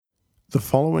The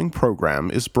following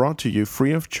program is brought to you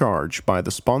free of charge by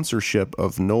the sponsorship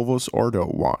of Novus Ordo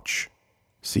Watch.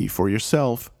 See for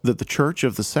yourself that the Church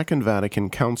of the Second Vatican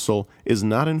Council is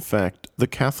not in fact the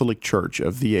Catholic Church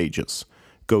of the ages.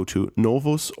 Go to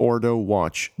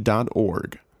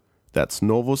novusordowatch.org. That's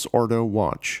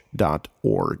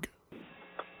novusordowatch.org.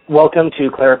 Welcome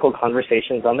to Clerical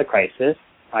Conversations on the Crisis.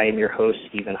 I am your host,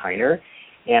 Stephen Heiner,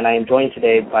 and I am joined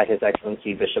today by His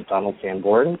Excellency Bishop Donald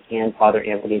Sanborn and Father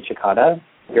Anthony Cekada.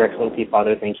 Your Excellency,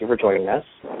 Father, thank you for joining us.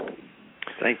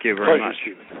 Thank you very much.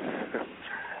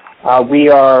 We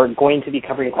are going to be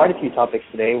covering quite a few topics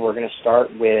today. We're going to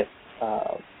start with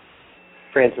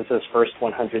Francis's first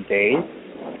 100 days,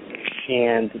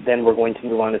 and then we're going to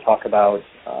move on to talk about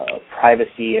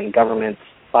privacy and government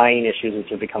spying issues,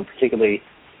 which have become particularly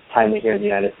timely here in the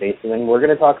United States. And then we're going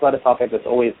to talk about a topic that's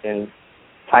always been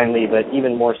timely, but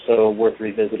even more so worth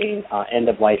revisiting,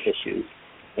 end-of-life issues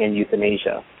and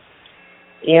euthanasia.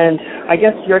 And I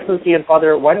guess, Your Excellency and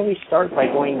Father, why don't we start by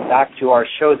going back to our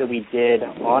show that we did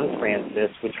on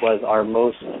Francis, which was our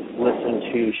most listened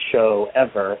to show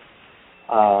ever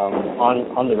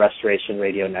on the Restoration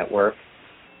Radio Network.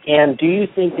 And do you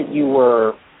think that you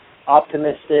were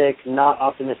optimistic, not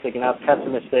optimistic enough,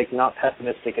 pessimistic, not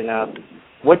pessimistic enough?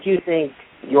 What do you think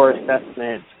your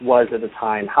assessment was at the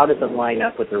time? How does it line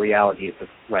up with the realities of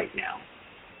right now?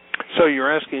 So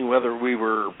you're asking whether we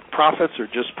were prophets or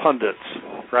just pundits,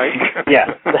 right?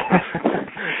 Yeah.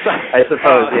 I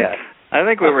suppose, yeah. I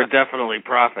think we were definitely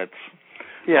prophets,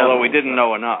 although we didn't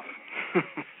know enough.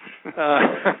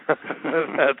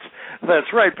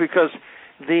 That's right, because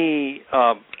the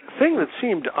thing that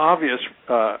seemed obvious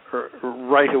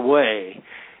right away,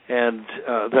 and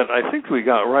that I think we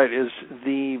got right, is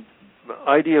the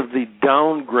idea of the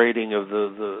downgrading of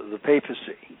the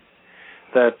papacy.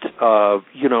 That,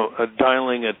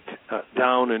 dialing it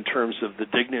down in terms of the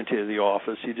dignity of the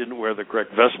office. He didn't wear the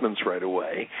correct vestments right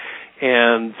away.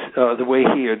 And the way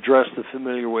he addressed, the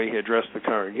familiar way he addressed the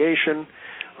congregation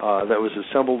that was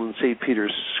assembled in St.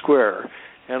 Peter's Square.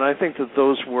 And I think that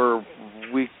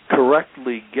we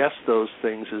correctly guessed those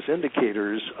things as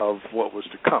indicators of what was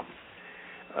to come.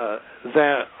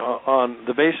 That on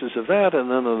the basis of that, and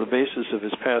then on the basis of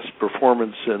his past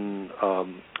performance in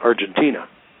Argentina,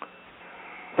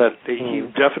 that he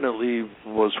definitely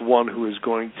was one who is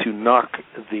going to knock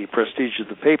the prestige of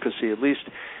the papacy, at least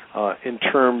in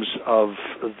terms of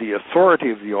the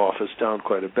authority of the office, down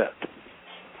quite a bit.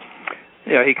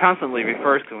 Yeah, he constantly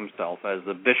refers to himself as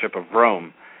the Bishop of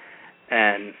Rome,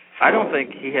 and I don't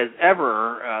think he has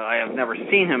ever, I have never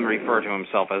seen him refer to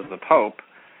himself as the Pope,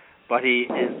 but he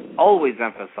is always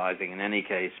emphasizing, in any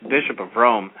case, Bishop of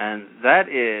Rome, and that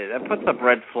puts up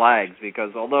red flags,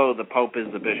 because although the Pope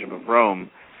is the Bishop of Rome,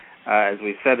 as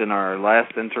we said in our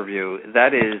last interview,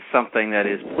 that is something that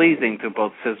is pleasing to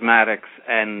both schismatics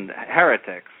and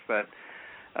heretics, that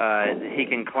he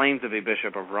can claim to be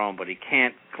Bishop of Rome, but he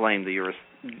can't claim the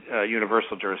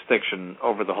universal jurisdiction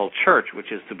over the whole church,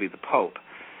 which is to be the Pope.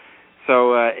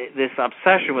 So this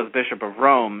obsession with Bishop of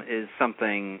Rome is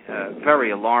something very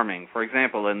alarming. For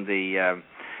example, in the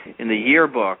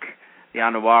yearbook, the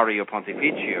Annuario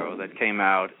Pontificio that came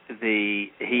out,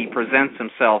 he presents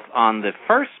himself on the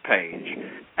first page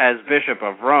as Bishop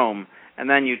of Rome, and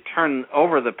then you turn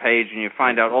over the page and you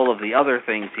find out all of the other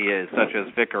things he is, such as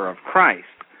Vicar of Christ.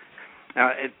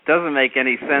 Now, it doesn't make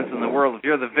any sense in the world, if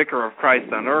you're the Vicar of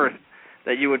Christ on earth,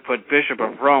 that you would put Bishop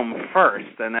of Rome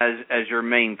first and as your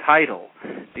main title,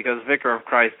 because Vicar of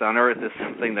Christ on earth is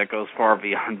something that goes far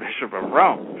beyond Bishop of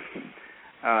Rome.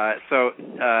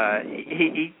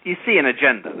 You see an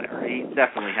agenda there. He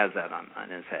definitely has that on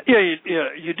his head. Yeah,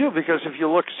 you do, because if you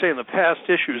look, say, in the past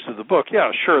issues of the book,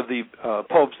 sure, the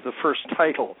Pope's the first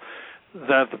title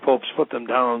that the popes put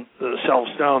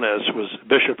themselves down as was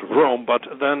Bishop of Rome, but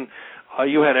then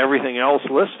you had everything else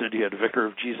listed. You had Vicar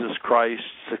of Jesus Christ,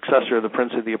 successor of the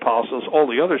Prince of the Apostles, all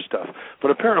the other stuff. But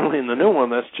apparently in the new one,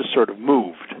 that's just sort of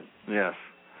moved. Yes.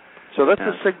 So that's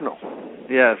a signal.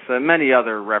 Yes, many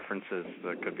other references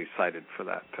that could be cited for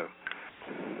that, too.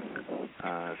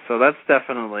 So that's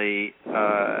definitely,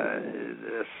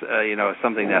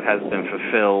 something that has been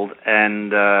fulfilled.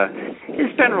 And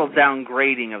his general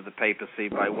downgrading of the papacy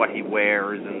by what he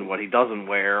wears and what he doesn't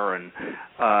wear, and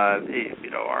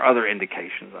are other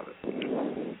indications of it.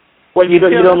 Well, you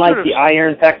don't like the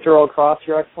iron pectoral cross,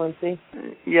 Your Excellency?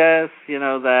 Yes,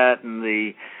 that,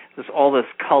 and all this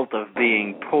cult of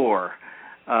being poor.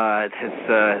 His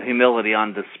humility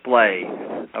on display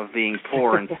of being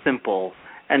poor and simple,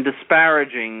 and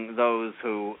disparaging those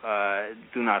who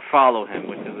do not follow him,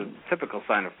 which is a typical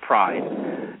sign of pride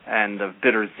and of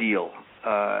bitter zeal.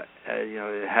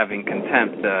 Having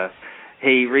contempt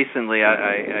he recently,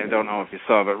 I don't know if you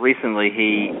saw, but recently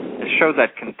he showed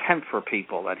that contempt for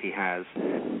people that he has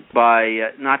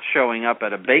by not showing up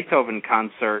at a Beethoven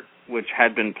concert, which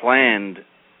had been planned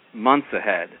months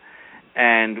ahead,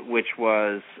 and which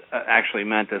was actually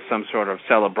meant as some sort of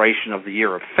celebration of the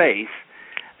Year of Faith,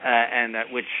 and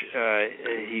at which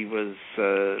he was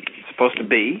supposed to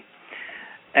be.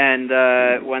 And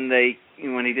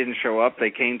when he didn't show up,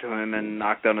 they came to him and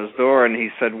knocked on his door, and he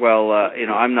said, well,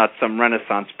 I'm not some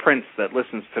Renaissance prince that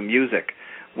listens to music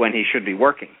when he should be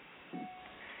working,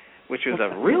 which is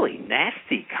a really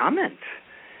nasty comment.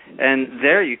 And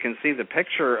there you can see the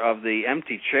picture of the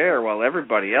empty chair while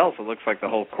everybody else, it looks like the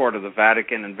whole court of the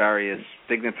Vatican and various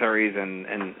dignitaries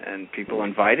and people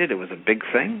invited. It was a big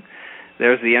thing.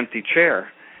 There's the empty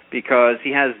chair because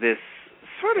he has this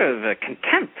sort of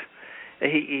contempt.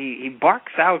 He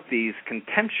barks out these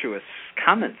contemptuous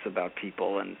comments about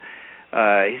people, and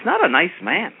he's not a nice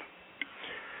man.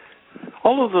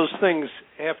 All of those things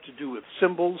have to do with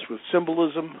symbols, with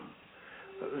symbolism.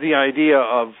 The idea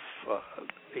of a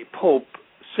pope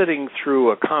sitting through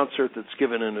a concert that's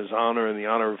given in his honor, in the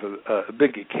honor of a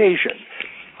big occasion.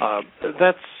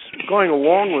 That's going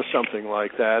along with something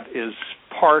like that is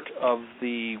part of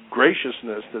the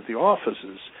graciousness that the office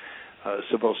is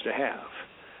supposed to have.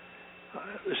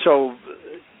 So,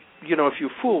 if you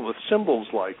fool with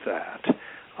symbols like that,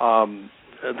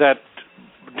 that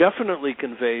definitely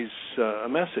conveys a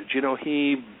message.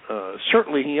 He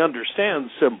certainly he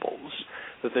understands symbols,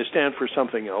 that they stand for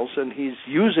something else, and he's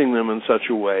using them in such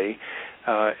a way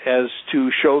as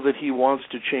to show that he wants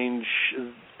to change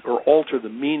or alter the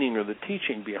meaning or the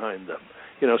teaching behind them.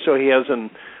 So he has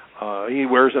he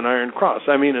wears an iron cross.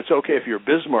 I mean, it's okay if you're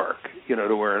Bismarck,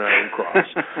 to wear an iron cross.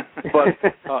 But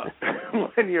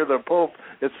when you're the Pope,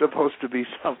 it's supposed to be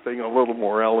something a little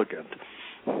more elegant.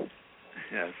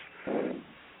 Yes.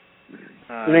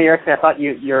 Erickson, I thought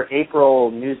your April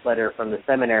newsletter from the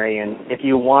seminary, and if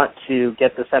you want to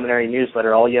get the seminary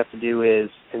newsletter, all you have to do is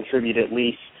contribute at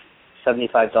least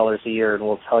 $75 a year, and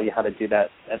we'll tell you how to do that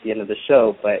at the end of the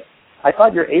show. But I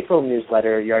thought your April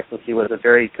newsletter, Your Excellency, was a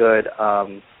very good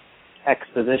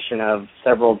exposition of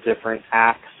several different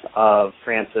acts of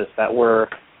Francis that were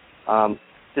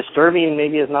disturbing.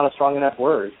 Maybe is not a strong enough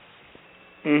word.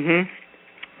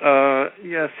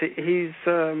 Yes, he's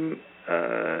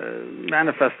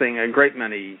manifesting a great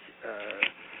many.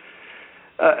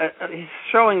 He's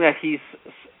showing that he's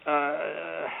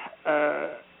a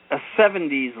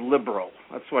 70s liberal.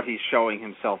 That's what he's showing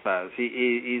himself as.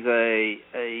 He's a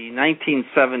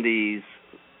 1970s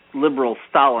liberal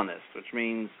Stalinist, which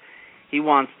means he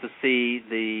wants to see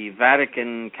the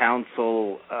Vatican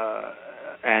Council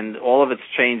and all of its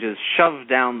changes shoved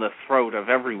down the throat of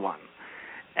everyone.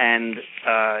 And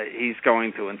he's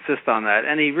going to insist on that.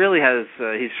 And he really has,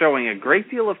 he's showing a great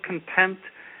deal of contempt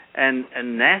and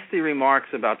nasty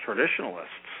remarks about traditionalists.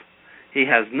 He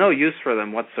has no use for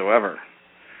them whatsoever.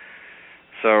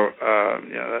 So,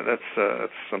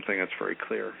 that's something that's very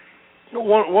clear.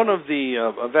 One of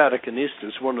the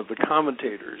Vaticanistas, one of the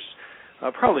commentators,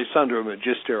 probably Sandro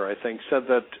Magister, I think, said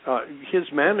that his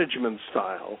management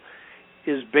style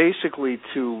is basically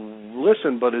to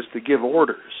listen, but is to give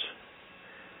orders.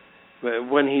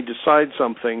 When he decides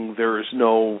something, there is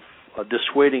no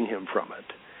dissuading him from it.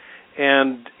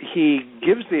 And he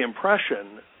gives the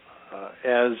impression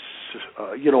as,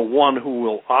 one who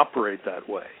will operate that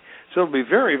way. So it'll be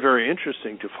very, very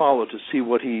interesting to follow to see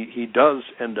what he does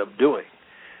end up doing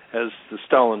as the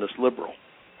Stalinist liberal.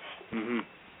 Mm-hmm.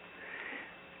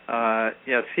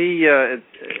 Yes,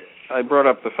 I brought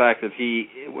up the fact that he,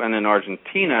 when in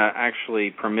Argentina,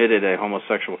 actually permitted a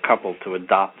homosexual couple to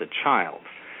adopt a child.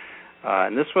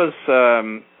 And this was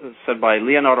said by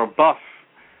Leonardo Buff,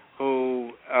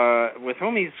 who, with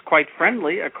whom he's quite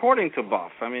friendly, according to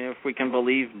Buff. I mean, if we can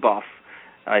believe Buff,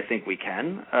 I think we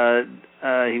can.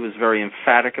 He was very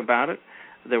emphatic about it.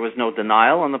 There was no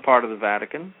denial on the part of the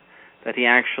Vatican that he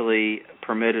actually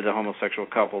permitted a homosexual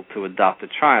couple to adopt a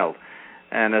child.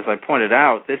 And as I pointed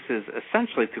out, this is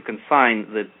essentially to consign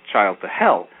the child to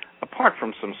hell, apart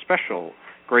from some special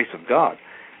grace of God,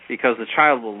 because the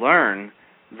child will learn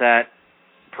that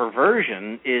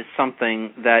perversion is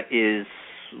something that is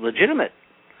legitimate.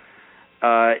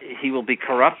 He will be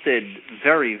corrupted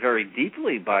very, very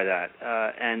deeply by that,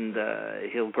 and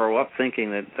he'll grow up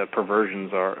thinking that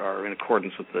perversions are in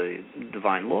accordance with the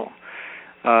divine law.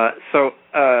 So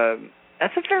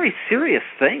that's a very serious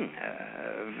thing,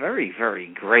 very, very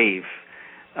grave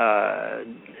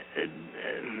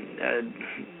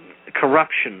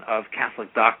corruption of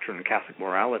Catholic doctrine and Catholic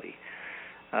morality.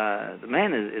 The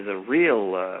man is a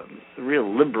real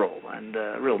liberal and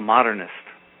a real modernist.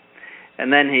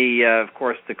 And then he, of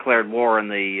course, declared war on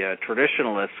the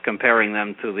traditionalists, comparing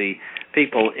them to the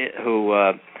people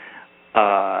who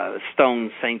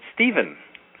stoned St. Stephen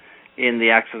in the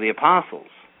Acts of the Apostles,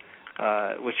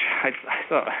 which I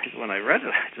thought, when I read it,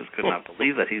 I just could not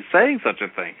believe that he's saying such a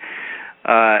thing.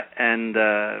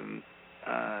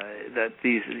 That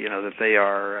these, that they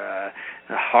are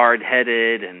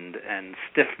hard-headed and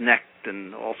stiff-necked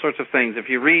and all sorts of things. If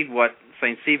you read what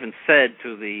St. Stephen said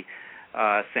to the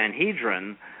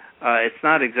Sanhedrin, it's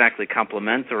not exactly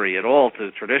complimentary at all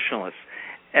to traditionalists.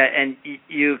 And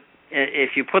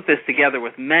if you put this together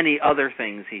with many other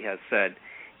things he has said,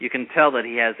 you can tell that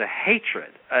he has a hatred,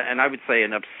 and I would say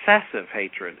an obsessive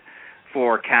hatred,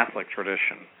 for Catholic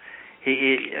tradition.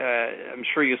 I'm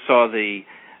sure you saw the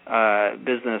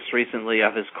business recently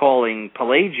of his calling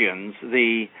Pelagians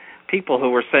the people who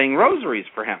were saying rosaries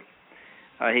for him.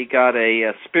 He got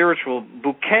a spiritual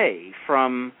bouquet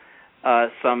from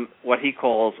some, what he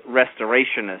calls,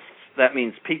 restorationists. That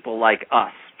means people like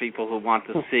us, people who want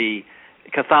to see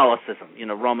Catholicism,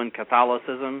 Roman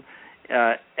Catholicism,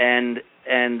 and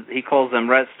he calls them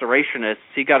restorationists.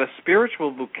 He got a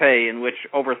spiritual bouquet in which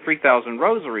over 3,000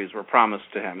 rosaries were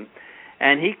promised to him,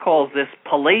 and he calls this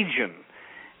Pelagian.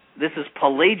 This is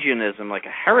Pelagianism, like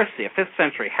a heresy, a 5th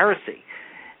century heresy,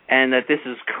 and that this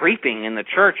is creeping in the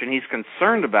church, and he's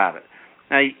concerned about it.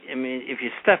 Now, I mean, if you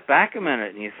step back a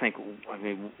minute and you think,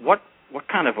 what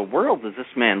kind of a world does this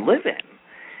man live in?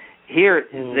 Here,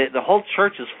 the whole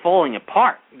church is falling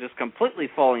apart, just completely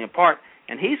falling apart,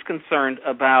 and he's concerned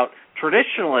about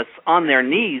traditionalists on their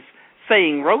knees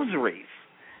saying rosaries,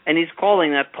 and he's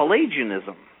calling that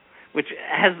Pelagianism, which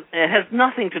has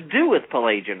nothing to do with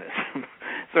Pelagianism.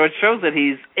 So it shows that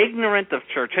he's ignorant of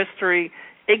church history,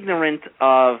 ignorant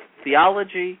of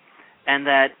theology, and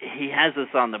that he has this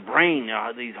on the brain,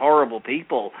 these horrible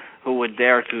people who would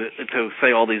dare to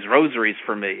say all these rosaries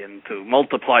for me and to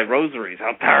multiply rosaries.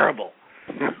 How terrible.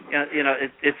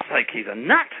 It's like he's a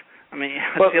nut. I mean,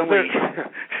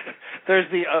 there's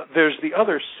the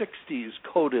other 60s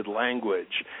coded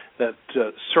language that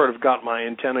sort of got my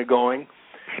antenna going,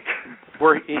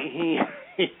 where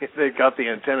they got the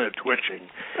antenna twitching.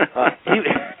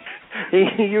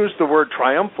 He used the word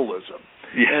triumphalism.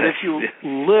 Yes, and if you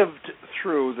lived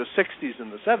through the 60s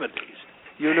and the 70s,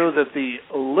 you knew that the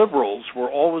liberals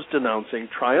were always denouncing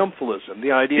triumphalism,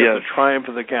 the idea of the triumph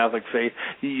of the Catholic faith,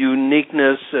 the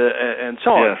uniqueness, and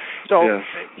so on. So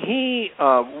he,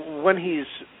 when he's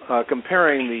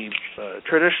comparing the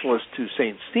traditionalists to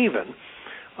St. Stephen,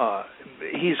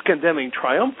 he's condemning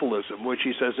triumphalism, which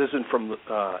he says isn't from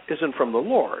the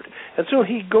Lord. And so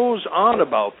he goes on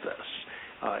about this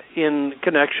in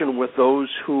connection with those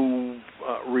who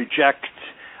reject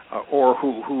or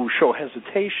who show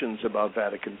hesitations about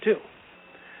Vatican II.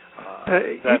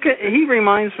 He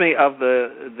reminds me of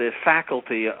the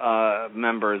faculty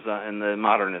members in the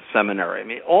Modernist Seminary. I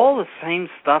mean, all the same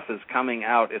stuff is coming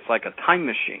out. It's like a time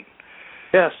machine.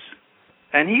 Yes.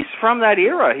 And he's from that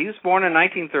era. He was born in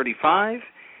 1935.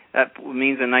 That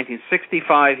means in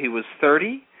 1965 he was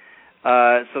 30.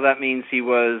 So that means he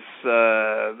was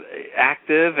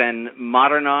active and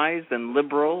modernized and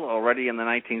liberal already in the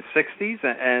 1960s,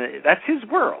 and that's his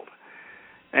world.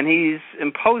 And he's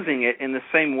imposing it in the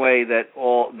same way that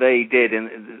all of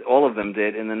them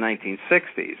did in the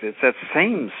 1960s. It's that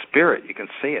same spirit. You can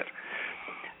see it.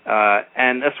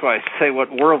 And that's why I say,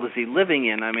 what world is he living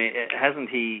in? I mean, hasn't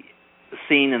he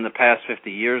seen in the past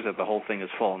 50 years that the whole thing has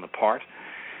fallen apart?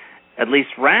 At least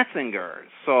Ratzinger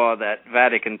saw that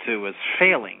Vatican II was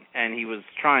failing, and he was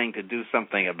trying to do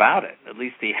something about it. At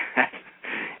least he had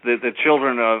the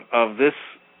children of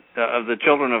the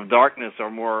children of darkness are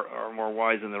more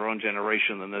wise in their own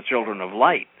generation than the children of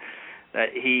light.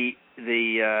 That he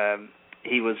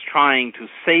was trying to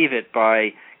save it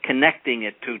by connecting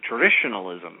it to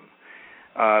traditionalism.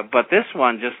 But this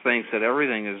one just thinks that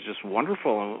everything is just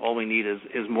wonderful, and all we need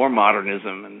is more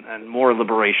modernism and more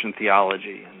liberation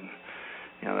theology, and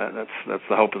that's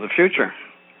the hope of the future.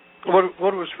 What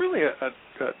was really a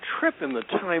trip in the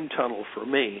time tunnel for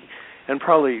me, and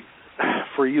probably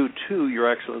for you too,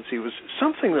 Your Excellency, was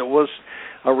something that was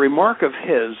a remark of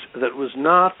his that was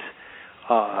not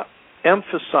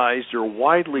emphasized or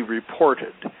widely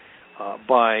reported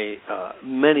by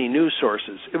many news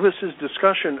sources. It was his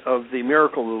discussion of the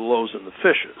miracle of the loaves and the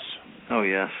fishes. Oh,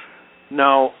 yes.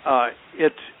 Now,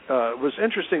 it was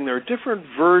interesting. There are different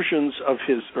versions of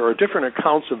or different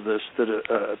accounts of this that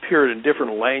appeared in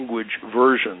different language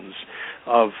versions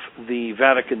of the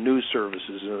Vatican news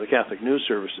services or the Catholic news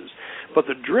services. But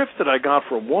the drift that I got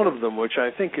from one of them, which I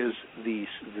think is the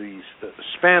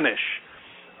Spanish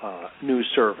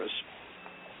news service,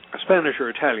 Spanish or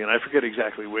Italian, I forget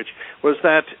exactly which, was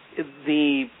that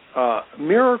the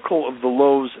miracle of the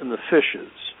loaves and the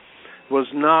fishes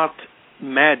was not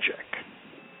magic.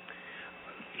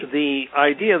 The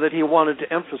idea that he wanted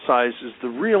to emphasize is the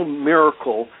real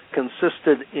miracle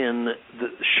consisted in the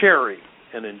sharing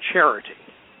and in charity.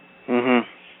 Mm-hmm.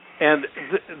 And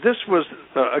this was,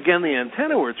 again, the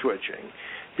antenna were twitching,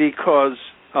 because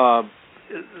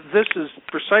this is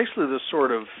precisely the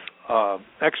sort of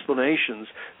explanations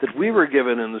that we were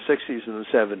given in the 60s and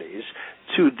the 70s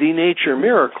to denature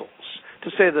miracles, to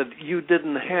say that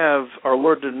our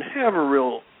Lord didn't have a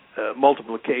real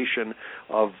multiplication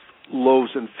of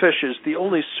loaves and fishes. The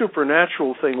only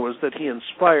supernatural thing was that he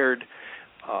inspired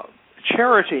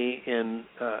charity in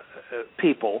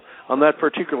people on that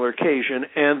particular occasion,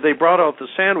 and they brought out the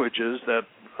sandwiches that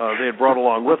they had brought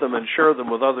along with them and shared them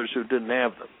with others who didn't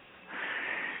have them.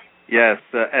 Yes,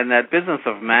 and that business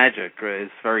of magic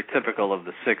is very typical of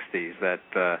the 60s, that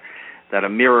a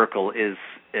miracle is,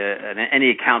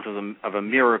 any account of a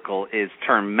miracle is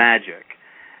termed magic.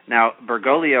 Now,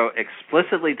 Bergoglio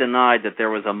explicitly denied that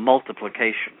there was a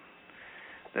multiplication,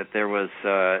 that there was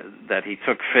that he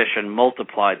took fish and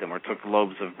multiplied them, or took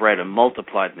loaves of bread and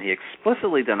multiplied them. He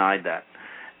explicitly denied that,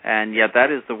 and yet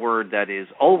that is the word that is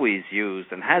always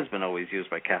used and has been always used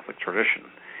by Catholic tradition.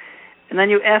 And then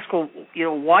you ask, well,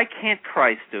 why can't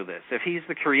Christ do this? If he's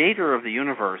the creator of the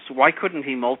universe, why couldn't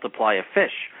he multiply a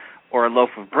fish or a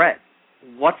loaf of bread?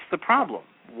 What's the problem?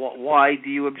 Why do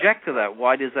you object to that?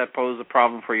 Why does that pose a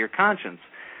problem for your conscience?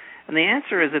 And the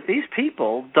answer is that these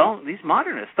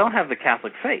modernists don't have the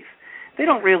Catholic faith. They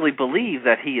don't really believe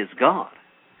that he is God.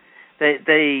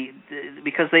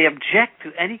 Because they object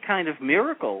to any kind of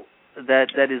miracle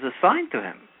that is assigned to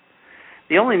him.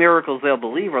 The only miracles they'll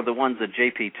believe are the ones that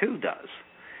JP2 does,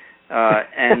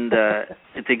 and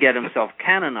to get himself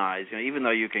canonized. Even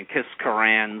though you can kiss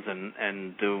Korans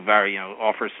and do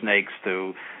offer snakes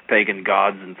to pagan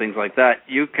gods and things like that,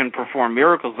 you can perform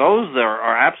miracles. Those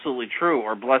are absolutely true.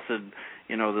 Or blessed,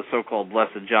 the so-called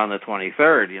Blessed John the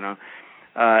 23rd.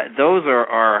 Those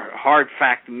are hard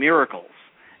fact miracles.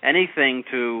 Anything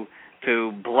to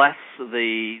bless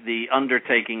the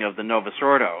undertaking of the Novus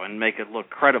Ordo and make it look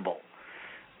credible.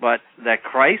 But that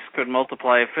Christ could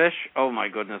multiply a fish? Oh, my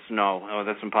goodness, no. Oh,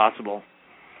 that's impossible.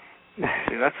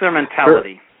 See, that's their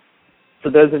mentality. For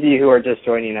those of you who are just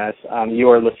joining us, you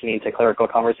are listening to Clerical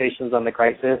Conversations on the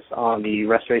Crisis on the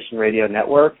Restoration Radio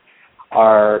Network.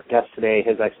 Our guest today,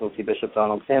 His Excellency Bishop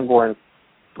Donald Sanborn,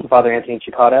 Father Anthony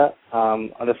Cekada. On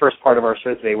the first part of our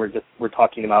show today, we're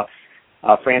talking about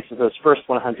Francis's first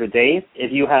 100 days.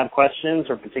 If you have questions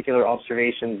or particular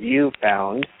observations you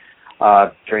found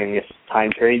during this time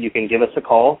period, you can give us a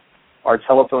call. Our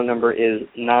telephone number is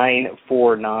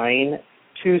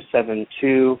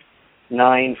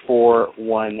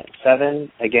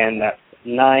 949-272-9417. Again, that's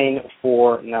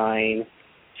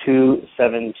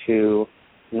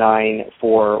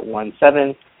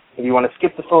 949-272-9417. If you want to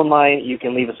skip the phone line, you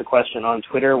can leave us a question on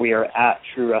Twitter. We are at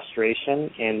True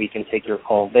Restoration, and we can take your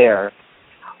call there.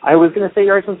 I was going to say,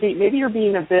 Your Excellency, maybe you're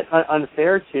being a bit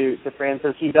unfair to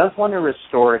Francis. He does want to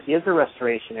restore. He is a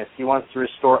restorationist. He wants to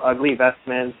restore ugly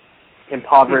vestments,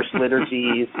 impoverished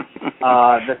liturgies,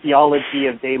 the theology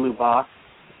of de Lubac.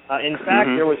 In fact,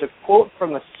 there was a quote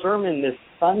from a sermon this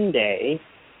Sunday,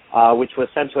 which was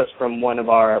sent to us from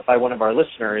by one of our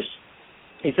listeners.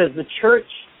 He says the church.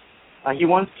 He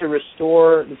wants to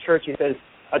restore the church. He says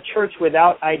a church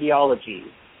without ideology,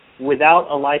 without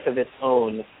a life of its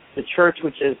own. The church,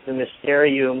 which is the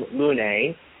Mysterium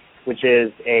Lunae, which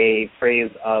is a phrase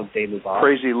of de Lubac.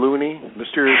 Crazy loony?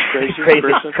 Mysterious crazy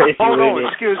person? Crazy no, loony.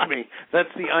 Excuse me.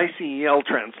 That's the ICEL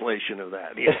translation of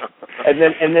that. and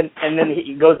then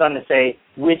he goes on to say,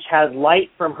 which has light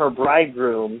from her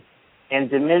bridegroom and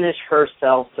diminish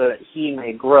herself so that he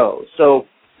may grow. So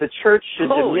the church should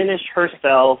diminish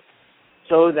herself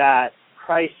so that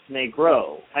Christ may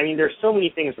grow. I mean, there's so many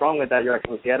things wrong with that, Your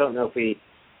Excellency. I don't know if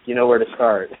you know where to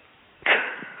start.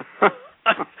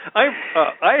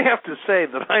 I have to say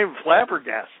that I'm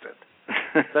flabbergasted.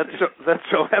 That's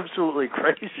so absolutely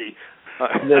crazy.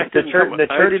 The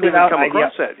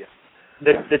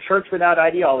church without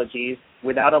ideologies,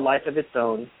 without a life of its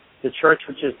own, the church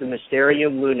which is the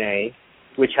Mysterium Lunae,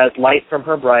 which has light from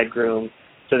her bridegroom,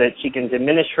 so that she can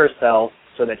diminish herself,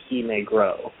 so that he may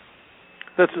grow.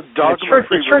 That's a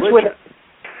dogma-free religion.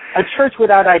 A church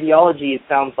without ideology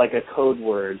sounds like a code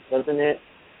word, doesn't it?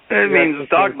 It means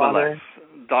dogmaless.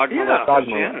 Dogmaless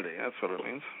Christianity. Yeah. That's what it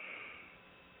means.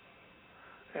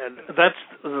 And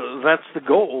that's the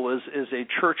goal, is a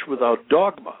church without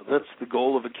dogma. That's the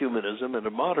goal of ecumenism and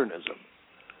of modernism.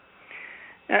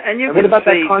 And you what about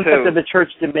that concept too, of the church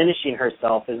diminishing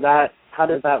herself? How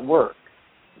does that work?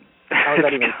 How is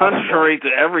that even contrary to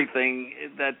everything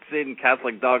that's in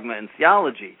Catholic dogma and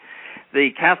theology. The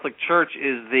Catholic Church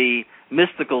is the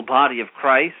mystical body of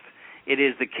Christ. It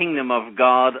is the kingdom of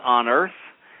God on earth.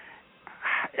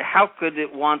 How could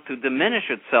it want to diminish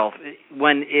itself?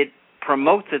 When it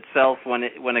promotes itself, when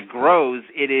it grows,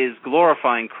 it is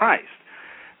glorifying Christ.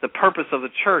 The purpose of the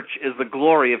church is the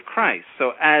glory of Christ.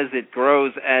 So as it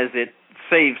grows, as it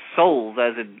saves souls,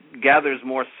 as it gathers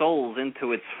more souls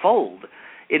into its fold,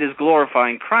 it is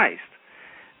glorifying Christ,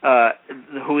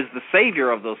 who is the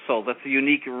Savior of those souls. That's a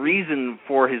unique reason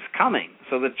for his coming.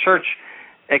 So the church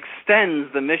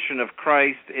extends the mission of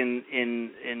Christ in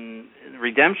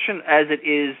redemption as it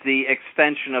is the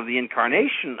extension of the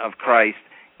incarnation of Christ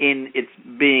in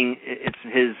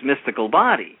his mystical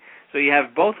body. So you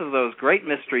have both of those great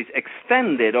mysteries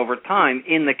extended over time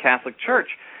in the Catholic Church.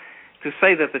 To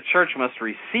say that the church must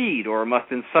recede or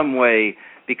must in some way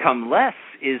become less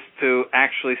is to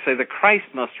actually say that Christ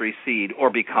must recede or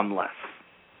become less.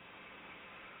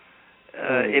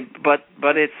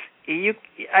 But it's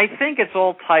I think it's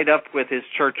all tied up with his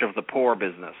Church of the Poor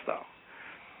business, though.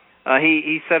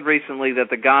 He said recently that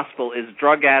the gospel is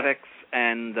drug addicts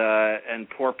and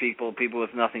poor people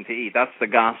with nothing to eat. That's the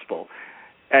gospel.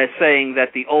 As saying that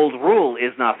the old rule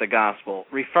is not the gospel,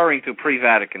 referring to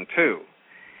pre-Vatican II.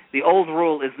 The old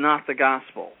rule is not the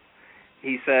gospel.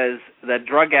 He says that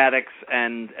drug addicts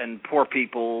and poor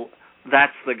people,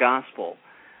 that's the gospel.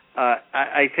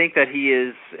 I think that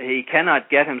he cannot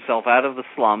get himself out of the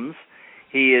slums.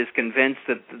 He is convinced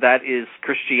that is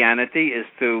Christianity, is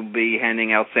to be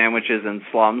handing out sandwiches in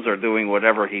slums or doing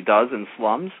whatever he does in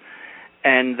slums,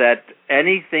 and that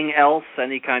anything else,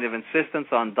 any kind of insistence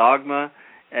on dogma,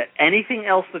 anything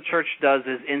else the church does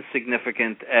is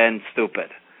insignificant and stupid.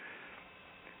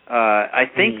 I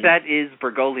think that is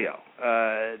Bergoglio.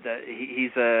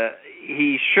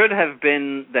 He should have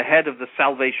been the head of the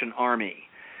Salvation Army,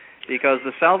 because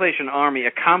the Salvation Army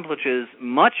accomplishes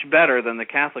much better than the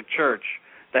Catholic Church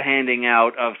the handing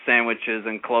out of sandwiches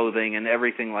and clothing and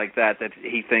everything like that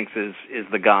he thinks is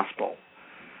the gospel.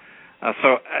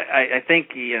 So I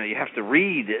think you have to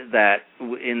read that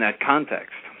in that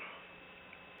context.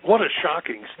 What a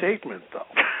shocking statement, though.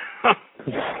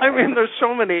 I mean, there's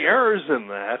so many errors in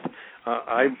that.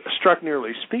 I'm struck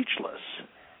nearly speechless.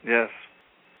 Yes.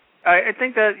 I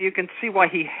think that you can see why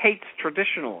he hates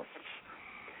traditionalists.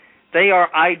 They are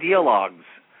ideologues.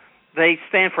 They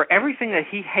stand for everything that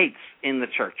he hates in the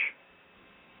church.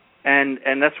 And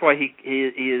that's why he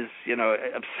is,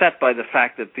 upset by the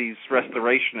fact that these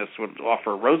restorationists would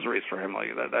offer rosaries for him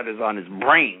like that. That is on his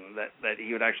brain, that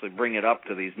he would actually bring it up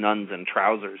to these nuns in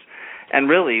trousers. And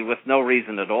really, with no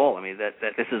reason at all. I mean, that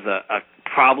this is a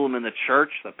problem in the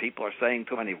church, that people are saying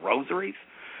too many rosaries.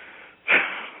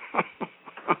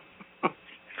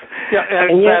 Yeah,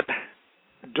 and that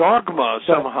dogma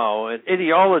somehow, an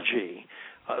ideology,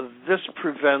 this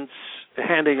prevents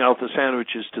handing out the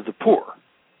sandwiches to the poor.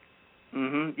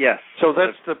 Mm-hmm. Yes. So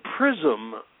that's the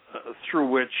prism through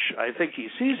which I think he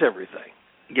sees everything.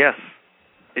 Yes.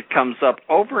 It comes up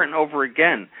over and over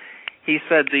again. He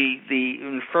said,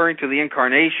 referring to the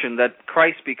incarnation, that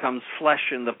Christ becomes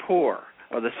flesh in the poor,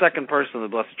 or the second person of the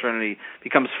Blessed Trinity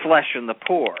becomes flesh in the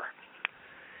poor.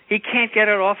 He can't get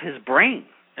it off his brain.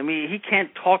 I mean, he can't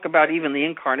talk about even the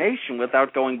incarnation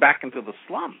without going back into the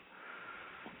slum.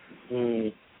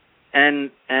 And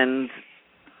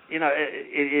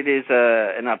it is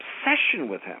an obsession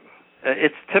with him.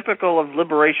 It's typical of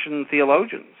liberation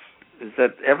theologians, is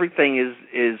that everything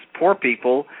is poor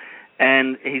people,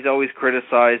 and he's always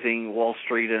criticizing Wall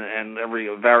Street and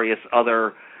various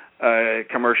other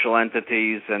commercial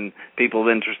entities and people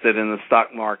interested in the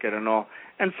stock market and all.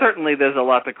 And certainly there's a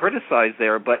lot to criticize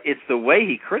there, but it's the way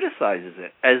he criticizes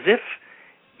it, as if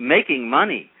making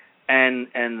money and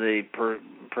the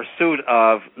pursuit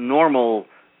of normal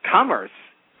commerce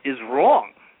is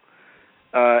wrong.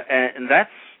 And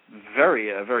that's a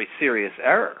very serious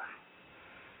error.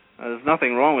 There's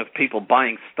nothing wrong with people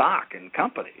buying stock in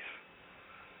companies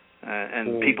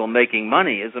and people making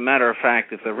money. As a matter of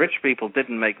fact, if the rich people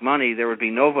didn't make money, there would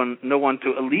be no one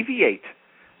to alleviate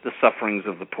the sufferings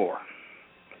of the poor.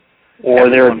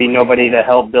 Or there would be nobody to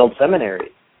help build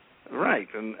seminaries. Right,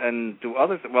 and do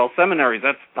others. Well, seminaries,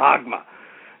 that's dogma.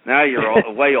 Now you're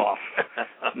all way off.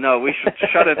 No, we should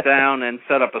shut it down and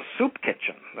set up a soup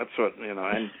kitchen. That's what,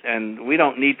 and we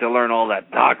don't need to learn all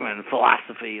that dogma and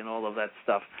philosophy and all of that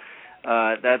stuff.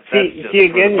 See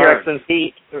again, Your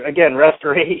Excellency,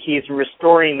 he's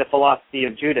restoring the philosophy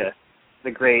of Judah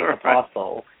the great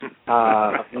apostle,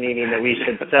 meaning that we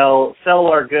should sell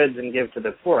our goods and give to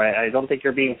the poor. I don't think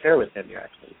you're being fair with him, Your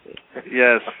Excellency.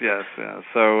 Yes.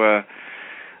 So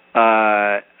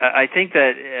I think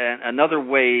that another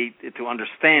way to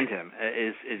understand him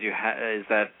is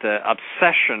that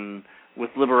obsession with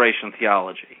liberation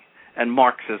theology and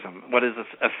Marxism. What is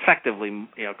effectively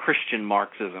Christian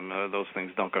Marxism? Those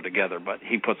things don't go together, but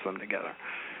he puts them together.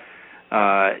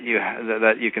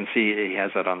 That you can see he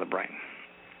has that on the brain.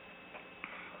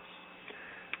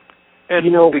 And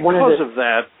because of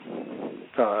that,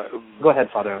 go ahead,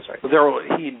 Father. I'm sorry.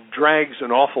 He drags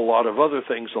an awful lot of other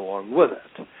things along with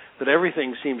it. That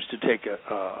everything seems to take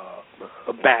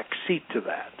a back seat to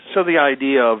that. So the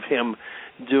idea of him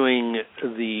doing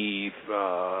the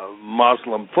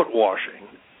Muslim foot washing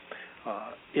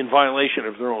in violation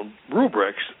of their own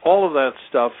rubrics, all of that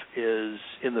stuff is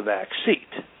in the back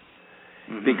seat.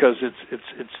 Mm-hmm. Because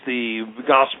it's the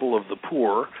gospel of the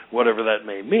poor, whatever that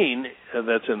may mean,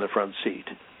 that's in the front seat,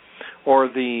 or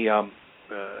some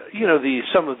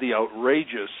of the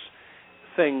outrageous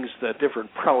things that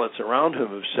different prelates around him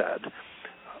have said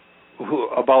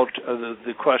about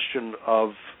the question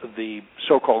of the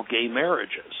so-called gay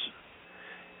marriages.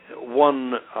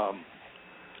 One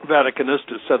Vaticanist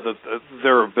has said that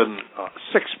there have been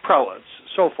 6 prelates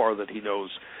so far that he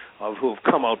knows of who have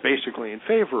come out basically in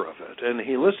favor of it, and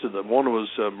he listed them. One was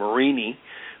Marini,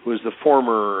 who was the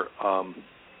former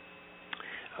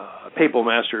papal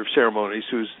master of ceremonies,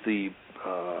 who's the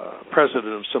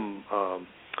president of some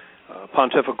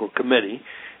pontifical committee,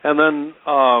 and then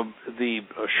the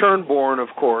Schönborn, of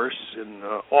course, in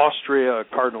Austria, a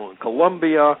cardinal in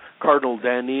Colombia, Cardinal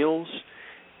Daniels.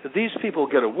 These people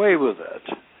get away with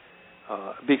it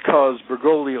because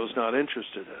Bergoglio's not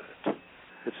interested in it.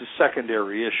 It's a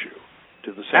secondary issue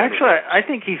to the Senate. Actually, I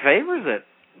think he favors it.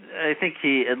 I think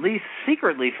he at least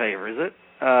secretly favors it.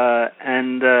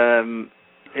 And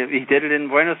he did it in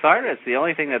Buenos Aires. The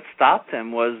only thing that stopped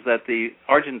him was that the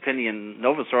Argentinian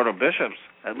Novus Ordo bishops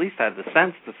at least had the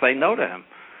sense to say no to him.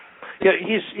 Yeah,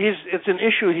 it's an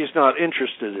issue he's not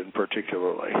interested in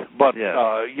particularly, but yes.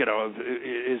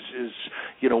 Is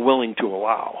willing to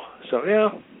allow. So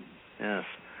yeah. Yes.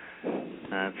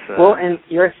 That's, well, and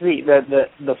Your Excellency,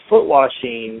 the foot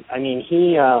washing. I mean,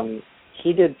 he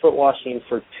did foot washing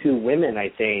for 2 women, I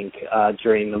think,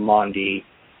 during the Maundy,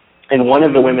 and one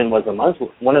of the women was a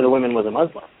Muslim.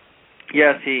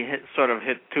 Yes, he sort of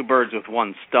hit 2 birds with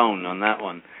 1 stone on that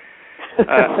one.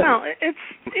 No, it's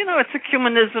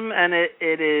ecumenism, and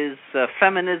it is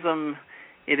feminism.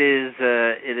 It is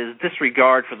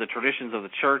disregard for the traditions of the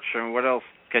church, and what else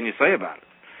can you say about it?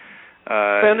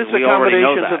 And it's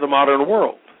accommodations of the modern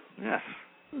world. Yes.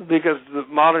 Because the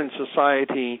modern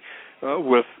society,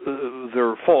 with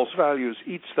their false values,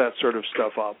 eats that sort of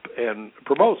stuff up and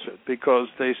promotes it, because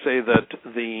they say that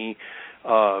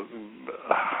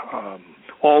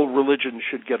all religions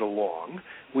should get along.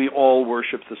 We all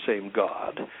worship the same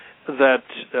God. That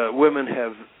women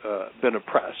have been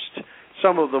oppressed.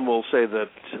 Some of them will say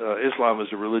that Islam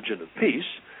is a religion of peace.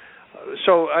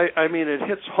 So I mean, it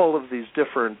hits all of these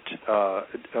different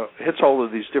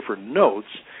notes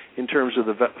in terms of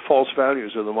the false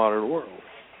values of the modern world.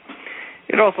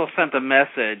 It also sent a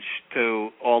message to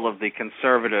all of the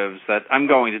conservatives that I'm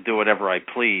going to do whatever I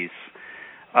please.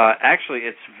 Actually,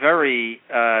 it's very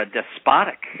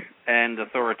despotic and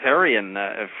authoritarian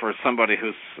for somebody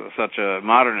who's such a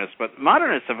modernist. But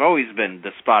modernists have always been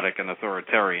despotic and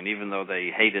authoritarian, even though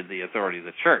they hated the authority of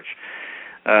the church.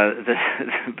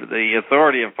 The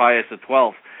authority of Pius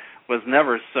XII was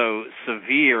never so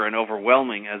severe and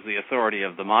overwhelming as the authority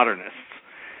of the modernists.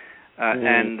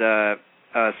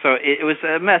 So it was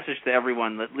a message to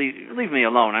everyone that leave me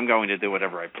alone. I'm going to do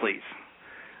whatever I please.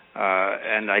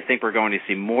 And I think we're going to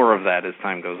see more of that as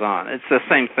time goes on. It's the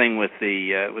same thing with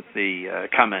the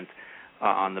comment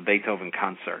on the Beethoven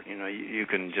concert. You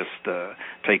can just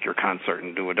take your concert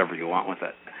and do whatever you want with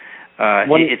it.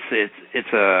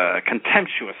 It's a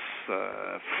contemptuous,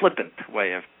 flippant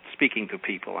way of speaking to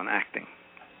people and acting.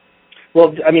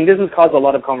 Well, I mean, this has caused a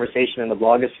lot of conversation in the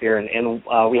blogosphere, and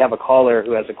we have a caller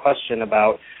who has a question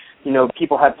about,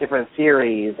 people have different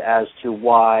theories as to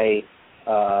why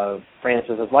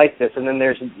Francis is like this, and then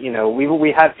there's,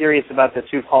 we have theories about the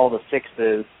 2 Paul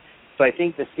VIs. So I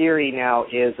think the theory now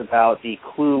is about the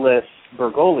clueless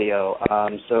Bergoglio.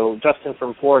 So Justin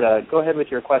from Florida, go ahead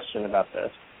with your question about this.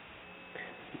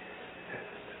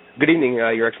 Good evening,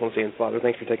 Your Excellency and Father.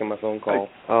 Thanks for taking my phone call.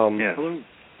 Yes.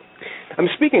 I'm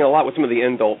speaking a lot with some of the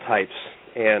indult types,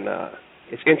 and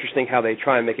it's interesting how they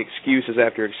try and make excuses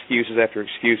after excuses after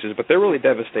excuses, but they're really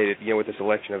devastated, with this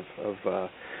election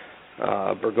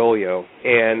Bergoglio,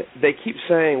 and they keep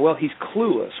saying, well, he's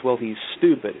clueless, well, he's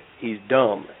stupid, he's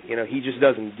dumb, he just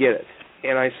doesn't get it.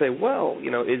 And I say, well,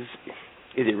 is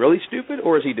he really stupid,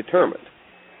 or is he determined?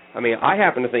 I mean, I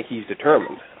happen to think he's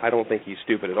determined. I don't think he's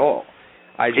stupid at all.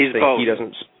 I just think both. He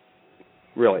doesn't...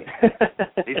 Really?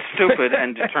 He's stupid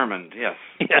and determined, yes.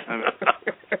 I'm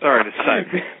sorry to say.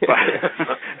 But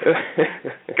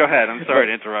go ahead, I'm sorry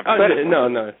to interrupt you.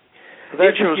 No.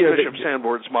 That shows Bishop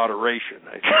Sanborn's moderation.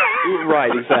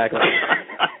 Right, exactly.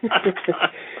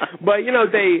 But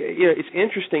it's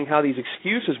interesting how these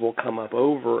excuses will come up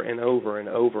over and over and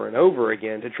over and over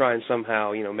again to try and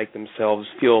somehow make themselves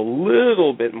feel a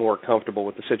little bit more comfortable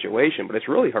with the situation. But it's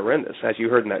really horrendous, as you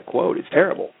heard in that quote. It's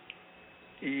terrible.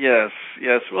 Yes.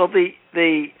 Well, the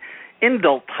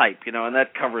indult type, and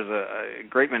that covers a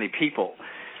great many people.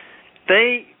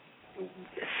 They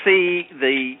see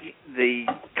the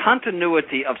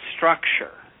continuity of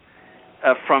structure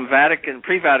from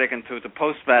pre-Vatican II to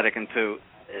post-Vatican II.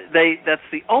 That's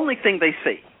the only thing they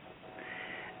see,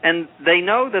 and they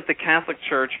know that the Catholic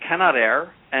Church cannot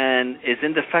err and is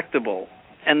indefectible,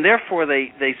 and therefore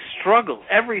they struggle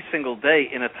every single day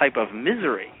in a type of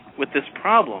misery with this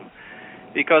problem,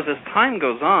 because as time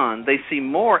goes on, they see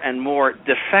more and more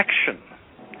defection,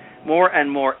 more and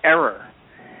more error.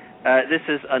 This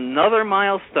is another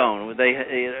milestone.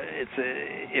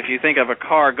 If you think of a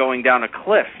car going down a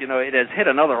cliff, it has hit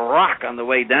another rock on the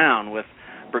way down with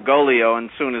Bergoglio, and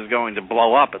soon is going to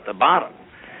blow up at the bottom.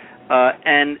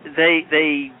 And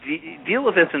they deal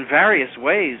with this in various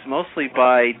ways, mostly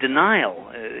by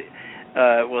denial.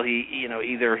 Well,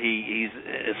 either he's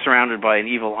surrounded by an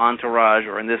evil entourage,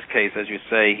 or in this case, as you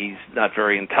say, he's not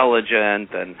very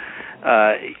intelligent, and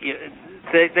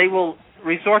they will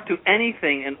resort to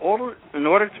anything in order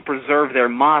to preserve their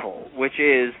model, which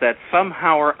is that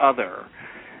somehow or other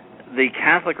the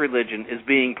Catholic religion is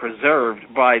being preserved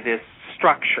by this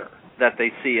structure that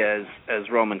they see as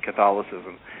Roman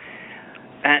Catholicism.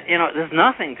 And there's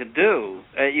nothing to do.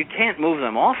 You can't move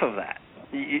them off of that.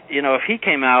 If he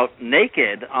came out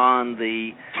naked on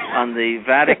the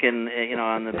Vatican,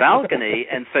 on the balcony,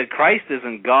 and said Christ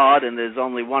isn't God and there's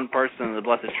only one person in the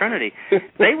Blessed Trinity,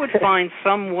 they would find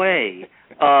some way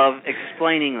of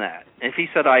explaining that. If he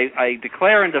said, I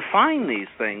declare and define these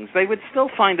things, they would still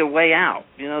find a way out.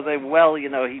 He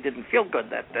didn't feel good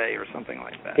that day or something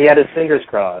like that. He had his fingers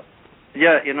crossed.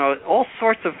 Yeah, all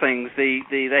sorts of things.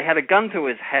 They had a gun to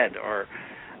his head, or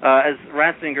as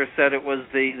Ratzinger said, it was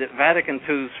the Vatican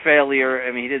II's failure.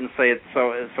 I mean, he didn't say it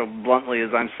so bluntly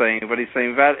as I'm saying it, but he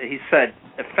said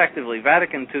effectively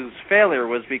Vatican II's failure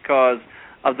was because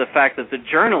of the fact that the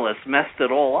journalists messed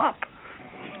it all up.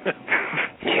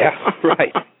 Yeah,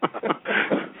 right.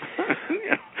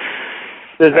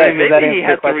 Maybe he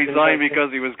had to resign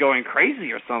because he was going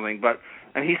crazy or something,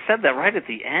 and he said that right at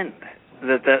the end.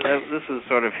 That this is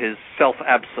sort of his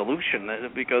self-absolution,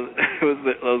 because it was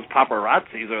those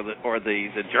paparazzis or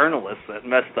the journalists that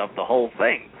messed up the whole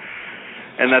thing,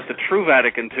 and that the true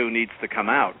Vatican II needs to come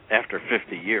out after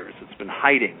 50 years. It's been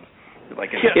hiding.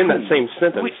 In that same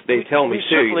sentence, they tell me we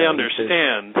certainly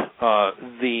understand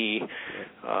the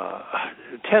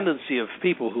tendency of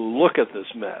people who look at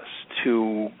this mess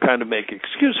to kind of make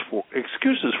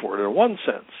excuses for it in one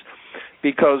sense.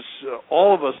 Because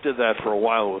all of us did that for a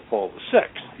while with Paul VI.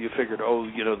 You figured,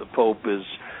 the Pope is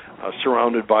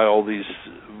surrounded by all these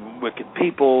wicked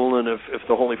people, and if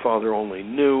the Holy Father only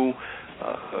knew,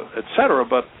 etc.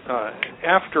 But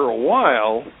after a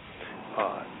while,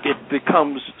 it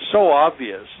becomes so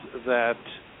obvious that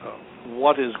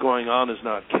what is going on is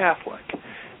not Catholic,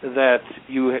 that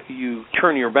you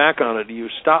turn your back on it and you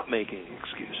stop making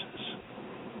excuses.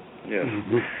 Yes.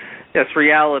 Mm-hmm. Yes,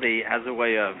 reality has a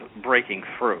way of breaking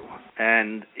through.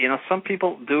 And, some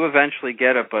people do eventually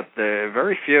get it, but there are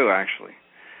very few, actually.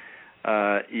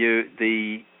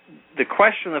 The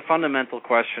question, the fundamental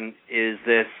question is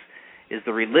this: is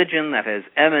the religion that has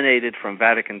emanated from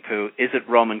Vatican II, is it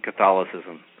Roman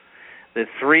Catholicism? The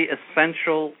three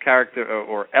essential character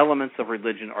or elements of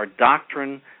religion are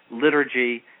doctrine,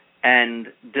 liturgy, and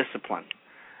discipline.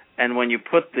 And when you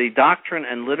put the doctrine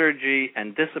and liturgy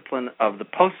and discipline of the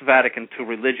post-Vatican II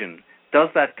religion, does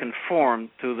that conform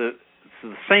to the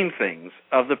same things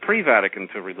of the pre-Vatican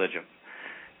II religion?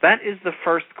 That is the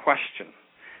first question,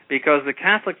 because the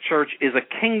Catholic Church is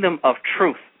a kingdom of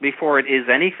truth before it is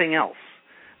anything else,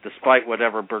 despite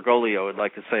whatever Bergoglio would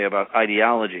like to say about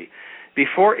ideology.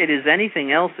 Before it is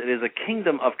anything else, it is a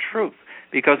kingdom of truth,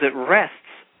 because it rests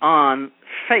on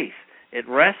faith. It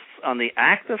rests on the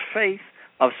act of faith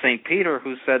of St. Peter,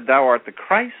 who said, "Thou art the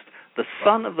Christ, the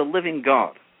Son of the living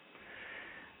God."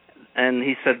 And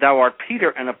he said, "Thou art Peter,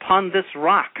 and upon this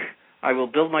rock I will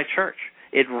build my church.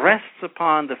 It rests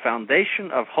upon the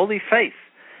foundation of holy faith.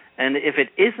 And if it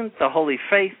isn't the holy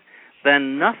faith,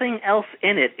 then nothing else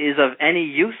in it is of any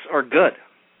use or good.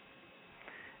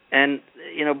 And,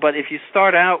 but if you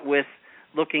start out with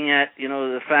looking at,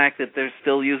 the fact that they're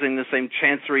still using the same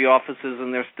chancery offices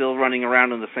and they're still running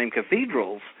around in the same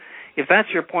cathedrals, if that's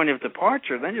your point of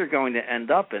departure, then you're going to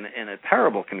end up in a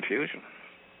terrible confusion.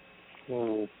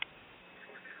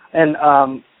 And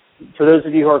for those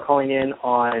of you who are calling in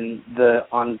on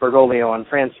Bergoglio, on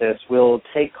Francis, we'll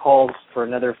take calls for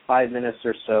another 5 minutes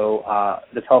or so.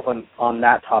 The telephone on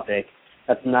that topic,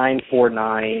 that's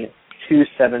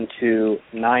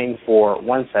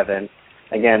 949-272-9417.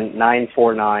 Again,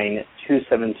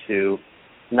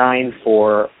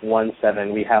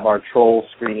 949-272-9417. We have our troll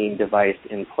screening device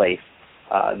in place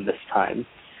this time.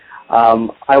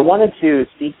 I wanted to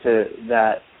speak to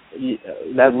that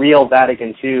real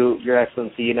Vatican II, Your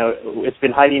Excellency. It's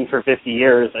been hiding for 50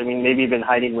 years. I mean, maybe been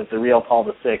hiding with the real Paul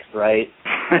VI, right?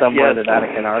 Somewhere in the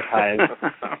Vatican archives.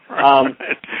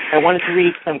 I wanted to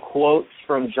read some quotes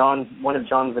from one of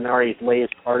John Vennari's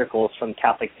latest articles from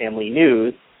Catholic Family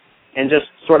News, and just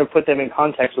sort of put them in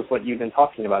context with what you've been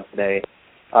talking about today.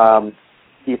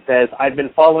 He says, I've been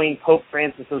following Pope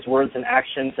Francis's words and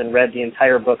actions and read the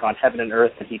entire book on heaven and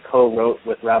earth that he co-wrote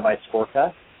with Rabbi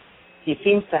Skorka. He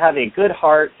seems to have a good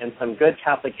heart and some good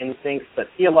Catholic instincts, but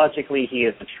theologically he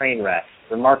is a train wreck,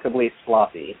 remarkably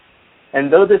sloppy. And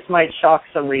though this might shock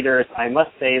some readers, I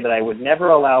must say that I would never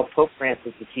allow Pope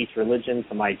Francis to teach religion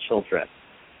to my children.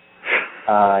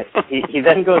 He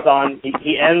then goes on,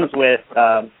 he ends with,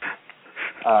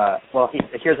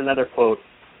 here's another quote.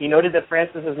 He noted that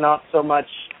Francis is not so much,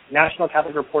 National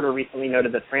Catholic Reporter recently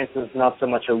noted that Francis is not so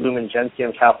much a Lumen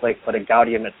Gentium Catholic, but a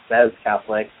Gaudium et Spes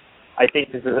Catholic. I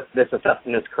think this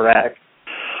assessment is correct.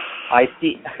 I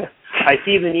see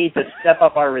the need to step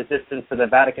up our resistance to the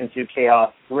Vatican II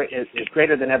chaos is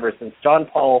greater than ever, since John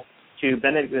Paul II,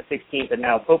 Benedict XVI, and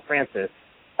now Pope Francis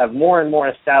have more and more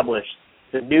established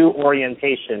the new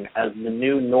orientation as the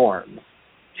new norm.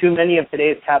 Too many of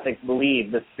today's Catholics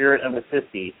believe the spirit of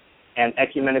assisi and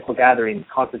ecumenical gatherings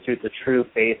constitute the true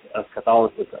faith of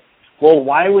Catholicism. Well,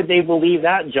 why would they believe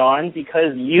that, John?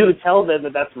 Because you tell them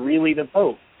that that's really the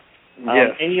Pope.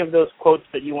 Yes. Any of those quotes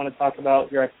that you want to talk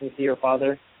about, Your Excellency or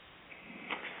Father?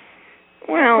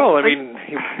 Well, I mean...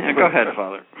 go ahead,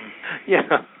 Father.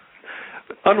 Yeah.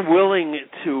 Unwilling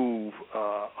to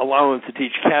allow him to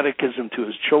teach catechism to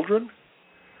his children?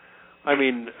 I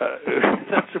mean,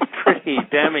 that's a pretty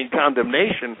damning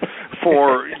condemnation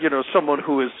for, someone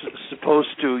who is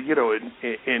supposed to,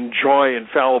 enjoy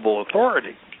infallible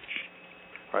authority,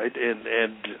 right?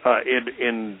 And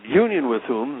in union with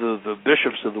whom the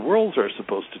bishops of the world are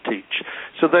supposed to teach.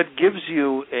 So that gives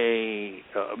you a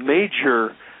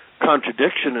major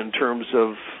contradiction in terms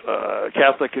of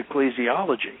Catholic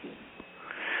ecclesiology.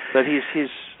 That he's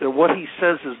what he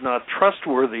says is not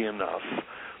trustworthy enough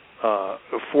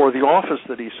for the office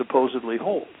that he supposedly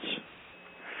holds.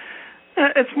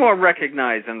 It's more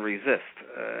recognize and resist.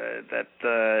 That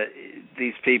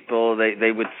these people,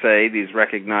 they would say, these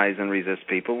recognize and resist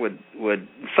people would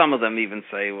some of them even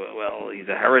say, well, he's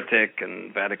a heretic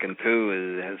and Vatican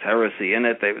II has heresy in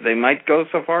it. They might go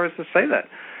so far as to say that.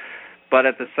 But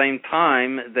at the same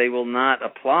time, they will not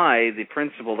apply the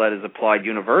principle that is applied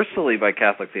universally by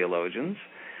Catholic theologians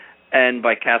and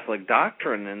by Catholic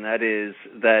doctrine, and that is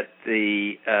that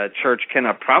the Church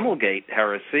cannot promulgate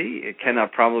heresy, it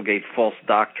cannot promulgate false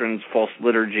doctrines, false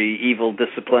liturgy, evil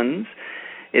disciplines.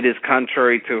 It is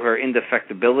contrary to her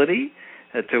indefectibility,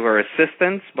 to her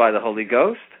assistance by the Holy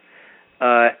Ghost,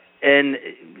 and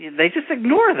they just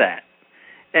ignore that.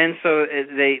 And so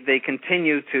they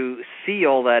continue to see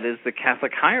all that as the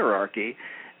Catholic hierarchy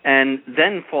and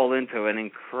then fall into an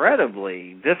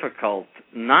incredibly difficult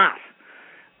knot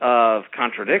of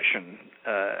contradiction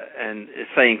and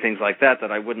saying things like that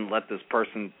I wouldn't let this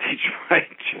person teach my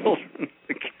children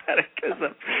the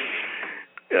catechism.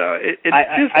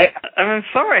 I'm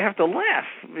sorry, I have to laugh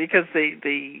because it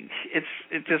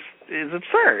just is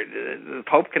absurd. The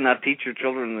Pope cannot teach your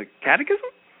children the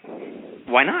catechism?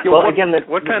 Why not? Well, again,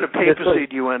 what kind of papacy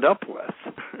do you end up with?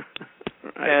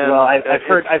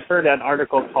 I've heard an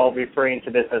article called referring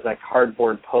to this as a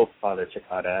cardboard Pope, Father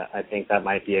Cicada. I think that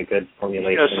might be a good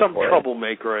formulation. Yeah, some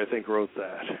troublemaker, I think, wrote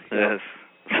that. Yes.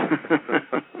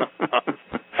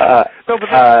 No, but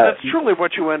that's truly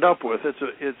what you end up with.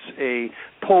 It's a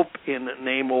Pope in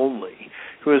name only,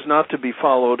 who is not to be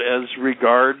followed as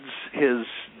regards his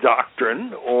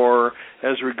doctrine or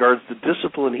as regards the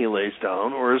discipline he lays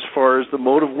down or as far as the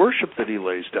mode of worship that he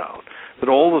lays down. But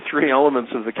all the three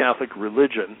elements of the Catholic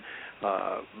religion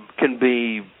can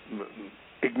be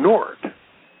ignored.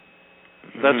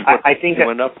 That's what I think you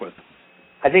end up with.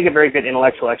 I think a very good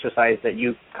intellectual exercise that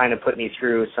you kind of put me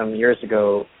through some years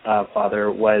ago,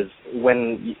 Father, was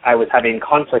when I was having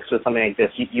conflicts with something like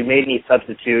this. You made me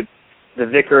substitute the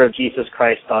Vicar of Jesus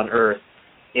Christ on earth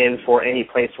in for any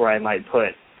place where I might put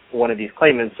one of these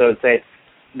claimants. So say,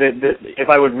 if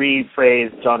I would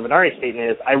rephrase John Vennari's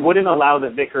statement is, I wouldn't allow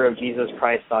the Vicar of Jesus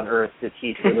Christ on earth to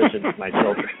teach religion to my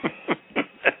children.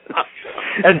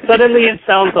 And suddenly it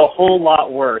sounds a whole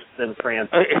lot worse than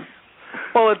Francis.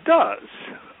 Well, it does.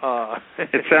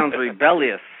 It sounds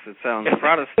rebellious. It sounds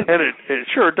Protestant. And it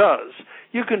sure does.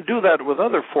 You can do that with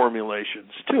other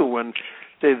formulations, too. When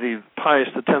the Pius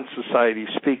X Society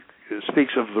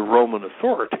speaks of the Roman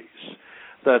authorities,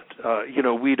 that,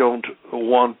 we don't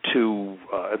want to,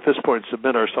 at this point,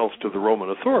 submit ourselves to the Roman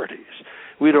authorities.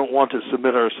 We don't want to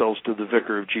submit ourselves to the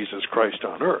Vicar of Jesus Christ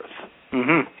on earth.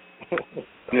 Mm-hmm.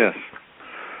 Yes.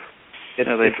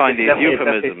 They find these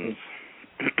euphemisms.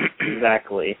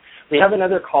 Exactly. We have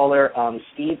another caller,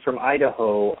 Steve from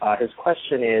Idaho. His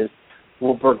question is,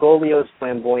 will Bergoglio's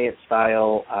flamboyant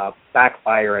style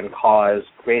backfire and cause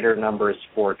greater numbers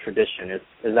for tradition?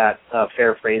 Is that a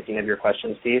fair phrasing of your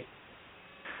question, Steve?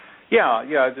 Yeah,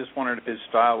 I just wondered if his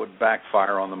style would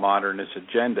backfire on the modernist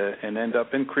agenda and end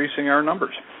up increasing our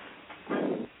numbers.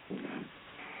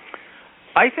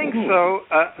 I think so.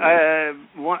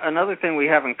 Another thing we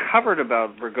haven't covered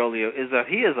about Bergoglio is that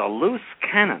he is a loose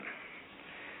cannon,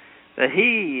 that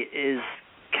he is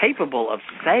capable of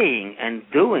saying and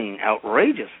doing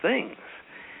outrageous things.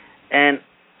 And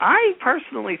I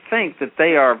personally think that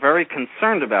they are very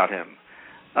concerned about him.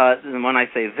 And when I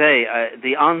say they,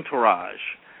 the entourage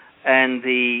and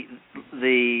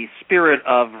the spirit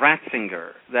of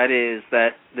Ratzinger, that is,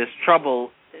 that this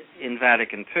trouble in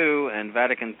Vatican II, and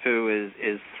Vatican II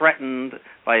is threatened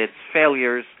by its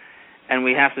failures, and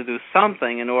we have to do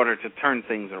something in order to turn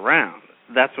things around.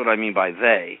 That's what I mean by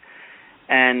they.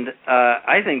 And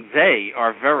I think they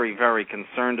are very, very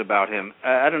concerned about him.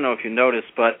 I don't know if you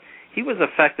noticed, but he was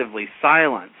effectively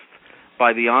silenced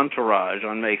by the entourage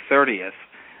on May 30th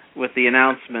with the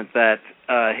announcement that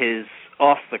his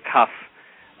off-the-cuff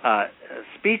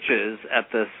speeches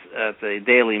at the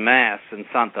daily Mass in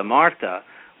Santa Marta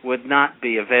would not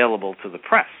be available to the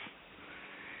press.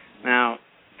 Now,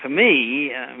 to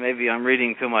me, maybe I'm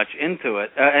reading too much into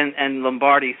it, and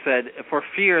Lombardi said, for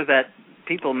fear that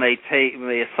people may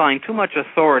assign too much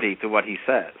authority to what he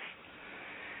says.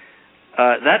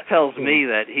 That tells me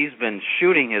that he's been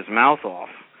shooting his mouth off,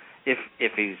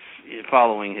 if he's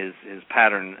following his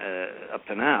pattern up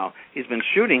to now. He's been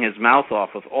shooting his mouth off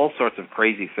with all sorts of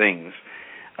crazy things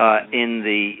in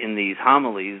these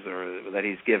homilies that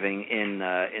he's giving in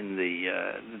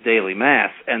the daily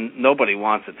Mass, and nobody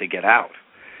wants it to get out.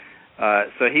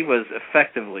 So he was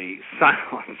effectively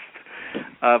silenced.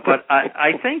 But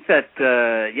I think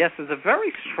that, yes, there's a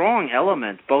very strong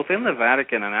element, both in the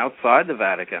Vatican and outside the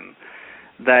Vatican,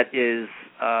 that is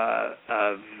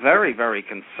very, very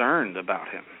concerned about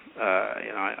him.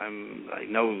 I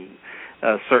know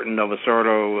certain Novus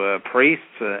Ordo priests,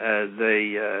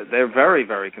 they're very,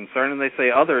 very concerned, and they say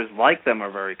others like them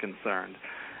are very concerned,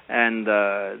 and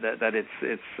that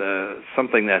it's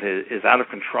something that is out of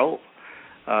control.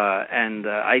 And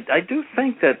I do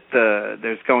think that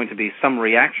there's going to be some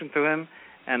reaction to him,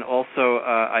 and also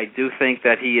I do think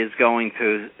that he is going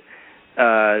to,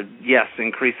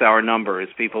 increase our numbers.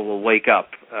 People will wake up.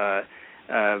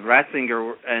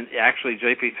 Ratzinger, and actually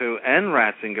JP2 and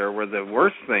Ratzinger were the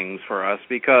worst things for us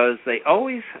because they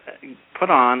always put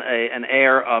on an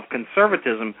air of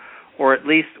conservatism, or at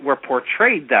least were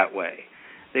portrayed that way.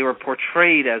 They were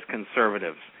portrayed as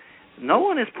conservatives. No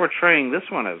one is portraying this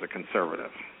one as a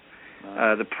conservative.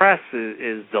 The press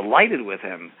is delighted with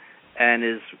him and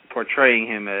is portraying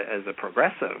him as a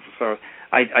progressive. So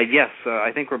I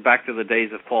think we're back to the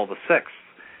days of Paul VI.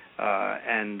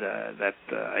 And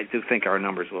I do think our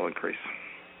numbers will increase.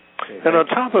 And on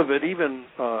top of it, even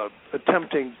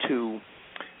attempting to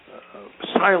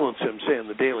silence him, say, in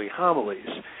the daily homilies,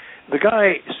 the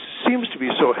guy seems to be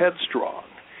so headstrong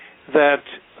that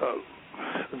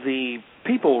the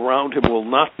people around him will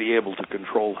not be able to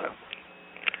control him.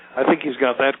 I think he's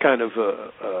got that kind of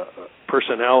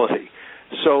personality.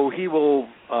 So he will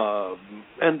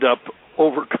end up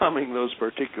overcoming those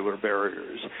particular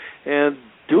barriers and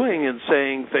doing and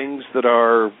saying things that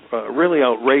are really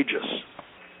outrageous.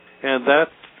 And that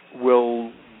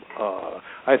will,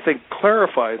 I think,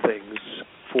 clarify things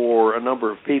for a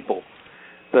number of people,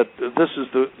 that this is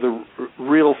the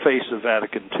real face of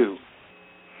Vatican II.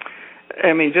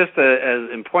 I mean, just as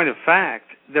in point of fact,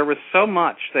 there was so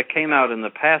much that came out in the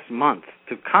past month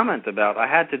to comment about. I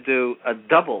had to do a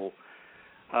double,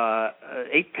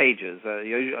 8 pages. I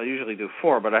usually do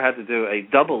 4, but I had to do a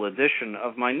double edition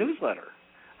of my newsletter.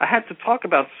 I had to talk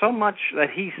about so much that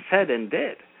he said and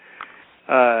did.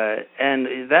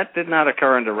 And that did not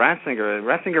occur under Ratzinger.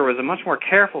 Ratzinger was a much more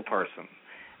careful person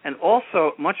and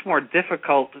also much more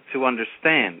difficult to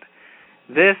understand.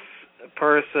 This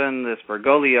person, this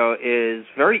Bergoglio, is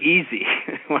very easy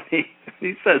when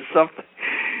he says something.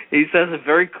 He says it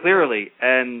very clearly,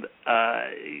 and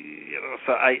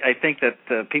so I think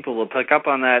that people will pick up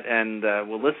on that and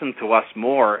will listen to us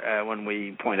more when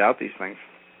we point out these things.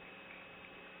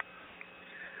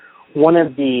 One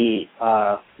of the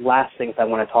last things I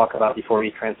want to talk about before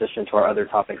we transition to our other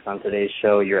topics on today's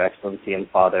show, Your Excellency and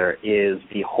Father, is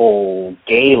the whole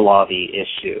gay lobby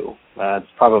issue. It's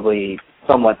probably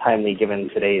somewhat timely given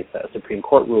today's Supreme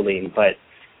Court ruling, but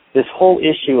this whole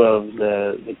issue of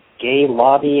the gay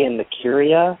lobby and the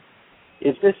Curia,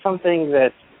 is this something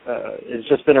that has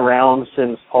just been around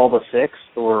since Paul VI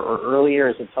or earlier?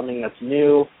 Is it something that's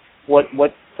new? What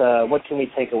can we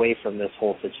take away from this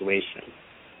whole situation?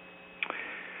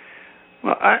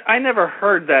 Well, I never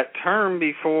heard that term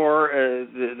before,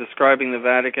 describing the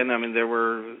Vatican. I mean, there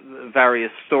were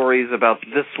various stories about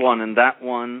this one and that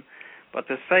one, but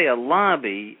to say a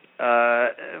lobby,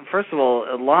 first of all,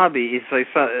 a lobby is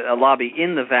a lobby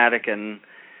in the Vatican.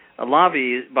 A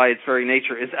lobby, by its very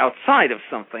nature, is outside of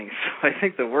something, so I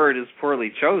think the word is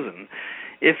poorly chosen.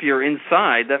 If you're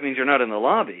inside, that means you're not in the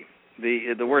lobby.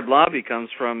 The word lobby comes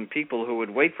from people who would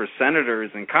wait for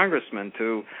senators and congressmen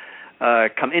to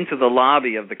come into the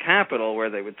lobby of the Capitol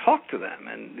where they would talk to them,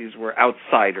 and these were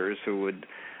outsiders who would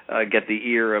get the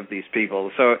ear of these people.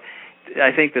 So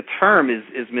I think the term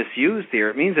is misused here.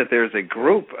 It means that there's a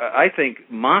group. I think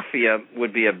mafia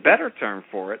would be a better term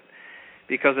for it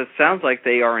because it sounds like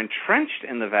they are entrenched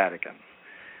in the Vatican.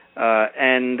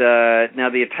 And now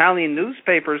the Italian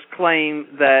newspapers claim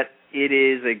that it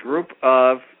is a group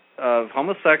of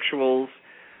homosexuals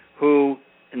who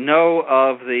know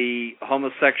of the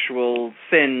homosexual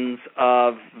sins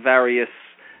of various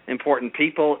important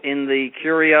people in the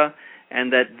Curia,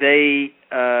 and that they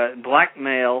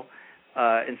blackmail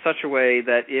in such a way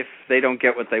that if they don't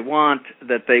get what they want,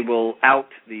 that they will out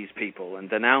these people and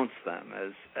denounce them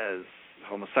as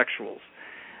homosexuals.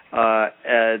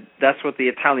 That's what the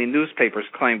Italian newspapers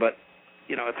claim, but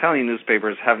Italian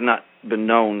newspapers have not been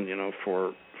known,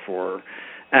 for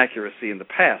accuracy in the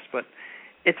past, but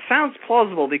it sounds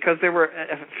plausible because there were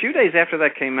a few days after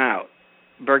that came out,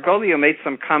 Bergoglio made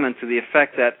some comment to the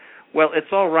effect that, well,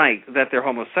 it's all right that they're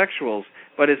homosexuals,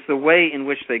 but it's the way in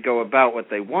which they go about what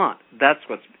they want. That's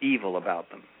what's evil about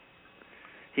them.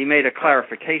 He made a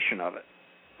clarification of it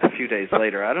a few days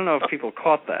later. I don't know if people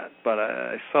caught that, but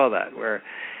I saw that.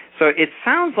 So it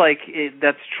sounds like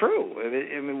that's true.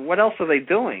 I mean, what else are they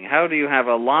doing? How do you have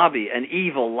a lobby, an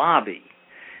evil lobby?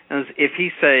 And if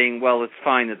he's saying, well, it's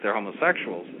fine that they're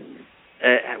homosexuals,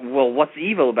 well, what's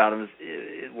evil about them is,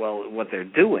 what they're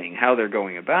doing, how they're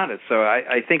going about it. So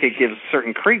I think it gives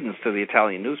certain credence to the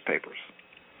Italian newspapers.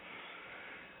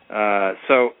 But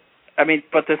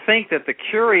to think that the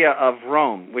Curia of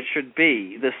Rome, which should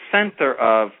be the center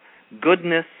of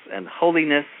goodness and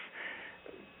holiness,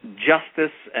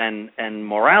 justice and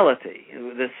morality,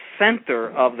 the center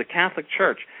of the Catholic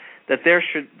Church,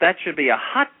 that should be a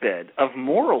hotbed of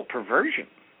moral perversion.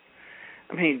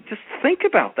 I mean, just think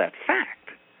about that fact.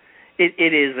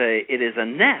 It is a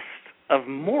nest of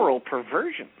moral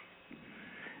perversion.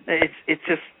 It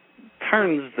just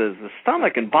turns the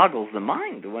stomach and boggles the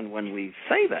mind when we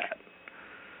say that.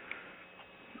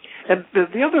 And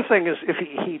the other thing is, if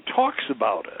he talks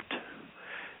about it,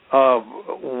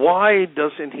 why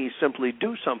doesn't he simply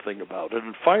do something about it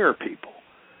and fire people?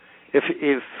 If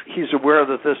he's aware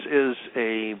that this is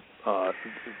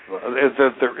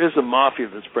that there is a mafia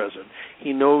that's present,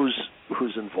 he knows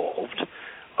who's involved.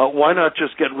 Why not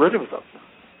just get rid of them?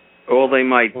 Well, they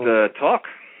might talk.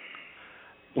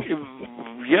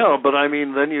 Yeah, but I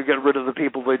mean, then you get rid of the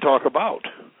people they talk about.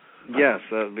 Yes,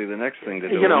 that would be the next thing to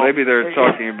do. Maybe they're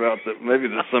talking about that. Maybe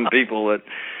there's some people that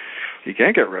you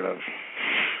can't get rid of.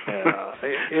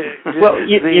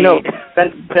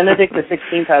 Benedict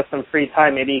XVI has some free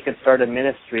time. Maybe he could start a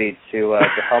ministry to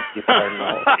help these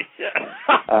cardinals.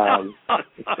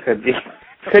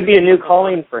 Could be a new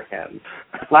calling for him.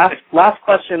 Last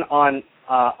question on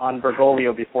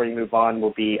Bergoglio before we move on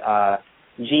will be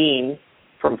Gene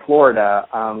from Florida.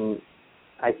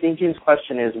 I think Gene's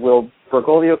question is: will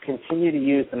Bergoglio continue to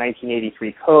use the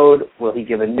 1983 code? Will he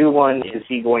give a new one? Is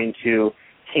he going to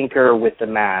tinker with the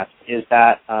math? Is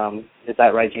that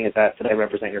right, Gene? Did I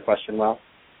represent your question well?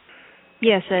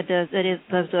 Yes, that does.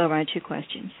 Those are my two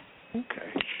questions.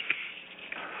 Okay.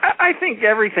 I think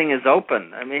everything is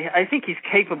open. I mean, I think he's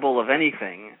capable of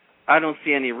anything. I don't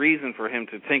see any reason for him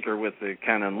to tinker with the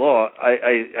canon law.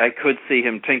 I could see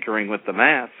him tinkering with the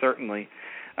Mass, certainly.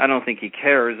 I don't think he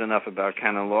cares enough about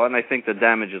canon law, and I think the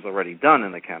damage is already done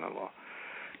in the canon law.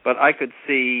 But I could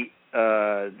see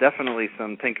definitely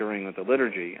some tinkering with the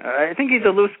liturgy. I think he's a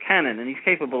loose cannon, and he's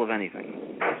capable of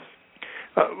anything.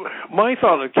 My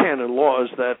thought of canon law is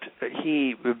that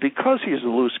because he's a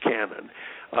loose cannon,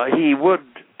 he would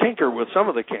tinker with some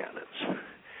of the canons.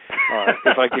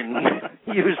 If I can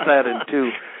use that in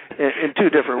two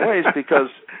different ways, because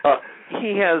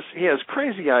he has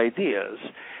crazy ideas,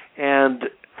 and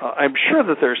I'm sure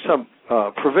that there's some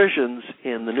provisions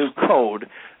in the new code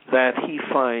that he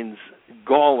finds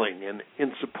galling and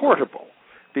insupportable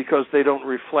because they don't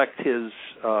reflect his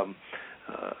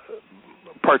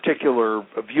particular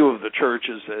view of the church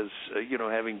as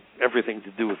having everything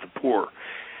to do with the poor.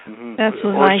 Mm-hmm.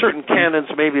 Absolutely. Or certain canons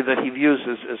maybe that he views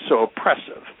as so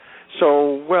oppressive.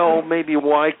 So, maybe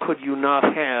why could you not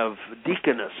have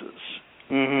deaconesses?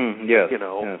 Mm-hmm. Yes.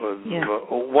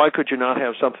 Why could you not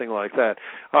have something like that?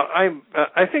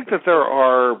 I think that there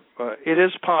are. It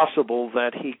is possible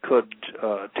that he could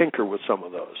tinker with some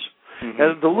of those. Mm-hmm.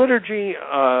 And the liturgy,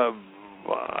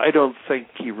 I don't think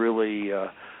he really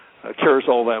cares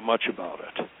all that much about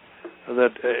it.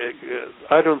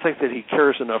 I don't think that he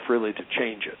cares enough really to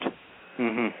change it.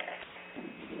 Mm-hmm.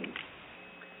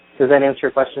 Does that answer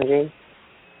your question, Jean?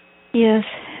 Yes.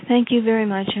 Thank you very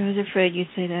much. I was afraid you'd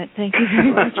say that. Thank you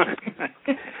very much.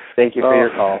 Thank you for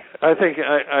your call. I think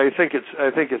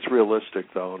it's realistic,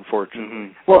 though.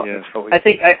 Unfortunately. Mm-hmm. Well, I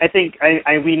think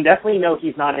we definitely know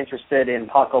he's not interested in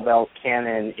Pachelbel's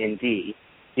canon in D.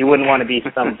 He wouldn't want to be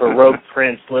some Baroque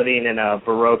prince living in a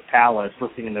Baroque palace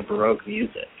listening to Baroque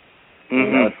music.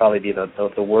 Mm-hmm. That would probably be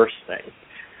the worst thing.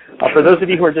 For those of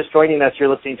you who are just joining us, you're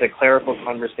listening to Clerical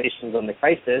Conversations on the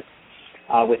Crisis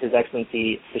with His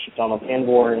Excellency Bishop Donald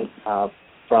Sanborn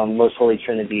from Most Holy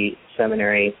Trinity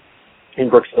Seminary in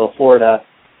Brooksville, Florida,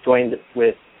 joined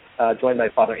by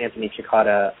Father Anthony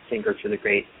Cicada, St. Gertrude the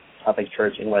Great Catholic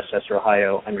Church in Westchester,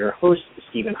 Ohio. I'm your host,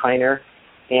 Stephen Heiner,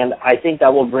 and I think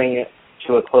that will bring it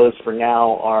to a close for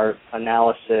now our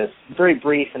analysis, very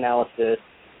brief analysis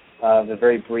of the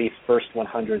very brief first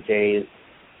 100 days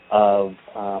of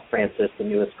Francis, the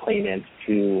newest claimant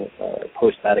to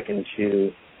post-Vatican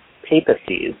II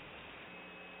papacies.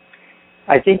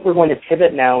 I think we're going to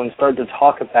pivot now and start to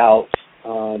talk about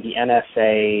the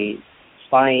NSA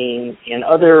spying and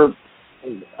other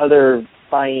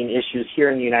spying issues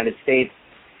here in the United States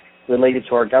related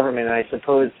to our government. And I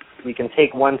suppose we can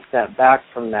take one step back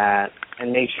from that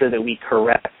and make sure that we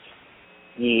correct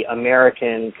the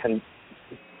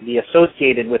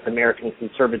associated with American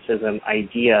conservatism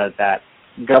idea that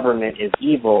government is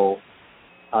evil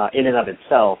in and of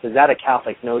itself. Is that a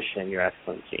Catholic notion, Your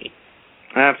Excellency?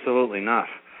 Absolutely not.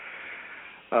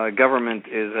 Government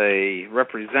is a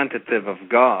representative of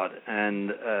God and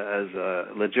as a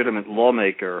legitimate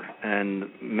lawmaker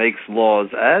and makes laws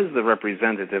as the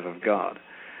representative of God.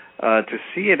 To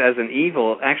see it as an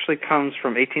evil actually comes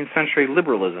from 18th century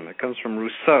liberalism. It comes from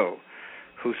Rousseau,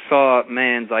 who saw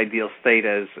man's ideal state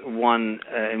as one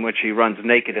in which he runs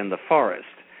naked in the forest,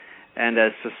 and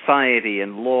as society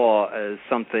and law as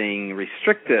something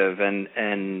restrictive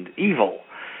and evil,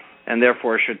 and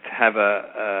therefore should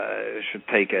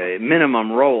take a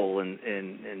minimum role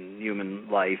in human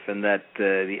life, and that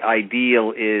the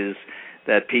ideal is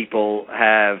that people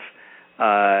have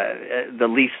the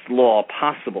least law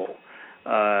possible.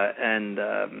 That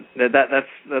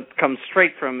comes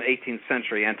straight from 18th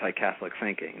century anti-Catholic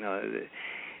thinking.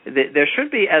 There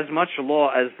should be as much law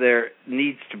as there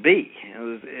needs to be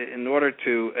in order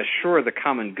to assure the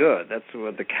common good. That's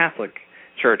what the Catholic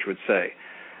Church would say.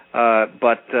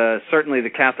 But certainly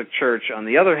the Catholic Church, on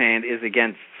the other hand, is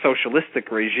against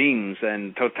socialistic regimes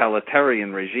and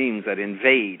totalitarian regimes that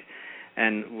invade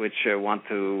and which want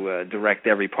to direct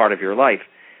every part of your life.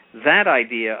 That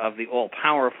idea of the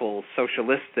all-powerful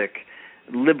socialistic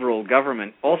liberal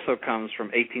government also comes from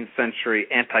 18th century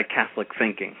anti-Catholic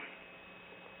thinking.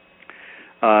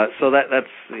 So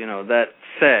that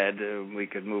said, we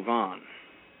could move on.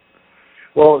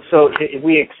 Well, so if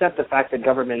we accept the fact that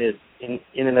government is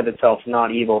in and of itself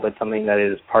not evil, but something that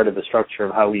is part of the structure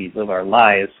of how we live our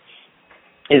lives,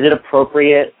 is it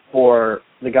appropriate for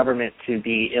the government to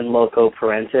be in loco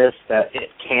parentis, that it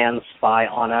can spy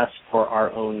on us for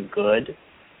our own good?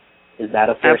 Is that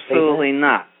a fair Absolutely statement?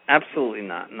 not. Absolutely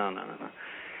not. No.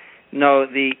 No,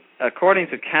 according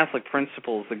to Catholic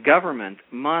principles, the government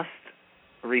must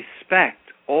respect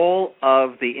all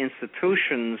of the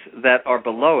institutions that are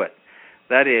below it.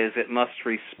 That is, it must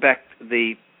respect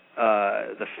the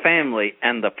family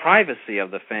and the privacy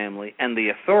of the family and the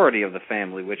authority of the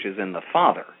family, which is in the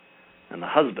father and the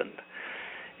husband.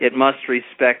 It must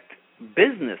respect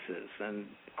businesses and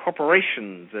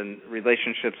corporations and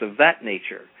relationships of that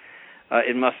nature.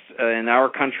 It must, in our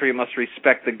country, it must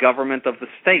respect the government of the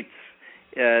states.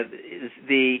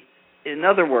 In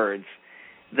other words,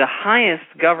 the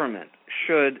highest government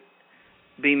should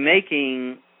be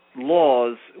making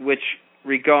laws which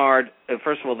regard,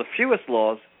 first of all, the fewest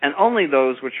laws, and only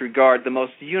those which regard the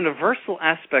most universal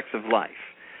aspects of life.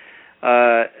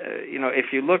 If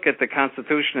you look at the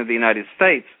Constitution of the United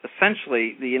States,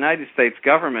 essentially the United States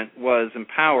government was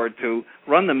empowered to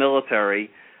run the military,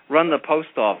 run the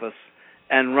post office,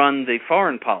 and run the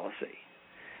foreign policy.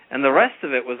 And the rest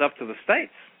of it was up to the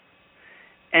states.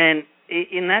 And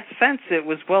in that sense, it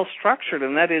was well structured,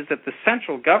 and that is that the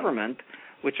central government,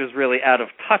 which is really out of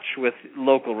touch with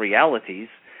local realities,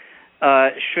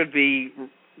 should be,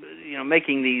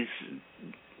 making these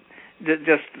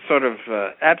just sort of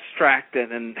abstract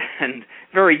and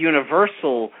very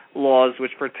universal laws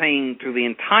which pertain to the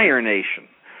entire nation,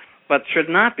 but should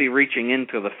not be reaching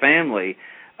into the family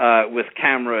with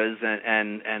cameras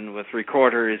and with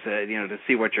recorders, to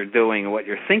see what you're doing and what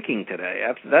you're thinking today.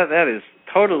 That is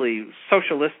totally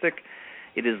socialistic.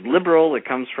 It is liberal. It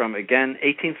comes from, again,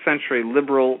 18th century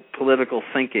liberal political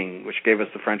thinking, which gave us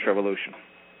the French Revolution.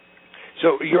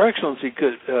 So, Your Excellency,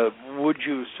 would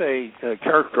you say,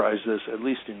 characterize this, at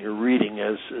least in your reading,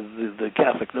 as the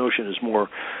Catholic notion is more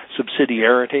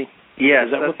subsidiarity? Yes,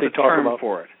 is that that's what they the talk term about?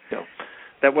 for it. Yeah.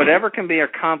 That whatever can be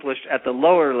accomplished at the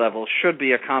lower level should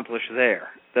be accomplished there.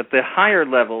 That the higher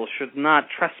level should not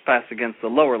trespass against the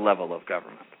lower level of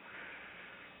government.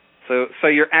 So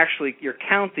your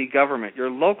county government,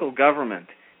 your local government,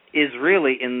 is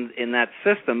really in that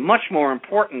system much more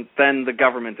important than the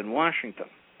government in Washington.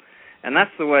 And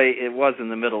that's the way it was in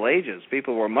the Middle Ages.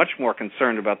 People were much more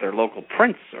concerned about their local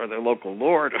prince or their local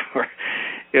lord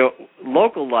or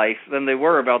local life than they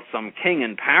were about some king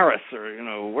in Paris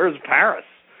or, where's Paris?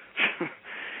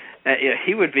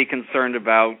 He would be concerned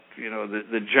about,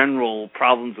 the general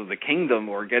problems of the kingdom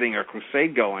or getting a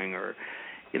crusade going or,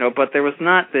 but there was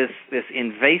not this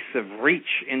invasive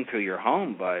reach into your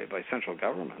home by central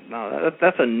government. No,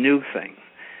 that's a new thing.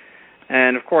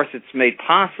 And, of course, it's made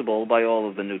possible by all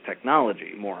of the new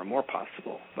technology, more and more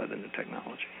possible by the new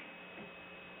technology.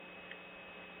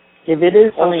 If it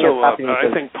is something also, that's happening,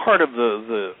 I think part of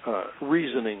the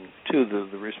reasoning to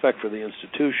the respect for the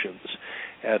institutions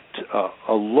at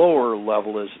a lower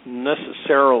level is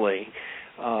necessarily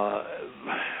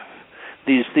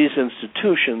these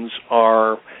institutions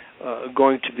are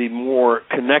going to be more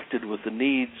connected with the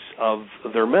needs of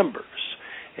their members,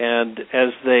 and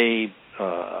as they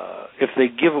if they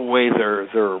give away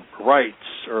their rights,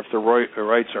 or if their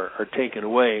rights are taken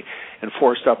away and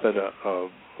forced up at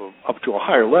up to a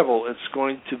higher level, it's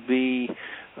going to be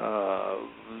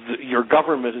your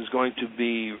government is going to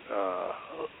be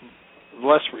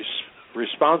less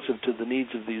responsive to the needs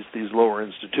of these lower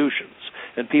institutions,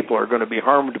 and people are going to be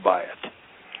harmed by it.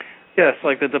 Yes,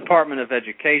 like the Department of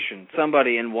Education.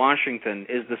 Somebody in Washington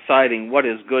is deciding what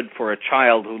is good for a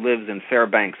child who lives in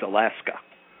Fairbanks, Alaska.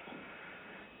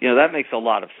 That makes a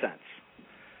lot of sense.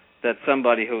 That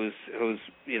somebody who's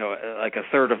like a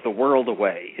third of the world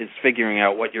away is figuring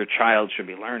out what your child should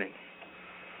be learning.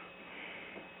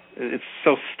 It's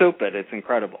so stupid, it's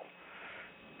incredible.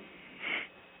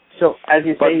 So, as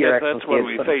you say, Your Excellency, that's what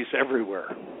we face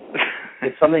everywhere.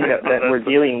 It's something that we're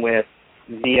dealing with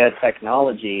via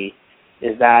technology.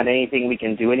 Is that anything we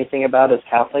can do anything about as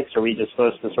Catholics, or are we just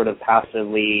supposed to sort of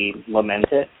passively lament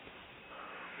it?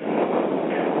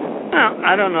 Well,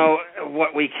 I don't know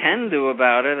what we can do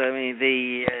about it. I mean,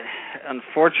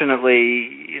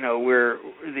 unfortunately, we're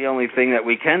the only thing that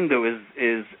we can do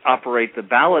is operate the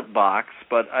ballot box,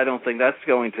 but I don't think that's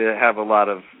going to have a lot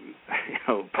of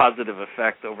positive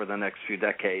effect over the next few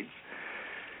decades.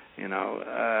 The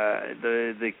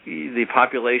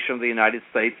population of the United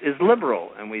States is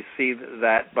liberal, and we see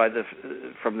that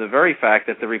from the very fact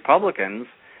that the Republicans,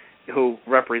 who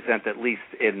represent, at least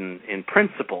in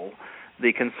principle,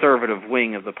 the conservative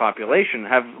wing of the population,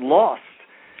 have lost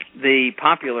the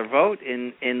popular vote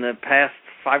in the past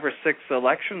 5 or 6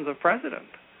 elections of president.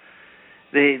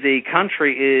 The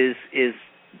country is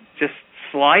just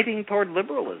sliding toward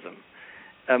liberalism.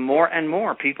 More and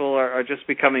more people are just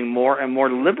becoming more and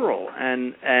more liberal,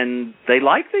 and they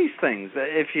like these things.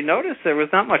 If you notice, there was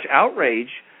not much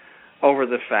outrage over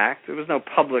the fact. There was no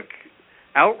public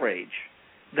outrage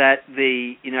that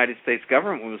the United States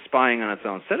government was spying on its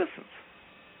own citizens.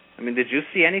 I mean, did you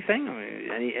see anything?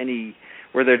 I mean, any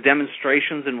were there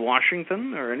demonstrations in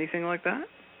Washington or anything like that?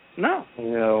 No.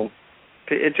 No.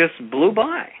 It just blew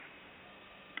by.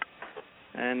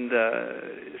 And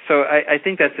so I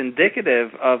think that's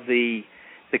indicative of the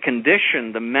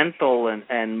condition, the mental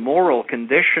and moral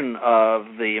condition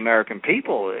of the American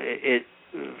people.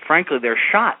 Frankly, they're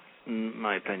shot, in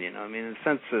my opinion. I mean, in the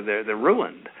sense that they're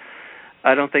ruined.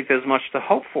 I don't think there's much to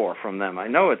hope for from them. I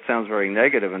know it sounds very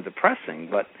negative and depressing,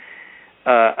 but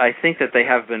I think that they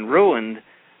have been ruined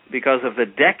because of the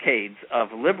decades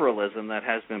of liberalism that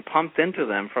has been pumped into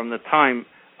them from the time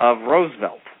of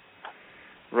Roosevelt.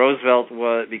 Roosevelt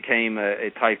became a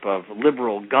type of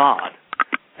liberal god,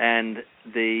 and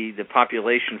the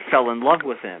population fell in love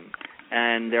with him,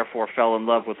 and therefore fell in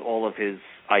love with all of his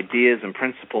ideas and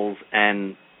principles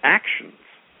and actions,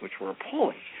 which were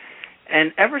appalling.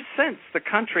 And ever since, the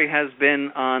country has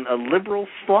been on a liberal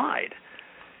slide,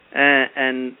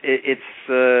 and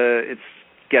it's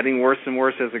getting worse and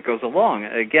worse as it goes along.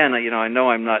 Again, I know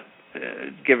I'm not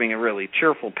giving a really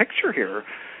cheerful picture here,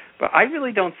 but I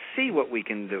really don't see what we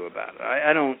can do about it.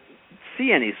 I don't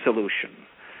see any solution.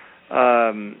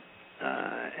 Well,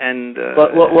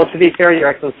 to be fair, Your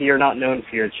Excellency, you're not known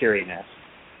for your cheeriness.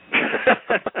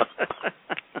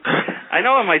 I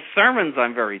know in my sermons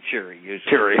I'm very cheery usually.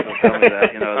 Cheery. Tell me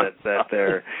that,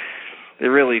 that they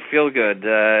really feel good.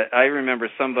 I remember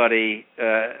somebody,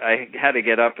 I had to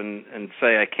get up and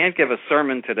say, I can't give a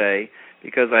sermon today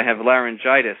because I have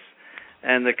laryngitis.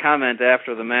 And the comment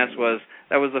after the Mass was,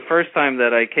 that was the first time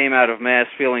that I came out of Mass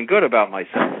feeling good about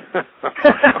myself.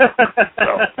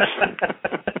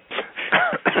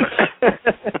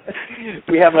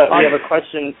 We have a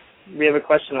question. We have a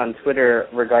question on Twitter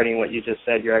regarding what you just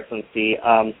said, Your Excellency.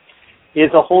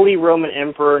 Is a Holy Roman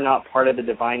Emperor not part of the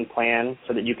divine plan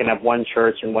so that you can have one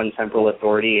church and one temporal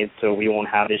authority so we won't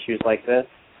have issues like this?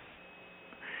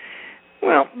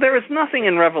 Well, there is nothing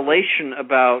in Revelation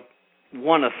about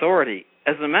one authority.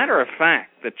 As a matter of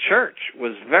fact, the Church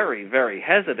was very, very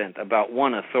hesitant about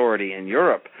one authority in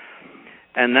Europe,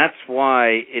 and that's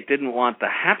why it didn't want the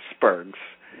Habsburgs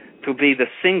to be the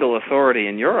single authority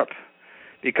in Europe,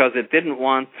 because it didn't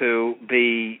want to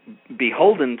be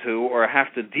beholden to or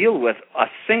have to deal with a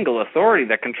single authority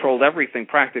that controlled everything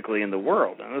practically in the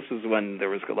world. And this is when there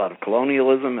was a lot of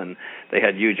colonialism and they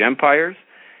had huge empires.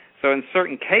 So in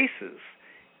certain cases,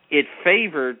 it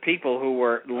favored people who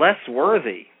were less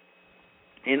worthy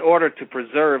in order to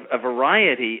preserve a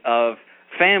variety of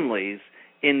families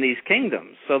in these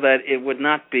kingdoms so that it would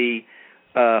not be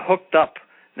hooked up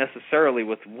necessarily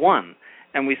with one.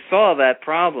 And we saw that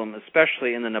problem,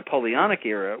 especially in the Napoleonic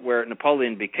era, where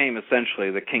Napoleon became essentially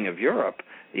the king of Europe,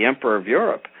 the emperor of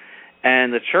Europe.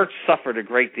 And the church suffered a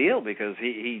great deal because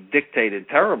he dictated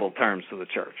terrible terms to the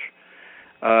church.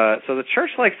 So the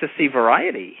church likes to see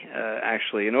variety,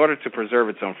 actually, in order to preserve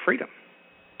its own freedom.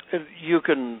 And you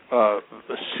can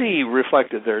see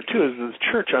reflected there, too, is that the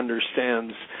church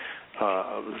understands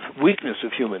weakness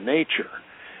of human nature,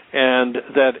 and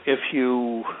that if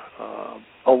you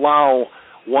allow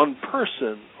one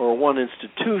person or one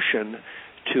institution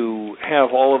to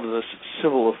have all of this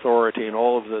civil authority and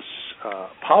all of this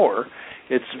power,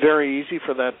 it's very easy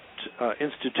for that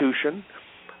institution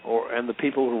and the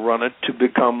people who run it to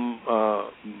become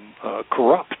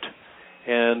corrupt,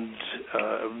 and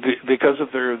because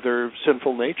of their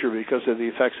sinful nature, because of the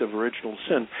effects of original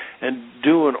sin, and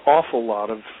do an awful lot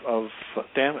of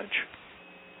damage.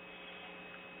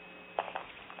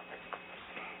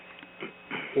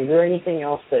 Is there anything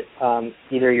else that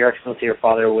either Your Excellency or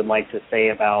Father would like to say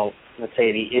about, let's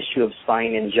say, the issue of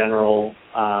spying in general?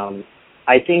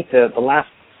 I think the last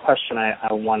question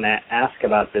I want to ask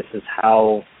about this is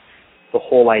how the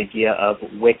whole idea of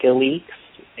WikiLeaks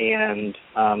and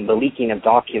the leaking of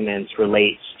documents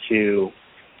relates to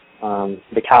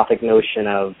the Catholic notion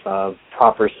of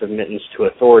proper submittance to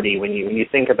authority. When you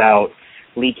think about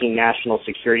leaking national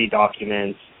security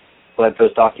documents, but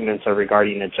those documents are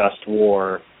regarding a just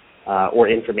war or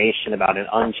information about an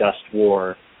unjust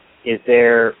war, is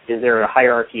there a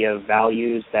hierarchy of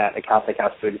values that a Catholic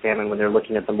has to examine when they're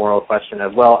looking at the moral question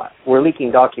of, well, we're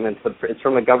leaking documents, but it's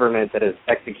from a government that is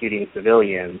executing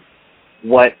civilians.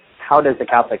 How does the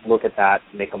Catholic look at that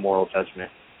to make a moral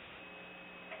judgment?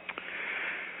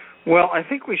 Well, I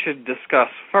think we should discuss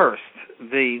first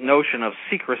the notion of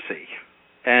secrecy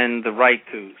and the right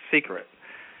to secret.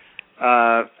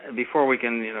 Before we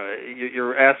can,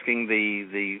 you're asking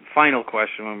the final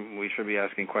question. We should be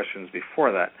asking questions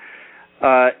before that.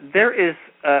 There is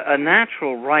a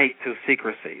natural right to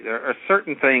secrecy. There are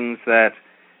certain things that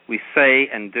we say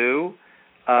and do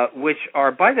which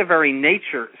are by their very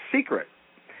nature secret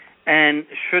and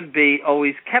should be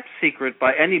always kept secret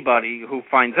by anybody who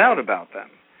finds out about them.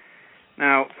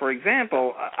 Now, for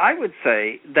example, I would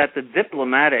say that the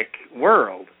diplomatic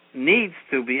world needs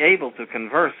to be able to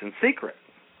converse in secret,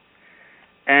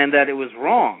 and that it was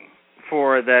wrong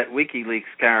for that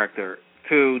WikiLeaks character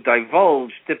to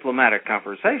divulge diplomatic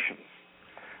conversations.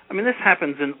 I mean, this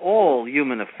happens in all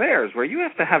human affairs, where you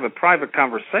have to have a private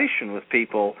conversation with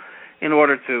people in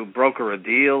order to broker a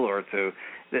deal, or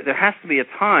there has to be a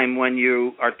time when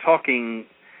you are talking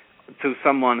to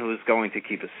someone who is going to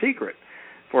keep a secret.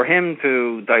 For him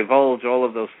to divulge all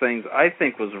of those things, I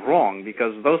think, was wrong,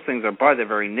 because those things are by their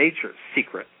very nature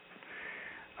secret.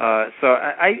 So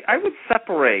I would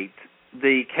separate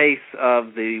the case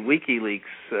of the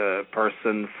WikiLeaks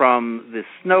person from the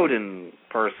Snowden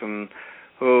person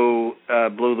who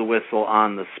blew the whistle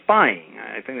on the spying.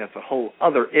 I think that's a whole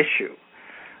other issue.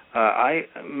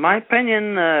 My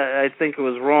opinion, I think it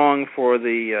was wrong for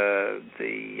the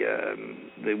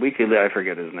WikiLeaks, I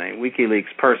forget his name,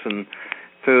 WikiLeaks person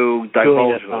to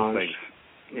divulge those things.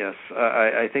 Yes,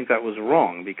 I think that was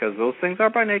wrong, because those things are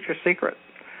by nature secret.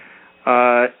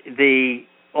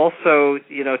 Also,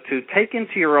 to take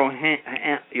into your own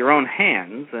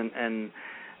hands and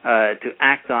to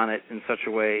act on it in such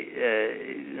a way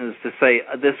as to say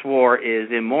this war is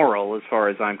immoral, as far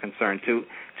as I'm concerned,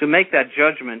 to make that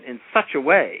judgment in such a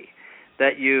way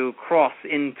that you cross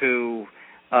into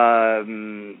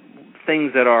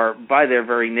things that are by their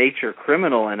very nature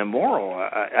criminal and immoral,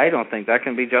 I don't think that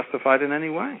can be justified in any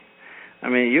way. I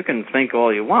mean, you can think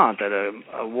all you want that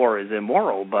a war is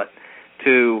immoral, but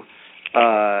to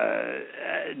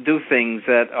do things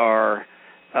that are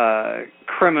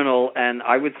criminal and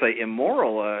I would say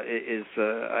immoral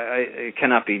it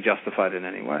cannot be justified in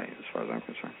any way, as far as I'm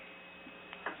concerned.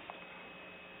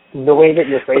 The way that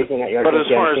you're phrasing it, but as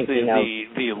far as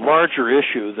the larger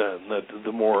issue, then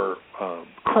the more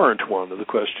current one, the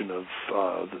question of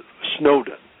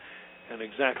Snowden and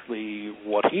exactly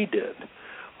what he did,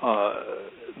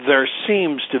 there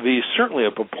seems to be certainly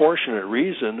a proportionate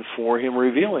reason for him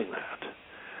revealing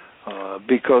that,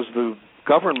 because the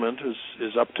government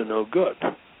is up to no good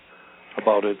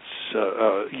about its,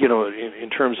 in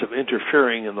terms of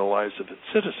interfering in the lives of its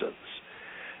citizens.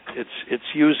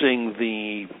 It's using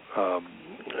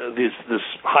this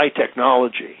high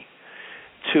technology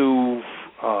to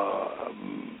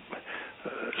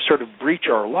sort of breach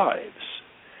our lives,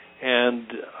 and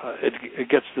it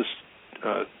gets this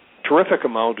terrific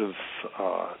amount of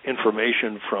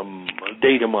information from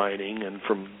data mining and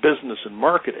from business and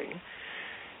marketing.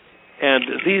 And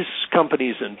these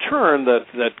companies, in turn,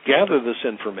 that gather this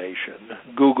information,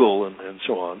 Google and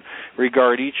so on,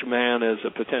 regard each man as a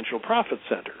potential profit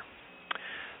center.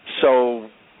 So,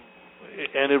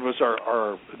 and it was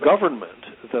our government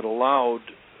that allowed,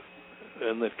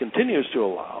 and that continues to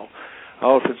allow,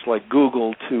 outfits like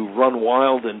Google to run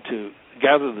wild and to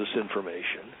gather this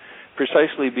information,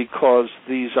 precisely because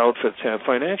these outfits have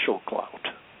financial clout.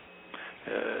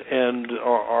 And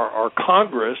our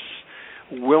Congress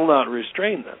will not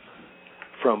restrain them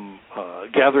from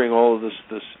gathering all of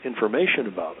this information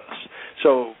about us.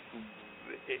 So,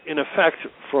 in effect,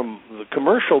 from the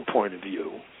commercial point of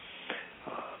view,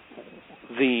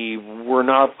 we're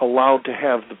not allowed to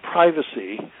have the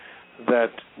privacy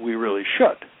that we really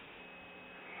should.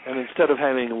 And instead of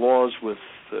having laws with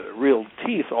real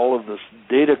teeth, all of this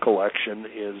data collection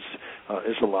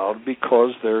is allowed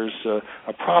because there's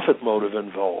a profit motive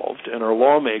involved, and our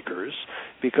lawmakers,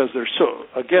 because they're so,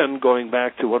 again, going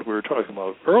back to what we were talking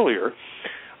about earlier,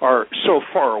 are so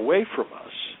far away from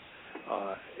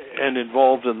us and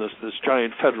involved in this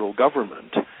giant federal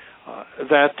government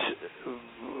that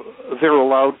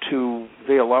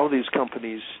they allow these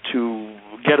companies to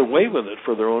get away with it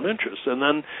for their own interests, and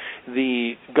then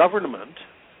the government,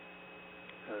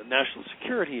 National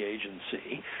Security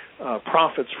Agency,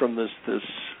 profits from this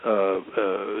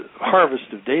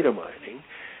harvest of data mining,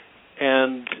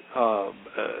 and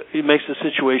it makes the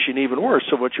situation even worse.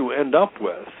 So what you end up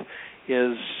with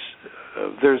is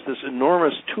there's this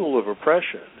enormous tool of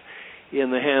oppression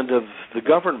in the hand of the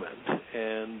government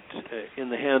and in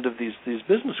the hand of these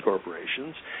business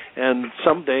corporations, and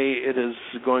someday it is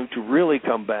going to really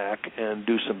come back and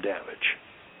do some damage.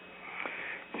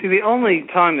 See, the only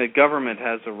time that government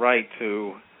has a right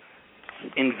to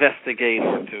investigate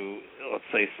or to, let's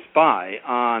say, spy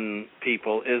on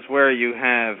people is where you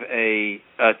have a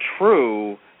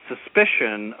true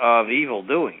suspicion of evil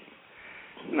doing.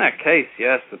 In that case,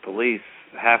 yes, the police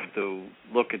have to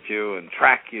look at you and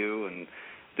track you and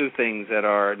do things that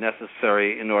are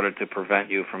necessary in order to prevent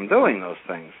you from doing those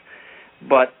things.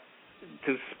 But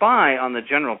to spy on the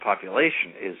general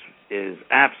population is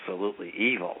absolutely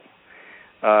evil.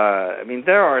 I mean,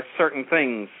 there are certain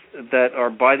things that are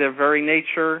by their very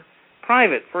nature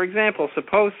private. For example,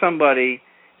 suppose somebody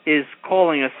is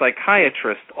calling a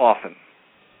psychiatrist often.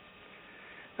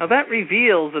 Now, that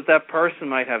reveals that person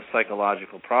might have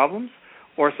psychological problems,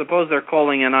 or suppose they're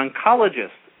calling an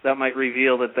oncologist, that might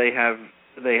reveal that they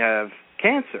have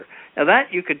cancer. Now,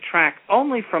 that you could track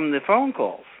only from the phone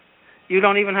calls. You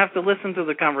don't even have to listen to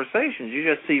the conversations. You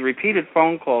just see repeated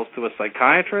phone calls to a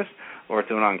psychiatrist or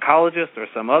to an oncologist or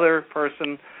some other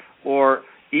person, or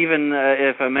even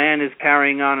if a man is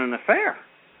carrying on an affair.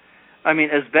 I mean,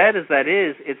 as bad as that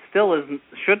is, it still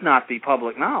should not be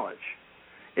public knowledge.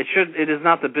 It is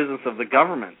not the business of the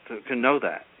government to know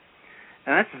that.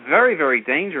 And that's very, very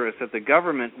dangerous that the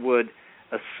government would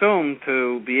assume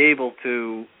to be able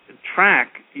to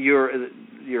track your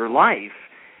life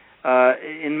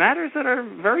in matters that are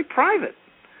very private.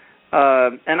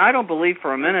 And I don't believe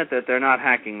for a minute that they're not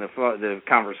hacking the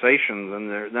conversations and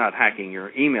they're not hacking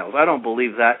your emails. I don't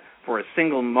believe that for a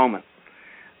single moment.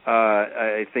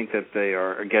 I think that they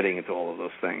are getting into all of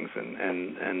those things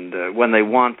and when they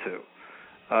want to.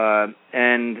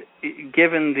 And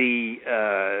given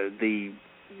the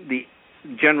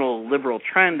general liberal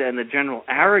trend and the general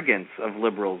arrogance of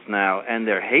liberals now and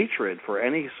their hatred for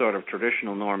any sort of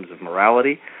traditional norms of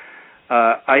morality,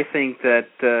 I think that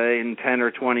in 10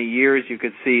 or 20 years you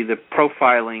could see the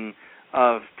profiling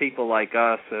of people like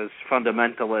us as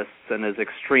fundamentalists and as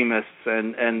extremists,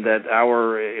 and that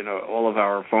all of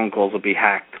our phone calls will be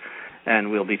hacked and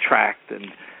we'll be tracked.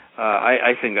 And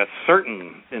I think that's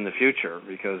certain in the future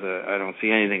because I don't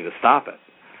see anything to stop it.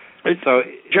 So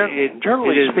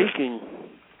generally speaking,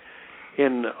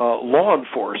 in law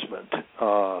enforcement,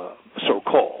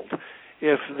 so-called,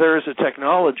 if there's a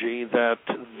technology that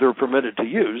they're permitted to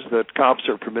use, that cops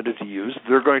are permitted to use,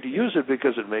 they're going to use it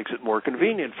because it makes it more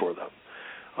convenient for them.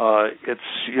 It's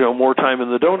more time in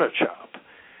the donut shop.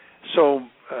 So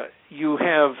you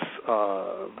have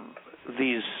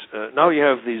these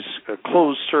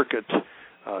closed circuit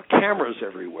cameras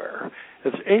everywhere.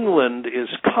 England is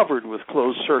covered with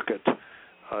closed circuit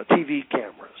TV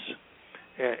cameras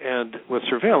and with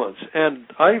surveillance. And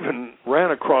I even ran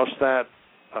across that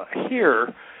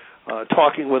here,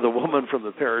 talking with a woman from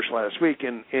the parish last week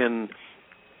in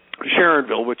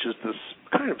Sharonville, which is this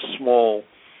kind of small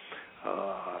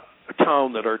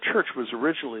town that our church was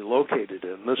originally located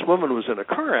in. This woman was in a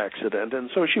car accident, and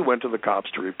so she went to the cops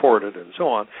to report it and so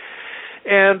on.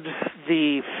 And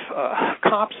the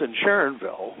cops in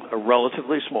Sharonville, a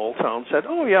relatively small town, said,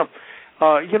 "Oh yeah,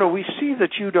 we see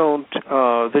that you don't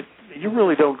that you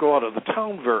really don't go out of the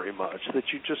town very much, that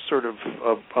you just sort of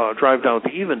drive down to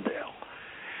Evendale."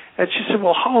 And she said,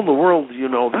 "Well, how in the world do you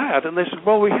know that?" And they said,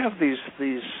 "Well, we have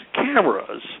these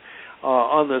cameras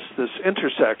on this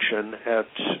intersection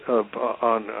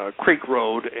on Creek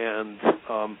Road and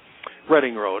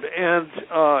Reading Road, and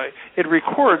it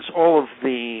records all of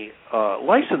the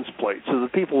license plates of the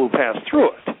people who pass through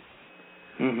it."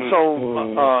 Mm-hmm. So,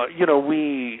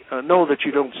 we know that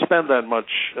you don't spend that much,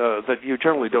 that you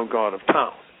generally don't go out of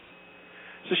town.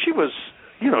 So she was,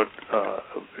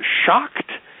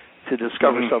 shocked to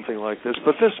discover something like this.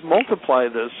 But multiply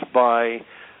this by,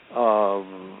 all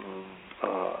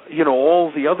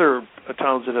the other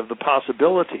towns that have the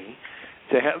possibility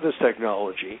to have this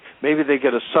technology. Maybe they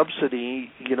get a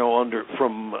subsidy,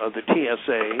 from the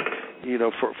TSA,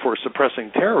 for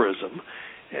suppressing terrorism.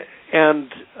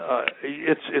 And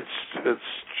it's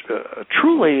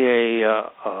truly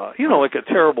like a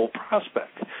terrible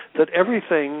prospect that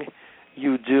everything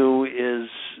you do is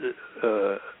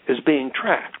being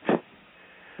tracked.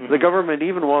 Mm-hmm. The government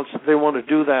even want to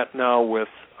do that now with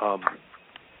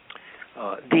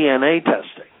DNA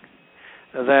testing.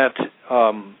 That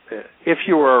if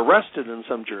you are arrested in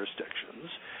some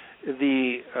jurisdictions,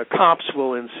 the cops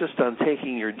will insist on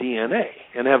taking your DNA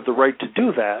and have the right to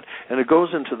do that, and it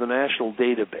goes into the national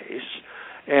database,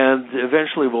 and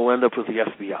eventually will end up with the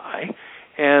FBI,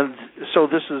 and so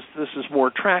this is more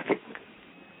tracking.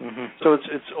 Mm-hmm. So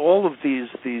it's all of these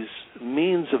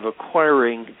means of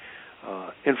acquiring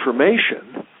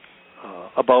information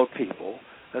about people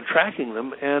and tracking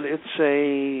them, and it's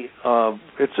a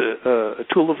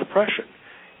tool of oppression.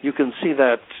 You can see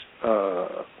that.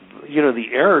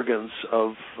 The arrogance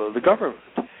of the government,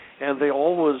 and they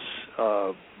always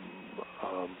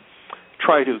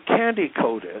try to candy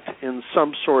coat it in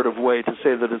some sort of way to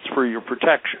say that it's for your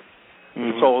protection. Mm-hmm.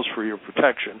 It's always for your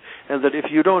protection, and that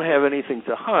if you don't have anything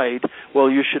to hide, well,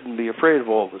 you shouldn't be afraid of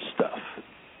all this stuff.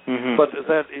 Mm-hmm. But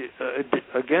that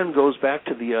again goes back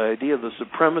to the idea of the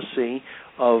supremacy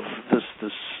of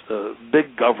this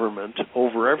big government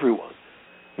over everyone.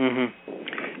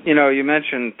 Mm-hmm. You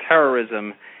mentioned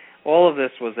terrorism. All of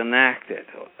this was enacted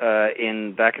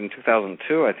back in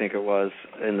 2002, I think it was,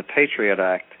 in the Patriot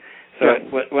Act. So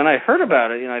when I heard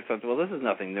about it, I thought, well, this is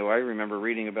nothing new. I remember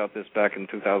reading about this back in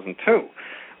 2002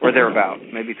 or thereabout,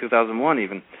 maybe 2001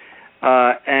 even.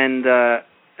 And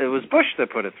it was Bush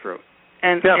that put it through.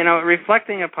 And,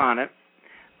 reflecting upon it,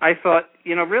 I thought,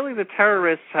 really the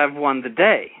terrorists have won the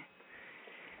day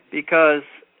because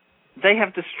they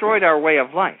have destroyed our way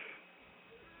of life.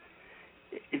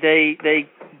 They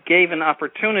gave an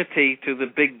opportunity to the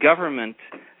big government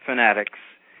fanatics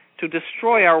to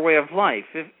destroy our way of life.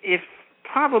 If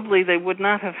probably they would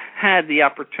not have had the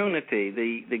opportunity,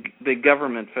 the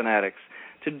government fanatics,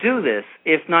 to do this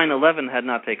if 9/11 had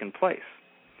not taken place.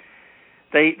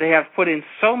 They have put in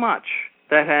so much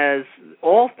that has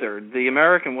altered the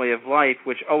American way of life,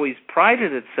 which always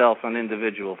prided itself on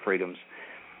individual freedoms.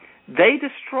 They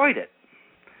destroyed it.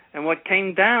 And what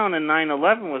came down in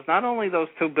 9/11 was not only those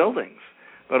two buildings,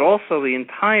 but also the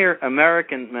entire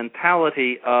American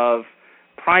mentality of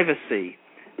privacy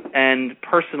and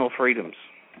personal freedoms.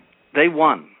 They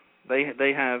won.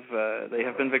 They have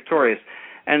been victorious.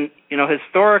 And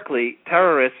historically,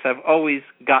 terrorists have always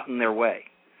gotten their way,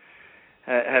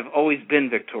 have always been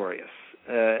victorious,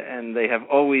 and they have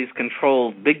always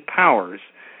controlled big powers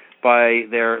by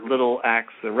their little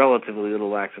acts, their relatively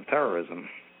little acts of terrorism,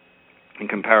 in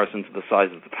comparison to the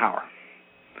size of the power.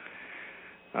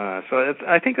 So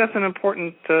I think that's an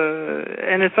important,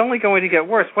 and it's only going to get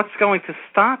worse. What's going to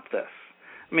stop this?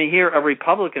 I mean, here, a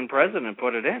Republican president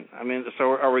put it in. I mean, so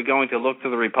are we going to look to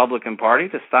the Republican Party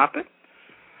to stop it?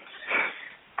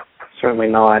 Certainly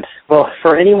not. Well,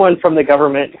 for anyone from the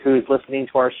government who's listening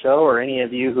to our show, or any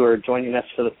of you who are joining us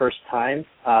for the first time,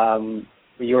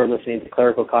 you are listening to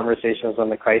Clerical Conversations on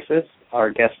the Crisis.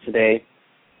 Our guest today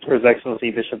is His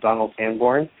Excellency Bishop Donald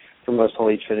Sanborn from Most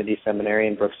Holy Trinity Seminary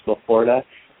in Brooksville, Florida,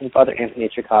 and Father Anthony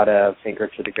Cicada of St.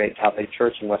 Gertrude the Great Catholic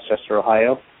Church in Westchester,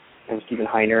 Ohio. I'm Stephen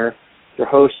Heiner, your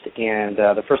host, and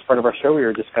the first part of our show we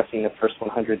were discussing the first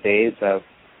 100 days of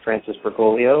Francis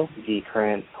Bergoglio, the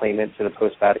current claimant to the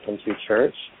post-Vatican II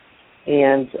Church.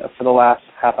 And for the last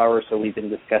half hour or so, we've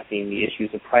been discussing the issues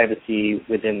of privacy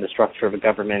within the structure of a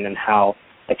government and how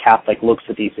a Catholic looks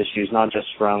at these issues, not just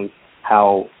from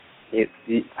how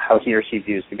he or she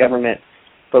views the government,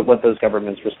 but what those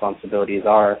government's responsibilities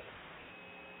are.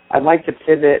 I'd like to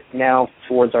pivot now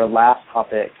towards our last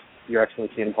topic, Your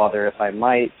Excellency and Father, if I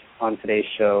might, on today's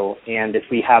show. And if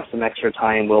we have some extra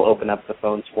time, we'll open up the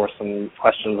phones for some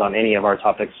questions on any of our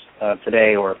topics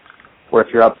today, or if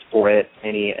you're up for it,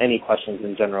 any questions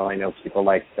in general. I know people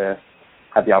like to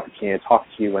have the opportunity to talk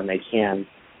to you when they can.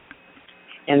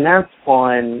 And that's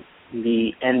on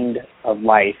the end of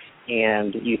life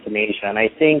and euthanasia. And I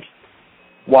think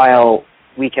while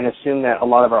we can assume that a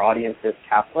lot of our audience is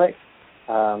Catholic,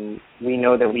 we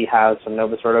know that we have some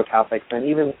Novus Ordo Catholics and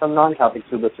even some non-Catholics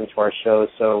who listen to our show.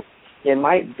 So it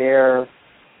might bear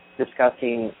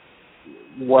discussing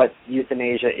what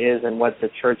euthanasia is and what the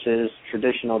Church's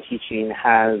traditional teaching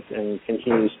has and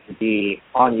continues to be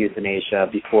on euthanasia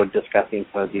before discussing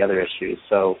some of the other issues.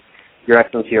 So, Your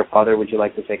Excellency or Father, would you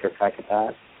like to take a crack at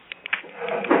that?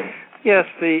 Yes,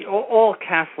 all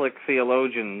Catholic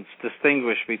theologians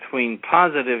distinguish between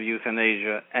positive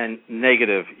euthanasia and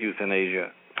negative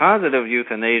euthanasia. Positive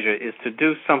euthanasia is to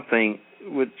do something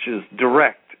which is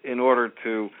direct in order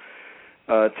to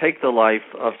take the life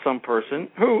of some person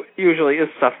who usually is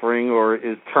suffering or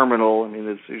is terminal. I mean,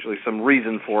 there's usually some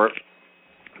reason for it.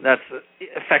 That's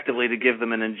effectively to give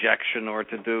them an injection or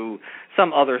to do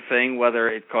some other thing, whether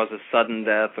it causes sudden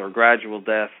death or gradual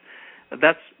death.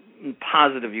 That's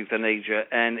positive euthanasia,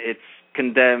 and it's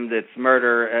condemned, it's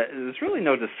murder. There's really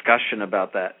no discussion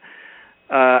about that.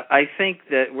 I think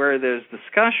that where there's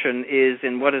discussion is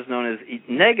in what is known as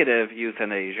negative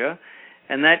euthanasia,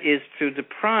 and that is to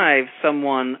deprive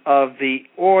someone of the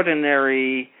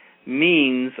ordinary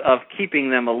means of keeping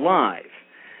them alive,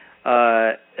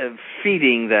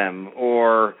 feeding them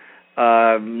or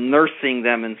nursing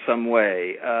them in some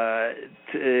way,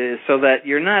 so that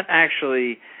you're not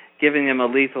actually giving them a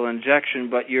lethal injection,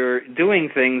 but you're doing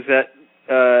things that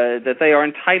they are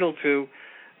entitled to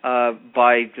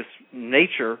by just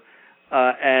nature,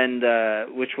 and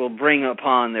which will bring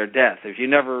upon their death. If you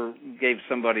never gave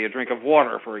somebody a drink of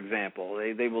water, for example,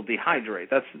 they will dehydrate.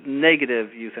 That's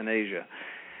negative euthanasia.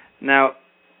 Now,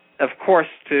 of course,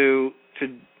 to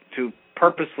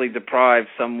purposely deprive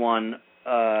someone,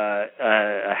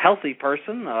 a healthy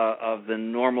person, of the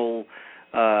normal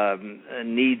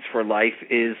needs for life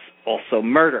is also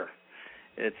murder.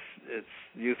 It's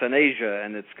euthanasia,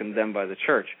 and it's condemned by the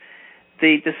church.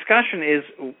 The discussion is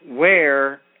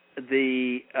where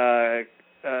the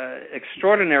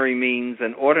extraordinary means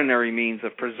and ordinary means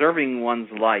of preserving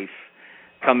one's life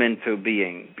come into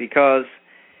being, because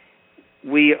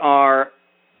we are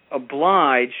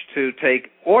obliged to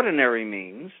take ordinary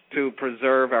means to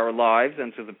preserve our lives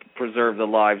and to preserve the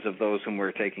lives of those whom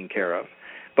we're taking care of.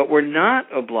 But we're not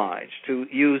obliged to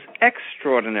use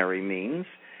extraordinary means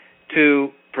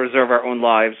to preserve our own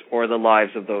lives or the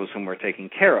lives of those whom we're taking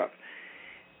care of.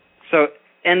 So,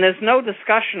 and there's no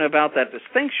discussion about that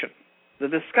distinction. The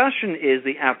discussion is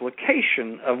the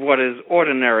application of what is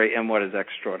ordinary and what is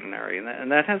extraordinary,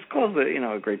 and that has caused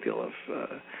a great deal of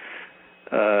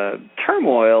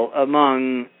turmoil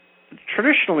among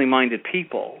traditionally minded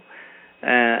people,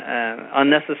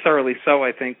 unnecessarily so,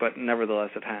 I think, but nevertheless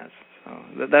it has.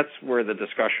 So that's where the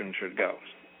discussion should go.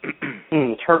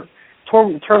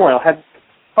 Turmoil.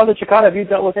 Father Cekada, have you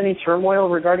dealt with any turmoil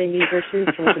regarding these issues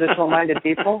from traditional minded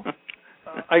people?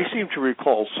 I seem to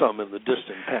recall some in the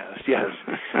distant past. Yes,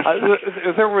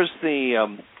 there was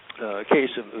the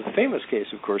famous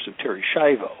case, of course, of Terri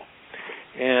Schiavo,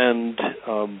 and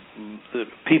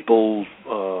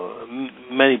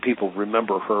many people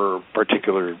remember her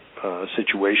particular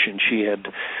situation. She had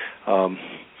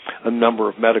a number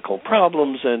of medical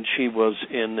problems, and she was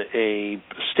in a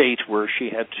state where she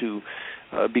had to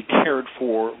be cared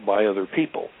for by other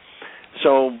people.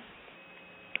 So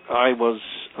I was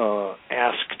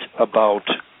asked about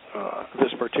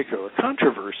this particular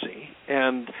controversy,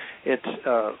 and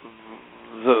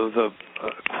the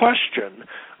question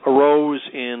arose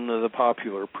in the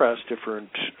popular press. Different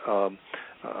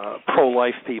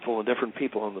pro-life people and different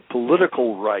people on the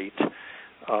political right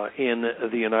in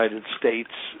the United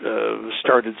States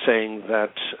started saying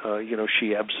that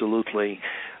she absolutely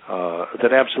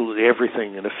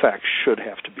everything in effect should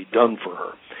have to be done for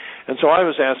her. And so I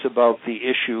was asked about the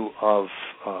issue of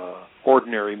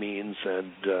ordinary means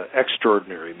and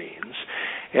extraordinary means,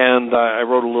 and I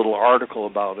wrote a little article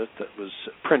about it that was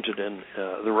printed in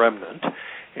The Remnant,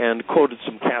 and quoted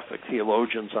some Catholic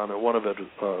theologians on it. One of it,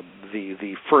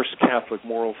 the first Catholic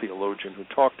moral theologian who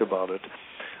talked about it,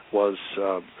 was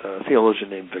a theologian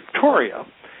named Victoria,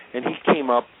 and he came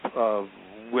up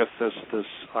with this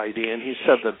idea, and he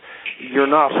said that you're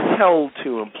not held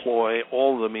to employ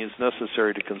all the means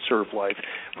necessary to conserve life,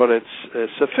 but it's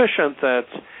sufficient that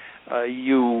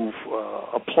you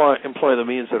employ the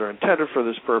means that are intended for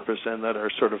this purpose and that are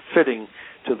sort of fitting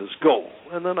to this goal.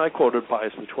 And then I quoted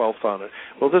Pius XII on it.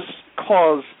 Well, this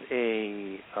caused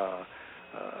a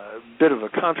bit of a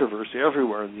controversy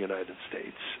everywhere in the United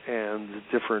States, and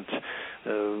different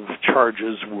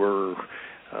charges were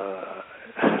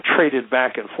traded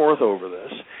back and forth over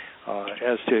this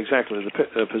as to exactly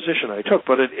the position I took.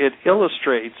 But it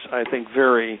illustrates, I think,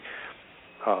 very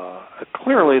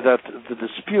clearly that the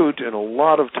dispute in a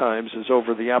lot of times is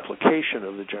over the application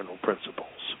of the general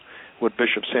principles, what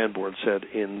Bishop Sanborn said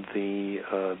in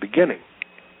the beginning.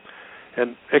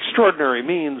 And extraordinary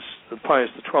means, Pius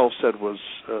XII said, was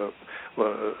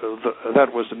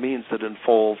that was the means that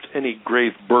involved any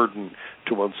grave burden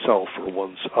to oneself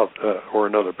or or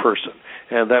another person,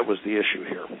 and that was the issue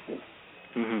here.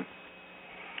 Mm-hmm.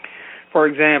 For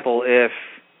example, if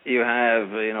you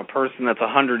have a person that's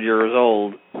 100 years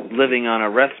old living on a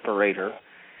respirator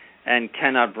and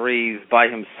cannot breathe by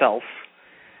himself,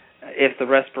 if the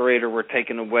respirator were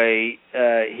taken away,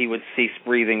 he would cease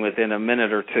breathing within a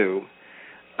minute or two.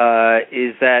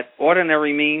 Is that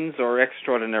ordinary means or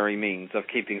extraordinary means of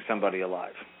keeping somebody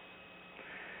alive?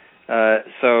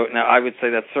 So now I would say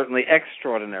that's certainly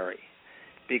extraordinary,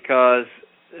 because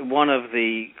one of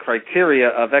the criteria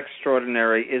of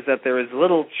extraordinary is that there is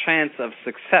little chance of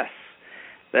success.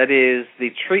 That is, the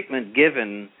treatment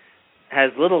given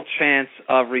has little chance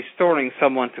of restoring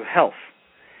someone to health.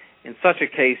 In such a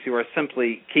case, you are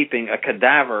simply keeping a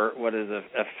cadaver, what is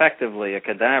effectively a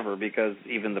cadaver, because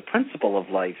even the principle of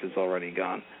life is already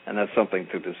gone, and that's something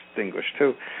to distinguish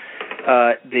too.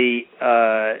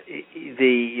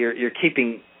 You're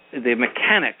keeping the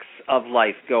mechanics of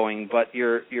life going, but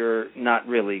you're not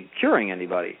really curing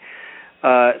anybody.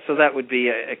 So that would be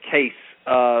a case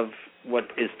of what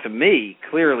is, to me,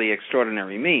 clearly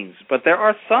extraordinary means. But there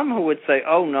are some who would say,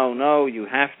 oh, no, you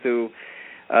have to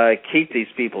keep these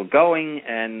people going,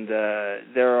 and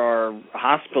there are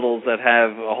hospitals that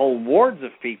have whole wards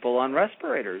of people on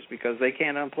respirators because they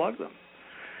can't unplug them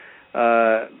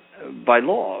by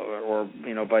law or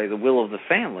by the will of the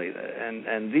family,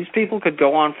 and these people could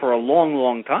go on for a long,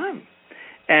 long time,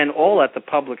 and all at the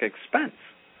public expense.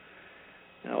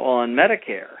 on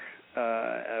Medicare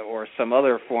or some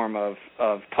other form of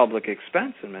public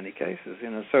expense in many cases.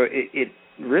 So it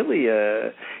really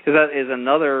is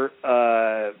another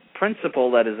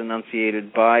principle that is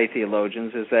enunciated by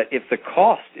theologians, is that if the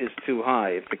cost is too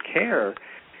high, if the care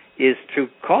is too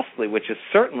costly, which is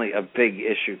certainly a big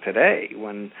issue today,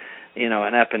 when an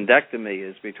appendectomy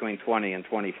is between $20,000 and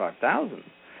 $25,000,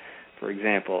 for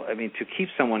example. I mean, to keep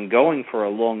someone going for a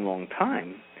long, long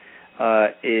time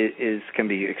can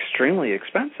be extremely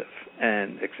expensive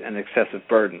and an excessive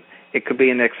burden. It could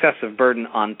be an excessive burden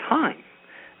on time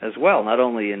as well, not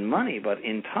only in money but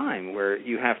in time, where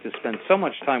you have to spend so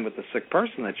much time with the sick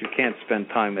person that you can't spend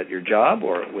time at your job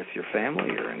or with your family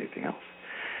or anything else.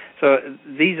 So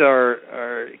these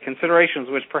are considerations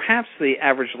which perhaps the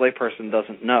average layperson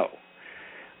doesn't know.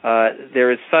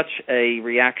 There is such a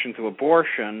reaction to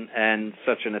abortion and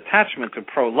such an attachment to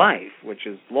pro-life, which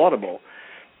is laudable,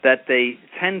 that they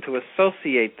tend to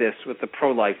associate this with the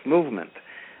pro-life movement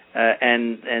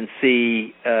and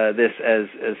see this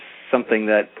as something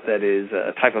that is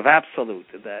a type of absolute.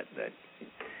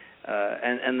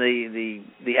 And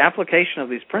the application of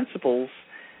these principles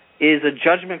is a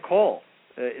judgment call.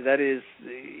 That is,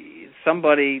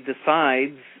 somebody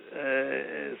decides,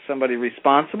 somebody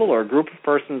responsible or a group of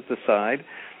persons decide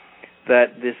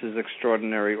that this is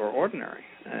extraordinary or ordinary.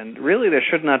 And really there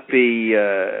should not be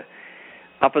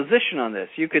opposition on this.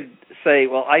 You could say,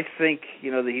 well, I think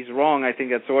that he's wrong, I think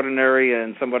that's ordinary,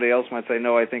 and somebody else might say,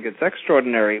 no, I think it's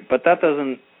extraordinary, but that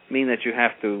doesn't mean that you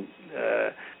have to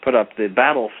put up the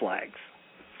battle flags.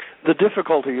 The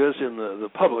difficulty is in the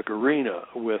public arena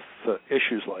with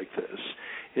issues like this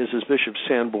is, as Bishop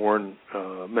Sanborn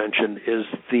mentioned, is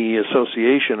the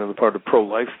association on the part of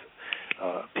pro-life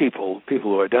people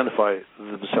who identify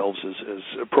themselves as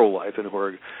pro-life and who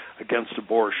are against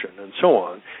abortion and so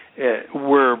on,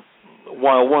 where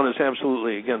while one is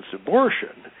absolutely against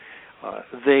abortion,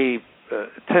 they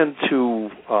tend to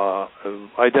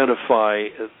identify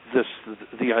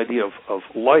the idea of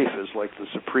life as like the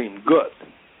supreme good.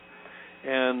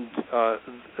 And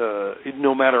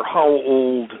no matter how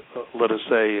old, let us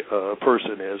say, a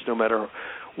person is, no matter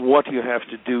what you have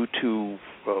to do to,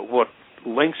 what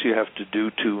lengths you have to do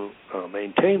to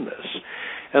maintain this.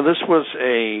 And this was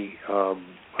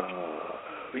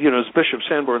as Bishop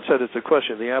Sanborn said, it's a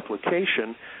question of the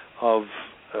application of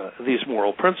these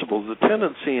moral principles. The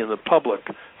tendency in the public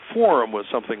forum was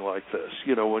something like this,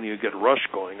 when you get Rush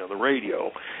going on the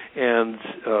radio and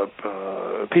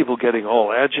people getting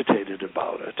all agitated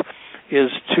about it, is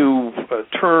to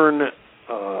turn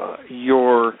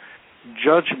your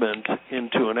judgment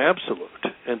into an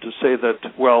absolute and to say that,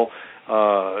 well,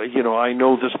 I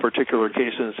know this particular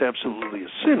case and it's absolutely a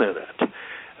sin in it.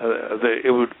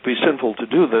 It would be sinful to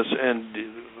do this, and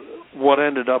what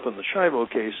ended up in the Shiloh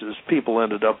case is people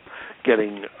ended up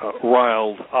getting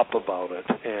riled up about it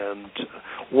and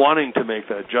wanting to make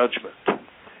that judgment.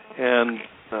 And,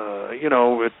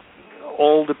 it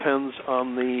all depends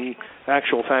on the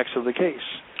actual facts of the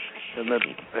case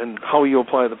and how you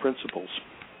apply the principles.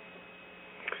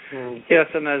 Yes,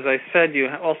 and as I said, you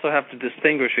also have to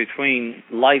distinguish between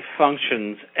life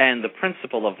functions and the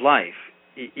principle of life.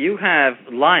 You have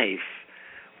life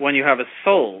when you have a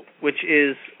soul, which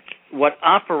is what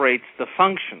operates the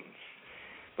functions.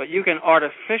 But you can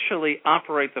artificially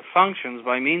operate the functions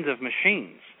by means of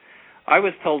machines. I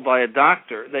was told by a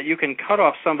doctor that you can cut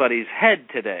off somebody's head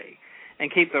today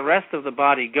and keep the rest of the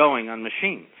body going on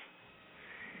machines.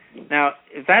 Now,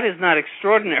 if that is not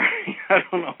extraordinary, I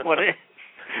don't know what is.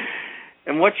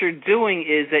 And what you're doing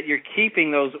is that you're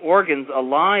keeping those organs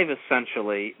alive,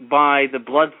 essentially, by the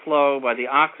blood flow, by the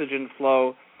oxygen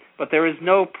flow, but there is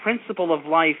no principle of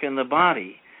life in the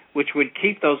body which would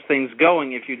keep those things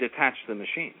going if you detach the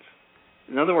machines.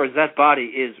 In other words, that body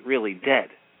is really dead.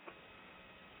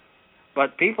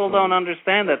 But people don't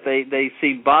understand that. They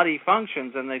see body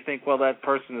functions and they think, well, that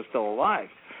person is still alive.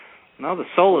 No, the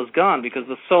soul is gone because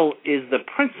the soul is the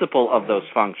principle of those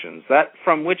functions, that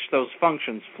from which those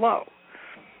functions flow.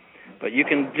 But you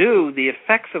can do the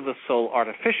effects of the soul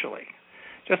artificially,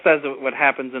 just as what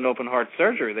happens in open heart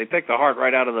surgery. They take the heart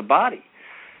right out of the body,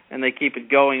 and they keep it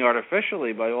going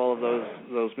artificially by all of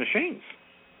those machines.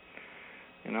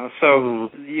 So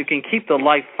you can keep the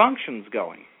life functions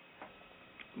going,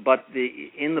 but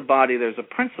in the body there's a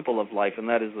principle of life, and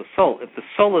that is the soul. If the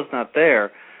soul is not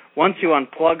there, once you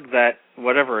unplug that,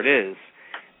 whatever it is,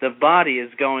 the body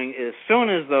is going, as soon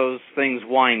as those things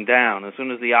wind down, as soon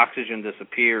as the oxygen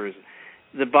disappears,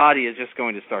 the body is just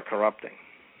going to start corrupting.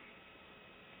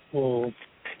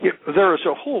 there is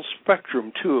a whole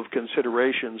spectrum, too, of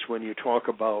considerations when you talk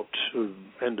about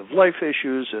end-of-life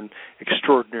issues and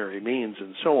extraordinary means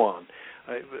and so on.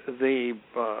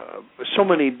 So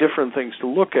many different things to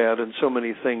look at and so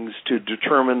many things to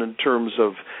determine in terms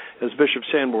of, as Bishop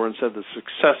Sanborn said, the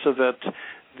success of it,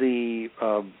 the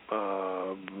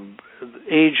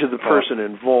age of the person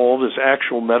involved, his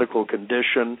actual medical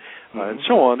condition, and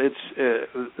so on.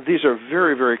 These are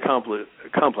very, very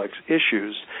complex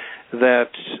issues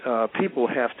that people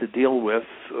have to deal with,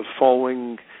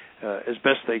 following as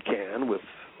best they can, with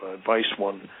advice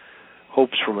one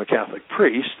hopes from a Catholic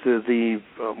priest, the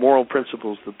moral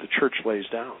principles that the Church lays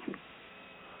down.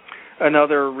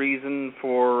 Another reason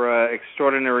for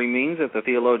extraordinary means that the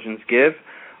theologians give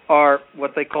are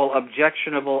what they call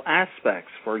objectionable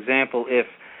aspects. For example, if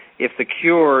the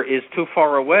cure is too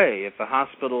far away, if the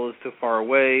hospital is too far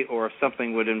away, or if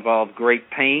something would involve great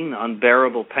pain,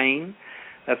 unbearable pain,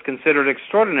 that's considered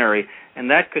extraordinary, and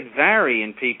that could vary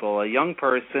in people. A young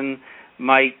person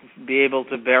might be able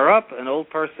to bear up, an old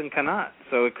person cannot.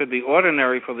 So it could be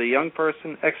ordinary for the young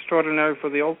person, extraordinary for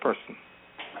the old person.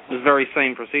 The very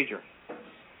same procedure.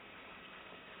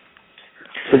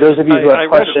 For those of you who have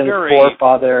questions for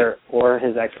Father or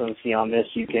His Excellency on this,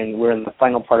 we're in the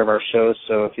final part of our show,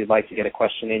 so if you'd like to get a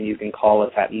question in, you can call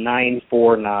us at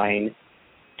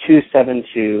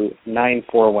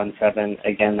 949-272-9417.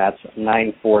 Again, that's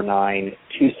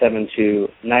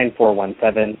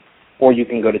 949-272-9417. Or you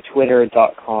can go to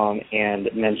twitter.com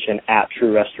and mention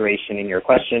 @TrueRestoration in your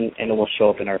question, and it will show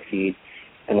up in our feed,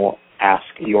 and we'll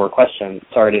ask your question.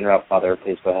 Sorry to interrupt, Father.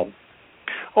 Please go ahead.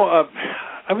 Well,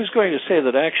 I was going to say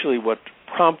that actually what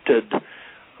prompted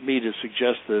me to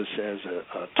suggest this as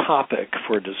a topic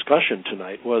for discussion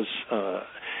tonight was an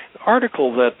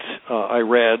article that I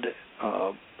read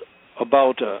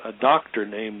about a doctor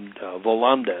named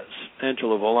Volandes,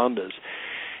 Angelo Volandes.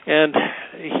 And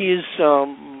he's,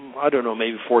 I don't know,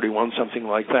 maybe 41, something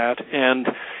like that. And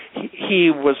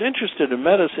he was interested in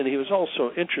medicine. He was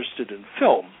also interested in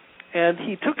film. And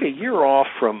he took a year off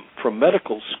from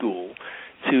medical school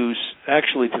to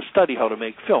study how to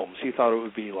make films. He thought it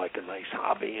would be like a nice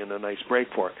hobby and a nice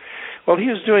break for it. Well, he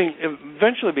was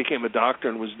eventually became a doctor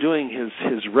and was doing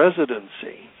his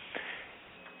residency.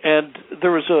 And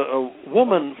there was a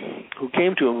woman who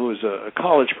came to him who was a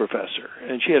college professor,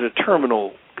 and she had a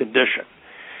terminal condition.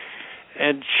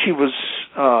 And she was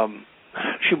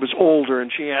older,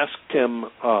 and she asked him,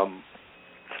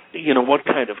 what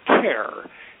kind of care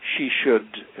she should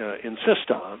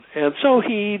insist on. And so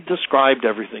he described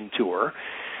everything to her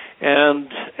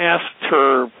and asked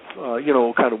her,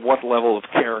 kind of what level of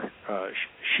care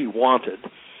she wanted.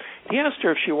 He asked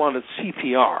her if she wanted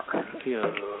CPR,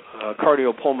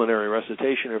 cardiopulmonary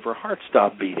resuscitation, if her heart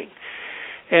stopped beating.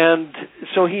 And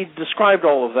so he described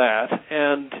all of that,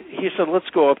 and he said, let's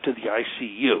go up to the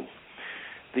ICU.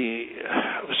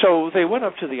 So they went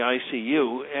up to the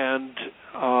ICU and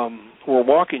were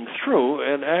walking through,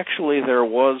 and actually there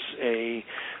was a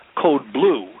code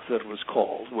blue that was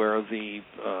called, where the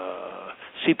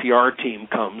CPR team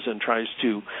comes and tries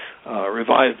to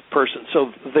revive the person.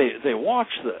 So they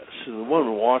watched this. The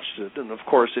woman watched it, and of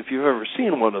course, if you've ever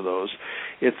seen one of those,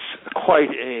 it's quite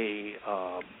an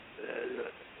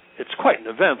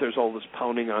event. There's all this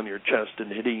pounding on your chest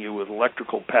and hitting you with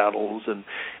electrical paddles and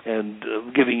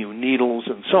giving you needles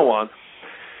and so on.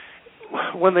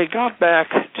 When they got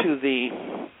back to the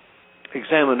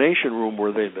examination room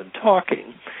where they'd been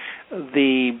talking,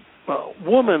 the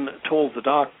woman told the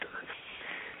doctor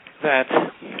that,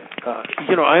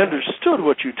 I understood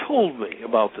what you told me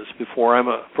about this before. I'm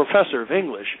a professor of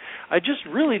English. I just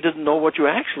really didn't know what you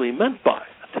actually meant by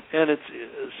it. And it's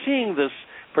seeing this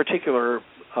particular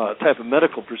type of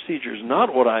medical procedure is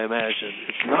not what I imagined.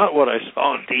 It's not what I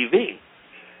saw on TV.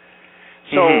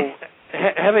 So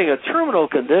having a terminal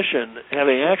condition,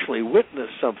 having actually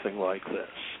witnessed something like this,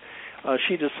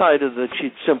 she decided that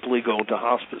she'd simply go to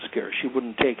hospice care. She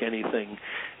wouldn't take any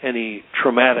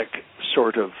traumatic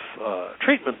sort of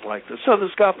treatment like this. So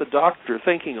this got the doctor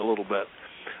thinking a little bit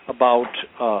about,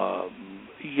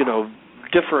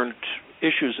 different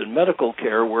issues in medical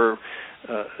care where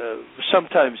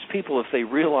sometimes people, if they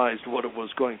realized what it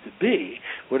was going to be,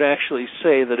 would actually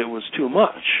say that it was too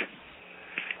much.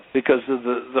 Because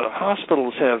the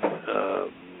hospitals have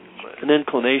an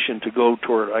inclination to go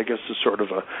toward, I guess, a sort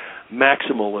of a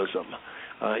maximalism,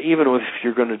 even if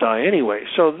you're going to die anyway.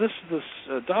 So this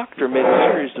doctor made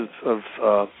a series of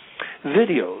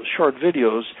videos, short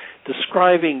videos,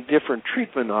 describing different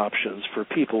treatment options for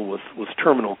people with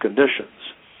terminal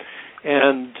conditions.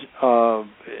 And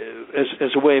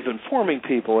as a way of informing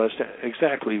people as to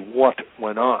exactly what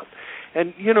went on.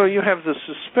 And, you have the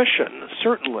suspicion,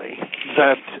 certainly,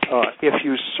 that if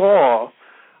you saw,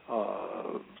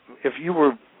 if you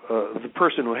were the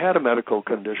person who had a medical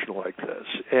condition like this,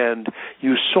 and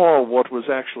you saw what was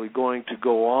actually going to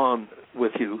go on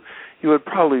with you, you would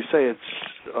probably say it's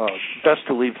best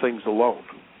to leave things alone.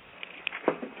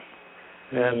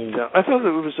 And I thought that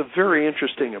it was a very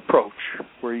interesting approach,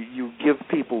 where you give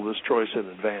people this choice in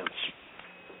advance.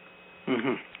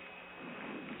 Mm-hmm.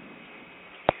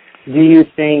 Do you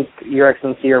think, Your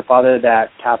Excellency, your Father, that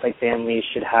Catholic families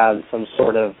should have some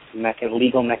sort of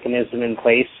legal mechanism in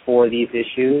place for these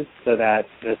issues so that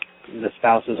the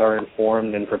spouses are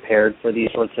informed and prepared for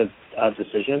these sorts of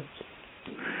decisions?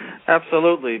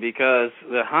 Absolutely, because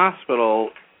the hospital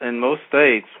in most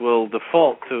states will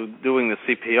default to doing the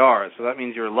CPR. So that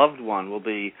means your loved one will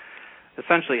be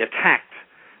essentially attacked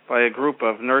by a group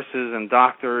of nurses and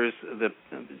doctors. The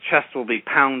chest will be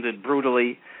pounded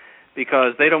brutally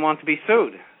because they don't want to be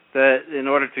sued. That in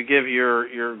order to give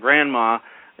your grandma,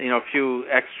 a few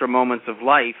extra moments of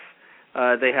life,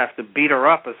 they have to beat her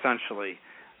up essentially,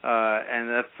 and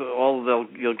that's all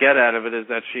you'll get out of it is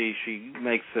that she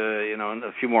makes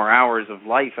a few more hours of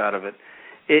life out of it.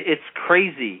 It's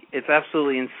crazy. It's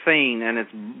absolutely insane, and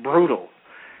it's brutal.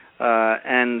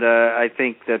 And I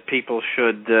think that people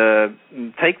should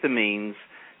take the means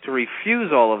to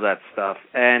refuse all of that stuff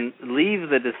and leave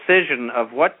the decision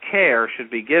of what care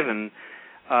should be given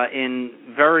in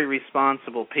very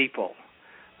responsible people,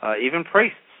 even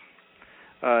priests,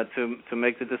 to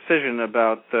make the decision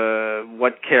about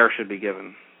what care should be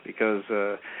given. Because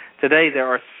today there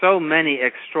are so many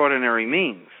extraordinary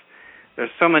means. There's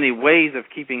so many ways of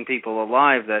keeping people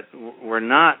alive that were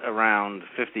not around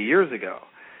 50 years ago.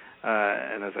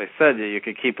 And as I said, you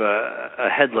could keep a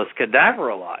headless cadaver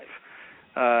alive.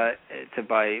 And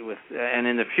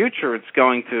in the future, it's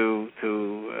going to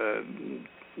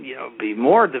be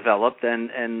more developed,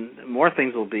 and more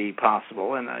things will be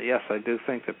possible. And yes, I do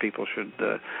think that people should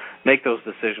make those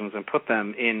decisions and put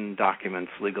them in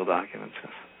documents, legal documents.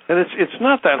 And it's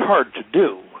not that hard to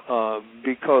do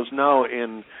because now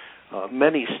in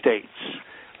many states,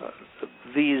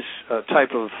 these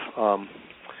type of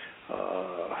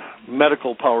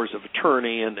medical powers of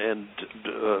attorney and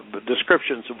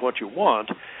descriptions of what you want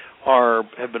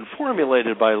have been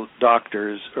formulated by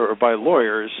doctors or by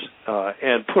lawyers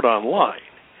and put online.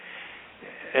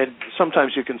 And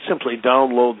sometimes you can simply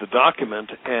download the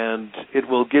document, and it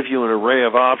will give you an array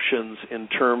of options in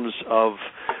terms of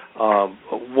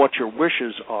what your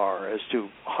wishes are as to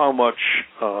how much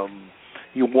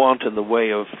you want in the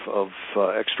way of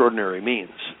extraordinary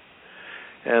means.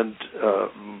 And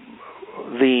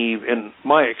in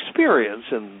my experience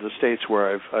in the states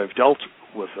where I've dealt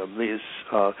with them, there's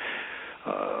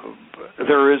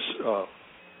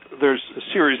a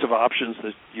series of options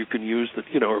that you can use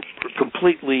that are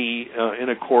completely in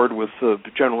accord with the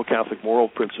general Catholic moral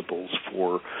principles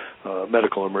for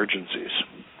medical emergencies.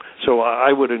 So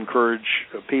I would encourage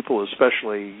people,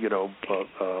 especially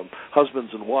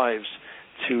husbands and wives,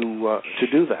 to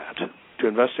do that, to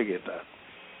investigate that.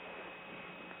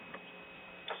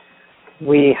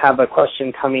 We have a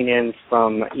question coming in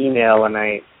from email, and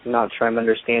I'm not sure I'm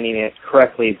understanding it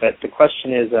correctly, but the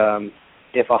question is,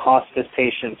 if a hospice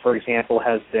patient, for example,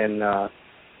 has been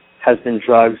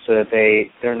drugged so that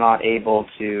they're not able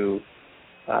to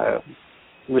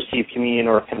receive communion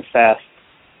or confess,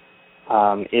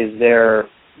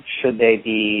 should they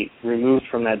be removed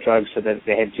from that drug so that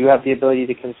they do have the ability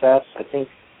to confess? I think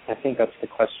that's the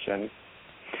question.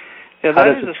 Yeah, that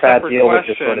is a separate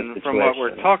question from what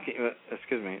we're talking.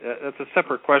 Excuse me. That's a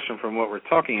separate question from what we're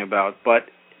talking about. But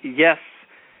yes,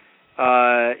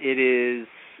 it is.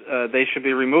 They should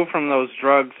be removed from those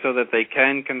drugs so that they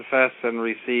can confess and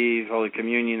receive Holy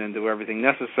Communion and do everything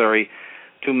necessary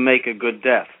to make a good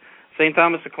death. St.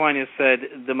 Thomas Aquinas said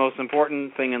the most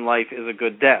important thing in life is a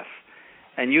good death,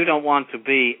 and you don't want to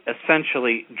be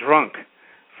essentially drunk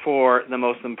for the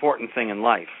most important thing in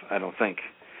life, I don't think.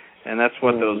 And that's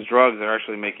what those drugs are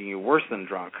actually making you worse than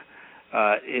drunk.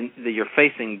 You're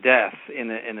facing death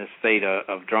in a state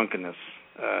of drunkenness.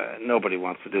 Nobody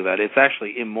wants to do that. It's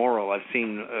actually immoral. I've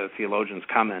seen theologians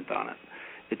comment on it.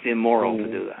 It's immoral to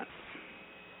do that.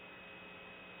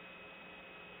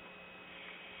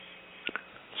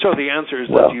 So the answer is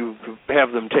that you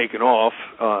have them taken off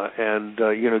and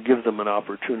give them an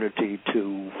opportunity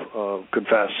to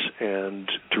confess and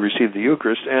to receive the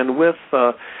Eucharist, and with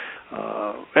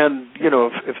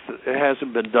if it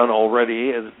hasn't been done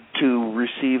already, to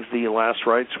receive the last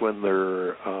rites when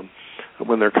they're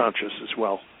conscious as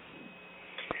well.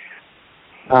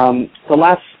 The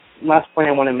last point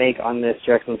I want to make on this,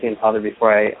 Your Excellency and Father,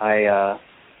 before I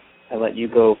I let you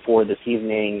go for this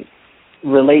evening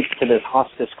relates to this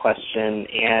hospice question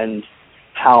and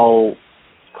how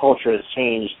culture has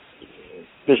changed.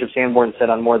 Bishop Sanborn said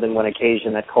on more than one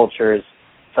occasion that culture is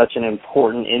such an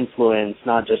important influence,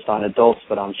 not just on adults,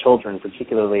 but on children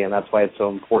particularly, and that's why it's so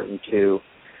important to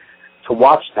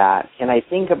watch that. And I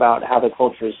think about how the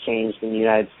culture has changed in the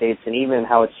United States and even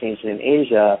how it's changed in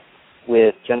Asia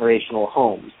with generational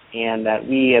homes, and that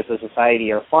we as a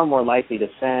society are far more likely to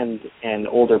send an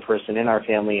older person in our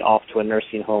family off to a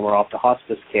nursing home or off to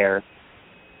hospice care.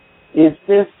 Is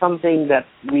this something that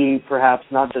we perhaps,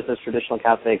 not just as traditional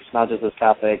Catholics, not just as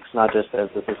Catholics, not just as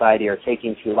a society, are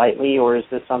taking too lightly, or is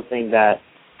this something that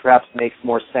perhaps makes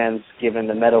more sense given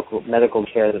the medical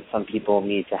care that some people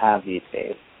need to have these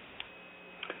days?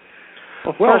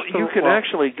 Well, you can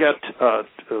actually get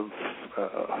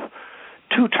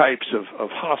two types of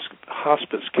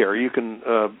hospice care. You can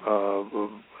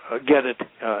get it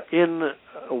in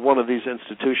one of these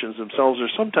institutions themselves, or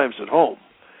sometimes at home.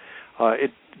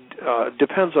 It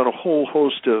depends on a whole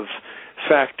host of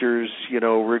factors,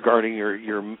 regarding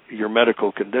your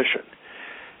medical condition,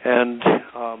 and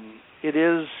it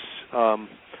is,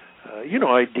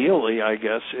 ideally, I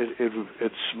guess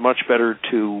it's much better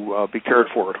to be cared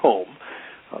for at home,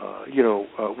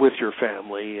 with your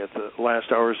family at the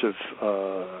last hours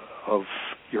of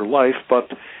your life. But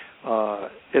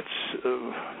it's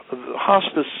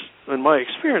hospice. In my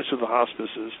experience with the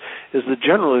hospices, is that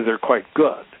generally they're quite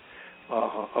good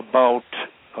about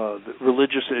the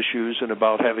religious issues and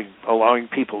about allowing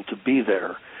people to be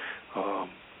there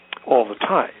all the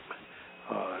time,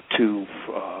 to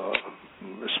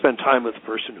spend time with the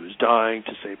person who's dying,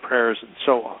 to say prayers and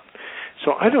so on.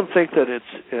 So I don't think that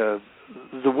it's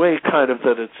the way kind of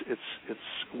that it's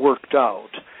worked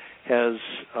out has.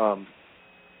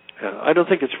 I don't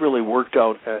think it's really worked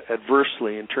out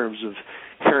adversely in terms of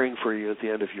caring for you at the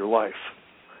end of your life,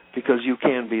 because you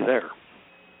can be there.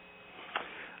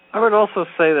 I would also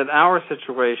say that our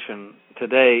situation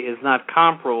today is not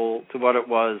comparable to what it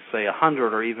was, say,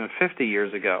 100 or even 50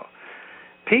 years ago.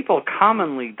 People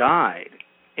commonly died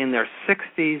in their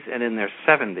 60s and in their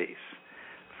 70s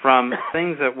from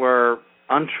things that were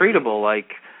untreatable,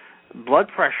 like blood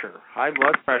pressure, high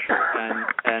blood pressure,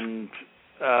 and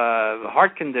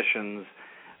heart conditions.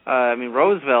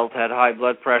 Roosevelt had high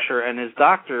blood pressure, and his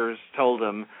doctors told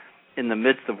him in the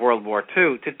midst of World War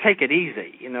II to take it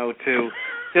easy, to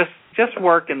just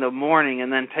work in the morning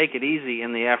and then take it easy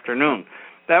in the afternoon.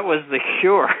 That was the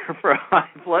cure for high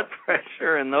blood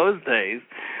pressure in those days.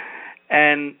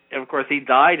 And, of course, he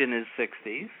died in his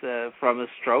 60s from a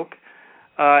stroke.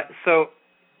 So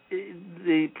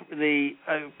the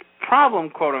problem,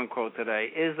 quote-unquote,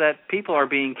 today is that people are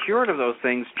being cured of those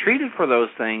things, treated for those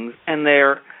things, and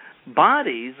their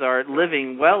bodies are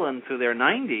living well into their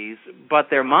 90s, but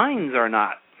their minds are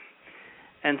not.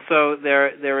 And so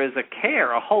there is a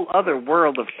whole other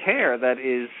world of care that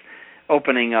is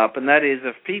opening up, and that is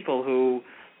of people who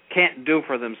can't do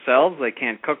for themselves, they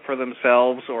can't cook for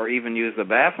themselves or even use the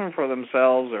bathroom for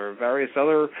themselves or various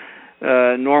other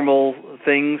normal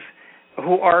things,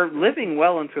 who are living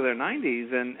well into their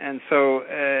 90s, and so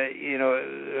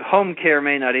home care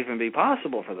may not even be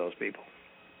possible for those people.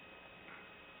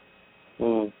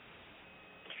 Mm.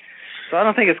 So I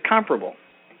don't think it's comparable.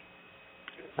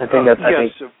 I think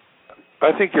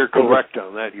you're correct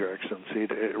on that, Your Excellency.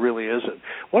 It really isn't.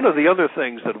 One of the other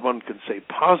things that one can say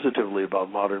positively about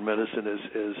modern medicine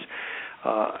is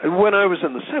when I was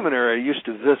in the seminary, I used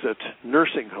to visit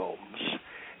nursing homes,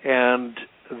 and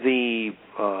the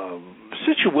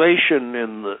situation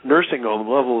in the nursing home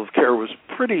level of care was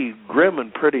pretty grim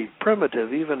and pretty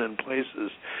primitive, even in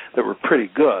places that were pretty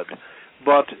good.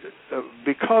 But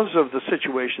because of the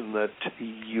situation that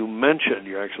you mentioned,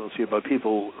 Your Excellency, about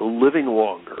people living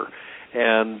longer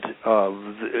and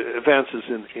the advances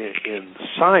in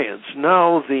science,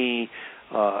 now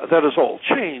that has all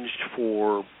changed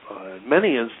for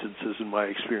many instances, in my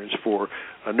experience, for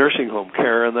nursing home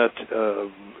care, and that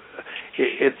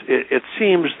it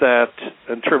seems that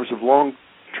in terms of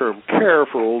long-term care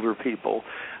for older people,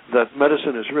 that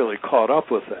medicine has really caught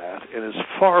up with that and is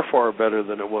far, far better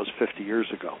than it was 50 years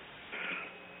ago.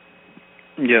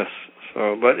 Yes.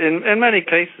 So, but in many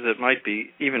cases, it might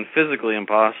be even physically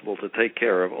impossible to take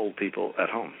care of old people at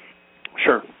home.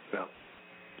 Sure. Yeah.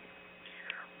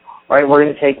 All right, we're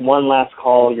going to take one last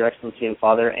call, Your Excellency and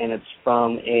Father, and it's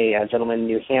from a gentleman in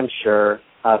New Hampshire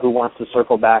who wants to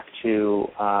circle back to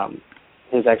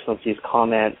His Excellency's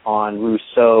comment on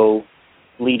Rousseau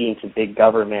leading to big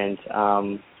government.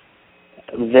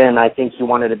 Then I think you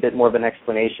wanted a bit more of an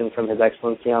explanation from His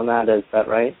Excellency on that. Is that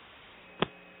right?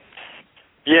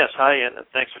 Yes. Hi, and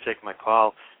thanks for taking my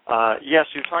call. Yes,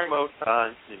 you're talking about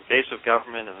the invasive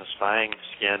government and the spying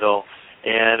scandal,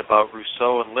 and about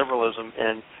Rousseau and liberalism.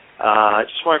 And I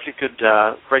just wonder if you could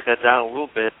break that down a little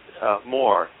bit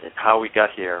more, and how we got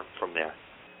here from there.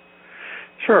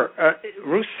 Sure.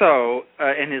 Rousseau,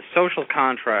 in his Social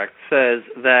Contract, says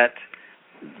that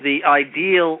the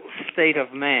ideal state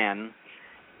of man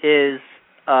is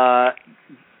that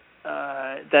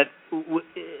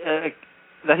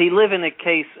he live in a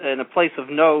place of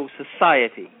no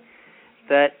society,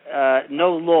 that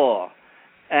no law,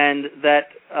 and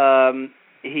that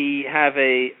he have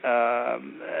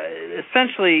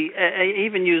essentially,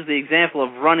 even use the example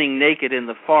of running naked in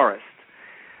the forest,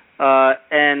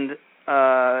 and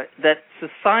that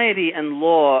society and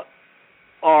law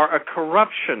are a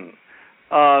corruption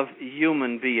of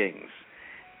human beings,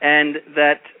 and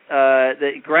that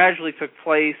gradually took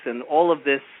place, and all of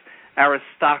this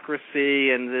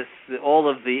aristocracy and all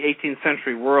of the 18th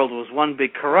century world was one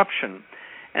big corruption,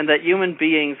 and that human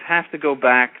beings have to go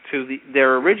back to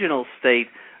their original state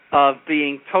of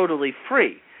being totally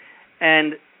free.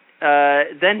 And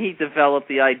then he developed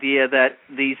the idea that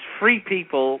these free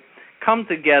people come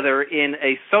together in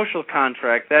a social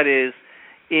contract, that is,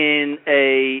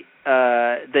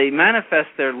 they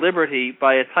manifest their liberty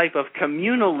by a type of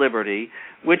communal liberty,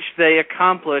 which they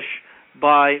accomplish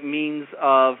by means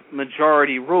of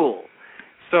majority rule.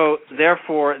 So,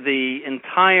 therefore, the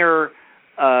entire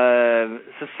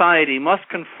society must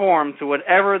conform to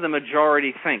whatever the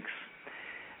majority thinks.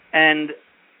 And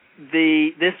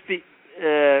this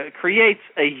creates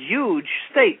a huge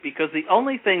state, because the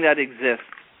only thing that exists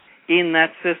in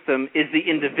that system is the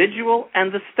individual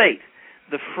and the state,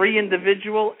 the free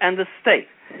individual and the state.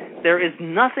 There is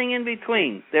nothing in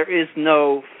between. There is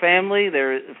no family.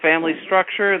 Family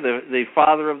structure. The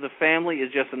father of the family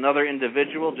is just another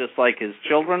individual, just like his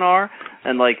children are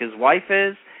and like his wife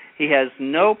is. He has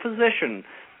no position.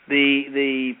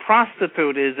 The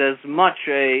prostitute is as much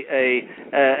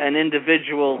an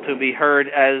individual to be heard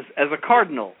as a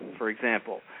cardinal, for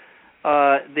example.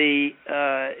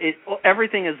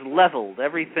 Everything is leveled.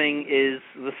 Everything is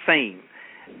the same.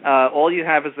 All you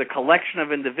have is a collection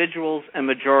of individuals and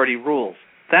majority rules.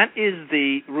 That is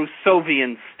the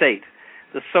Rousseauvian state,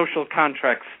 the social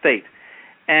contract state.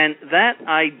 And that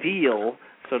ideal,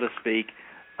 so to speak,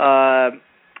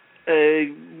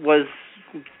 was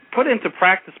put into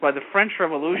practice by the French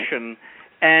Revolution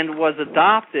and was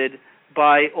adopted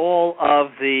by all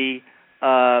of the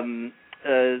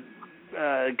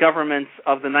governments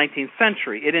of the 19th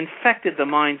century. It infected the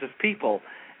minds of people.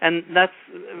 And that's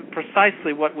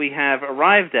precisely what we have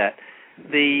arrived at.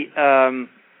 You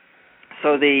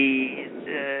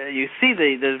see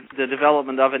the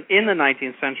development of it in the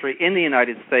 19th century in the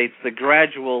United States, the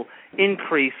gradual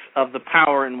increase of the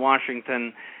power in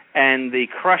Washington, and the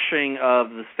crushing of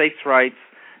the states' rights,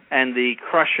 and the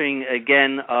crushing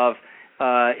again of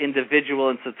individual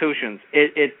institutions.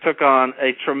 It took on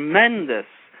a tremendous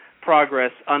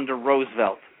progress under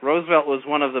Roosevelt. Roosevelt was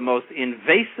one of the most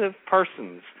invasive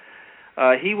persons.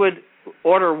 He would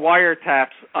order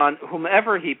wiretaps on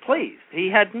whomever he pleased. He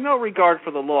had no regard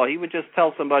for the law. He would just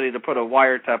tell somebody to put a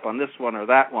wiretap on this one or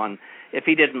that one if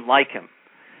he didn't like him.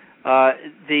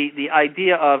 The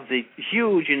idea of the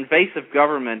huge invasive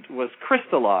government was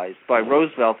crystallized by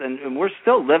Roosevelt, and we're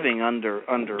still living under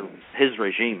his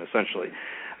regime, essentially.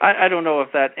 I don't know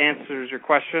if that answers your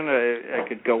question. I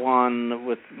could go on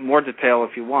with more detail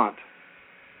if you want.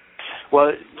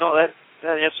 Well, no, that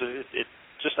answer, it's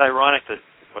just ironic that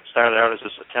what started out as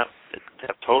this attempt to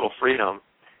have total freedom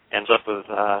ends up with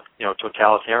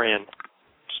totalitarian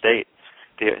state,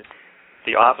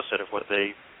 the opposite of what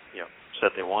they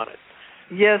said they wanted.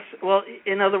 Yes, well,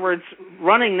 in other words,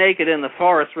 running naked in the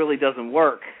forest really doesn't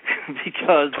work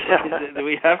because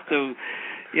we have to,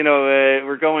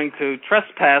 we're going to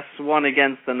trespass one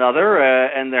against another,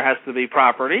 and there has to be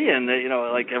property, and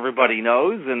like everybody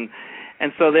knows, and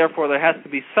so therefore there has to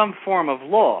be some form of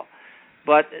law.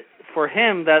 But for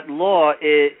him, that law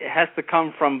has to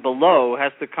come from below,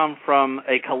 has to come from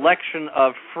a collection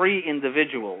of free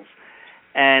individuals,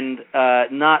 and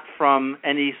not from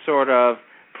any sort of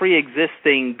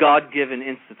pre-existing God-given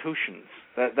institutions.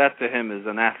 That to him is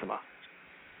anathema.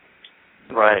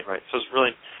 Right. So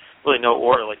there's really no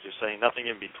order, like you're saying, nothing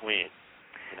in between.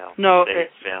 No,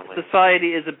 state, family.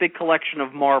 Society is a big collection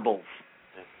of marbles.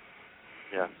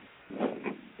 Yeah.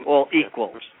 All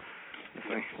equal.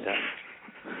 Yeah.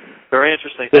 Very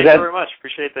interesting. Thank you very much.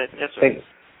 Appreciate that answer.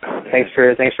 Thanks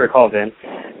for calling in.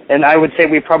 And I would say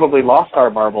we probably lost our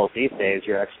marbles these days,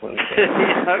 Your Excellency.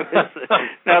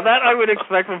 Now that I would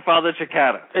expect from Father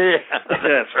Cicada. Yeah.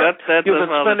 Yes, that's You've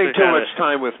been spending too much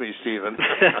time with me, Stephen.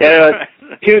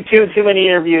 Too many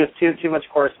interviews, too much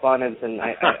correspondence, and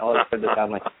I always heard this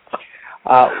sound like.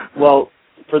 Well,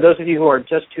 for those of you who are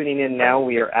just tuning in now,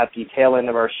 we are at the tail end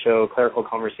of our show, Clerical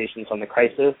Conversations on the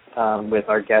Crisis, with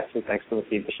our guest, His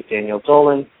Excellency Bishop Daniel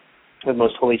Dolan of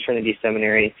Most Holy Trinity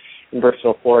Seminary in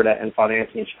Brooksville, Florida, and Father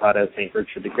Anthony Cicada of St.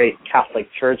 Gertrude the Great Catholic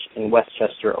Church in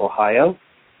Westchester, Ohio.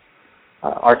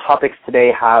 Our topics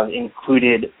today have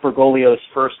included Bergoglio's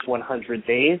first 100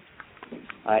 days,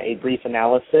 a brief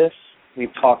analysis.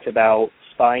 We've talked about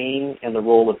spying and the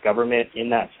role of government in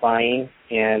that spying,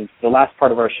 and the last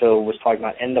part of our show was talking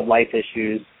about end-of-life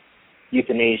issues,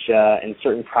 euthanasia, and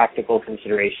certain practical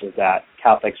considerations that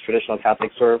Catholics, traditional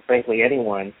Catholics, or frankly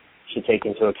anyone should take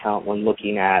into account when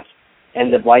looking at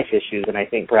end-of-life issues. And I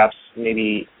think perhaps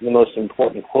maybe the most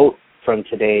important quote from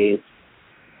today's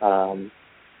show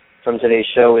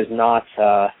is not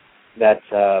that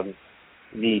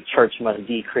the church must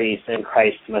decrease and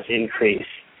Christ must increase,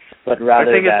 but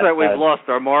rather I think it's that we've lost lost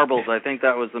our marbles. I think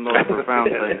that was the most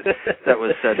profound thing that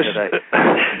was said today.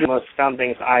 The most profound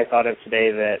things I thought of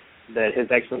today that His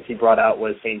Excellency brought out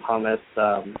was St. Thomas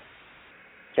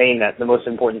saying that the most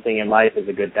important thing in life is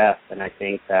a good death, and I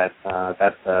think that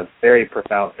that's a very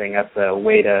profound thing. That's a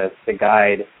way to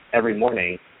guide every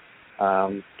morning.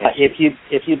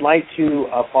 If you'd like to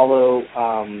follow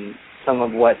some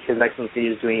of what His Excellency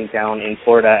is doing down in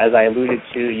Florida, as I alluded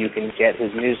to, you can get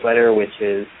his newsletter, which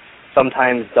is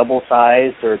sometimes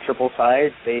double-sized or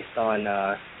triple-sized based on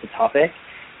the topic.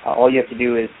 All you have to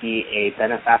do is be a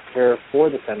benefactor for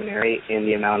the seminary in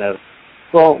the amount of,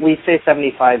 well, we say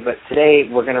 $75, but today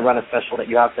we're going to run a special that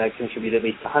you have to contribute at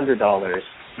least $100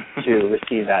 to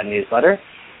receive that newsletter.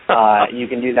 You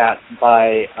can do that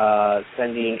by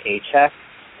sending a check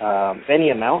of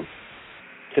any amount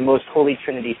to Most Holy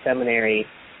Trinity Seminary,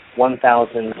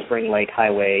 1000 Spring Lake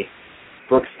Highway,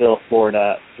 Brooksville,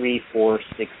 Florida,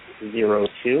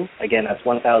 34602. Again, that's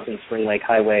 1000 Spring Lake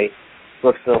Highway,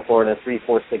 Brooksville, Florida,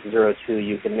 34602.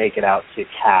 You can make it out to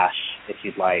cash if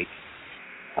you'd like.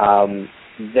 Or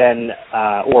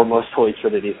Most Holy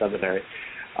Trinity Seminary.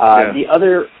 The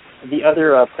other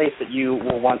place that you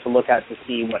will want to look at to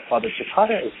see what Father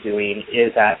Cicada is doing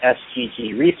is at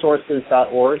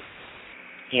sggresources.org,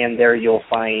 and there you'll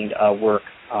find work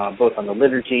both on the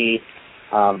liturgy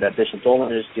that Bishop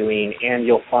Dolan is doing, and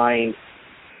you'll find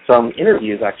some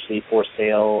interviews actually for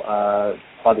sale.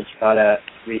 Father Cicada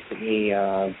recently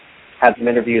had some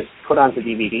interviews put onto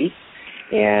DVD,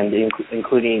 and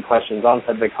including questions on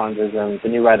Sedevacantism, the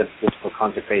new rite of episcopal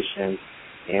consecration,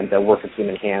 and the work of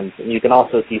human hands. And you can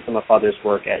also see some of Father's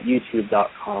work at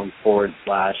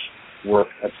youtube.com/work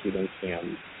of human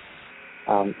hands.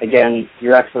 Again,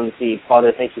 Your Excellency,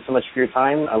 Father, thank you so much for your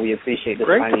time. We appreciate the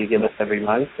time you give us every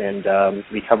month, and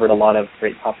we covered a lot of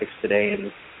great topics today, and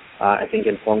I think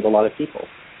informed a lot of people.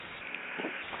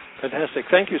 Fantastic.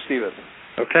 Thank you, Stephen.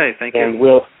 Okay, thank you.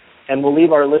 And we'll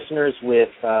leave our listeners with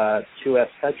 2S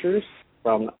Petrus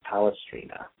from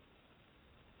Palestrina.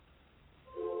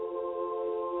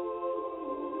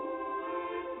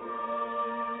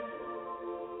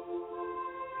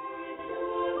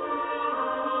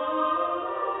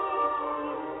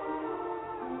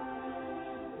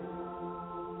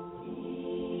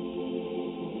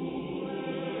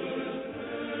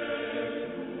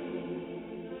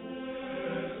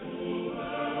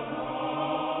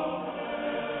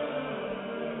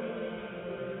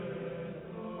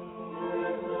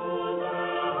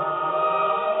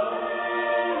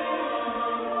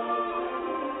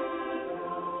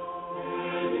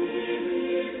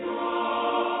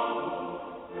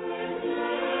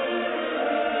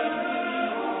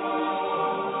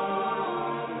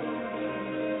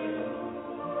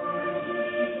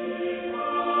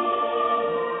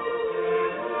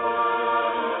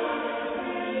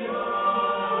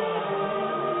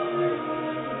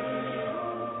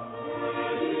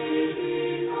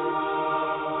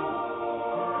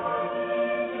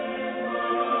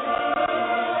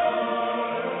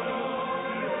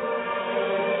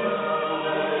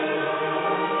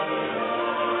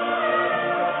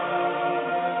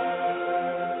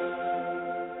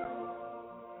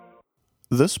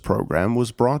 This program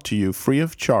was brought to you free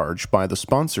of charge by the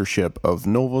sponsorship of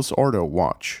Novus Ordo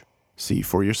Watch. See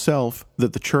for yourself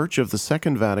that the Church of the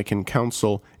Second Vatican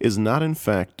Council is not in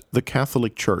fact the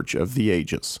Catholic Church of the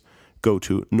ages. Go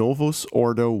to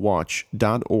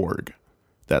novusordowatch.org.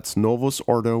 That's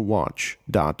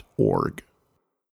novusordowatch.org.